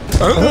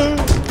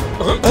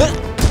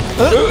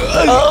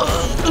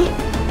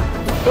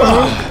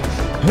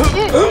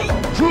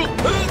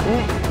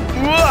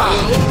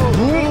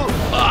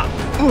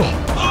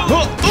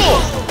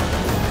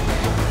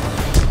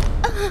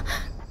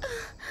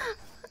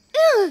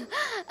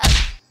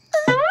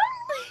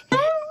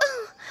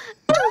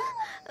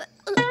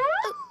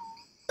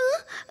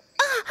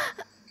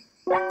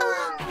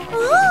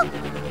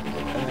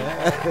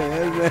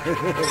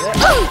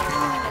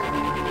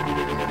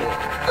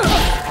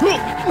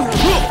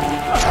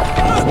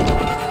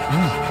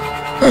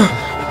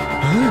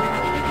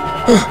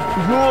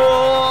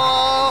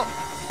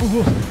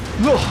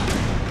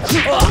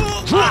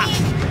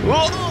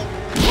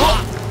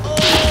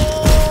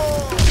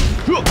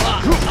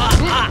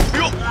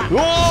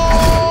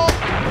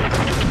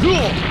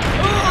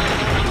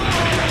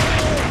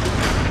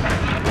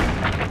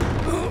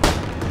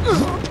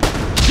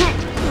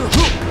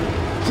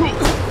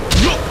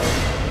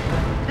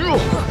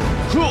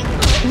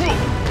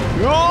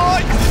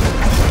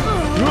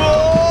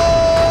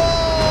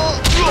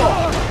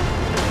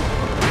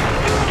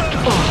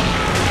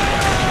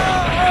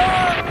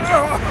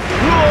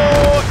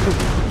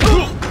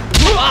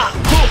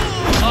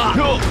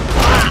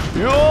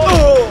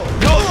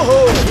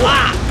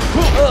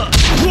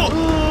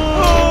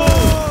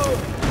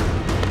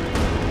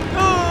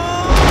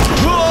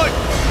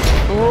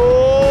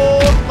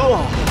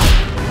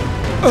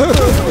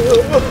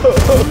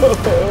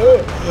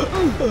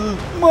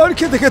 মার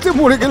খেতে খেতে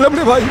মরে গেলাম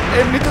রে ভাই।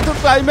 এমনিতে তো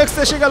ক্লাইম্যাক্স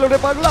এসে গেল রে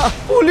পাগলা,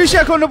 পুলিশ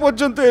এখনো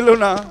পর্যন্ত এলো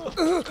না।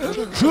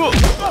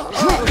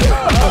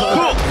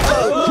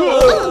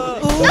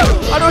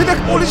 আর ওই দেখ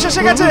পুলিশ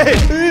এসে গেছে।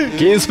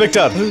 কি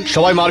ইন্সপেক্টর,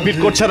 সবাই মারপিট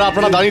করছে আর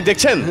আপনারা দাঁড়িয়ে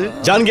দেখছেন?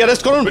 যান গিয়ে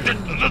অ্যারেস্ট করুন।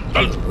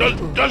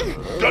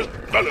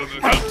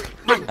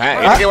 হ্যাঁ,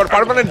 এটাকে এবার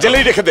পার্মানেন্ট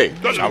জেলেই রেখে দে।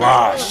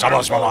 শাবাশ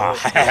শাবাশ বাবা।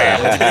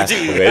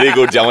 ভেরি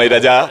গুড জামাই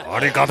রাজা।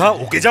 আরে গাধা,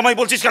 ওকে জামাই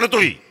বলছিস কেন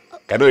তুই?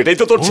 কেন, এটাই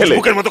তো তোর ছেলে।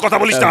 মুখের মতো কথা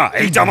বলিস না,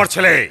 এই যে আমার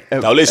ছেলে।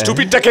 তাহলে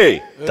স্টুপিডটাকে?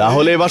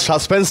 তাহলে এবার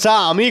সাসপেন্সটা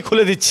আমি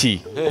খুলে দিচ্ছি।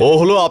 ও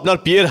হলো আপনার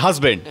পিয়ের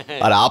হাজবেন্ড,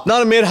 আর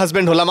আপনার মেয়ের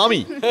হাজবেন্ড হলাম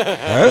আমি।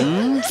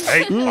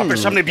 এই বাপের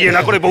সামনে বিয়ে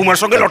না করে বৌমার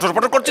সঙ্গে লটর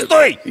পটর করছিস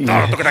তুই?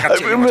 দাঁড়া, তোকে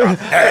দেখাচ্ছি।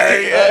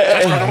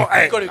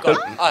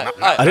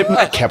 আরে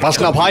খেপাস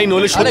না ভাই,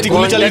 নইলে সত্যি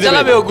গুলি চালিয়ে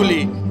চালাবে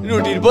ওগুলি।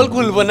 রুটির পোল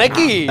খুলবো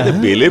নাকি?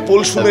 বেলে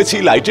পোল শুনেছি,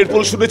 লাইটের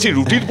পোল শুনেছি,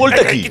 রুটির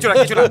পোলটা কি? কিছু না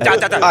কিছু না, যা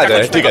যা যা। আচ্ছা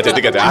ঠিক আছে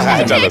ঠিক আছে,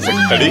 চলো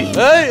সেক্রেটারি।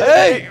 এই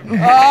এই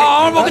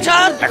আমার বকে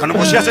ছাড়। এখনো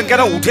বসে আছেন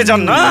কেন? উঠে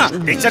যান না,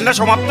 দেখছেন না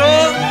সমাপ্ত।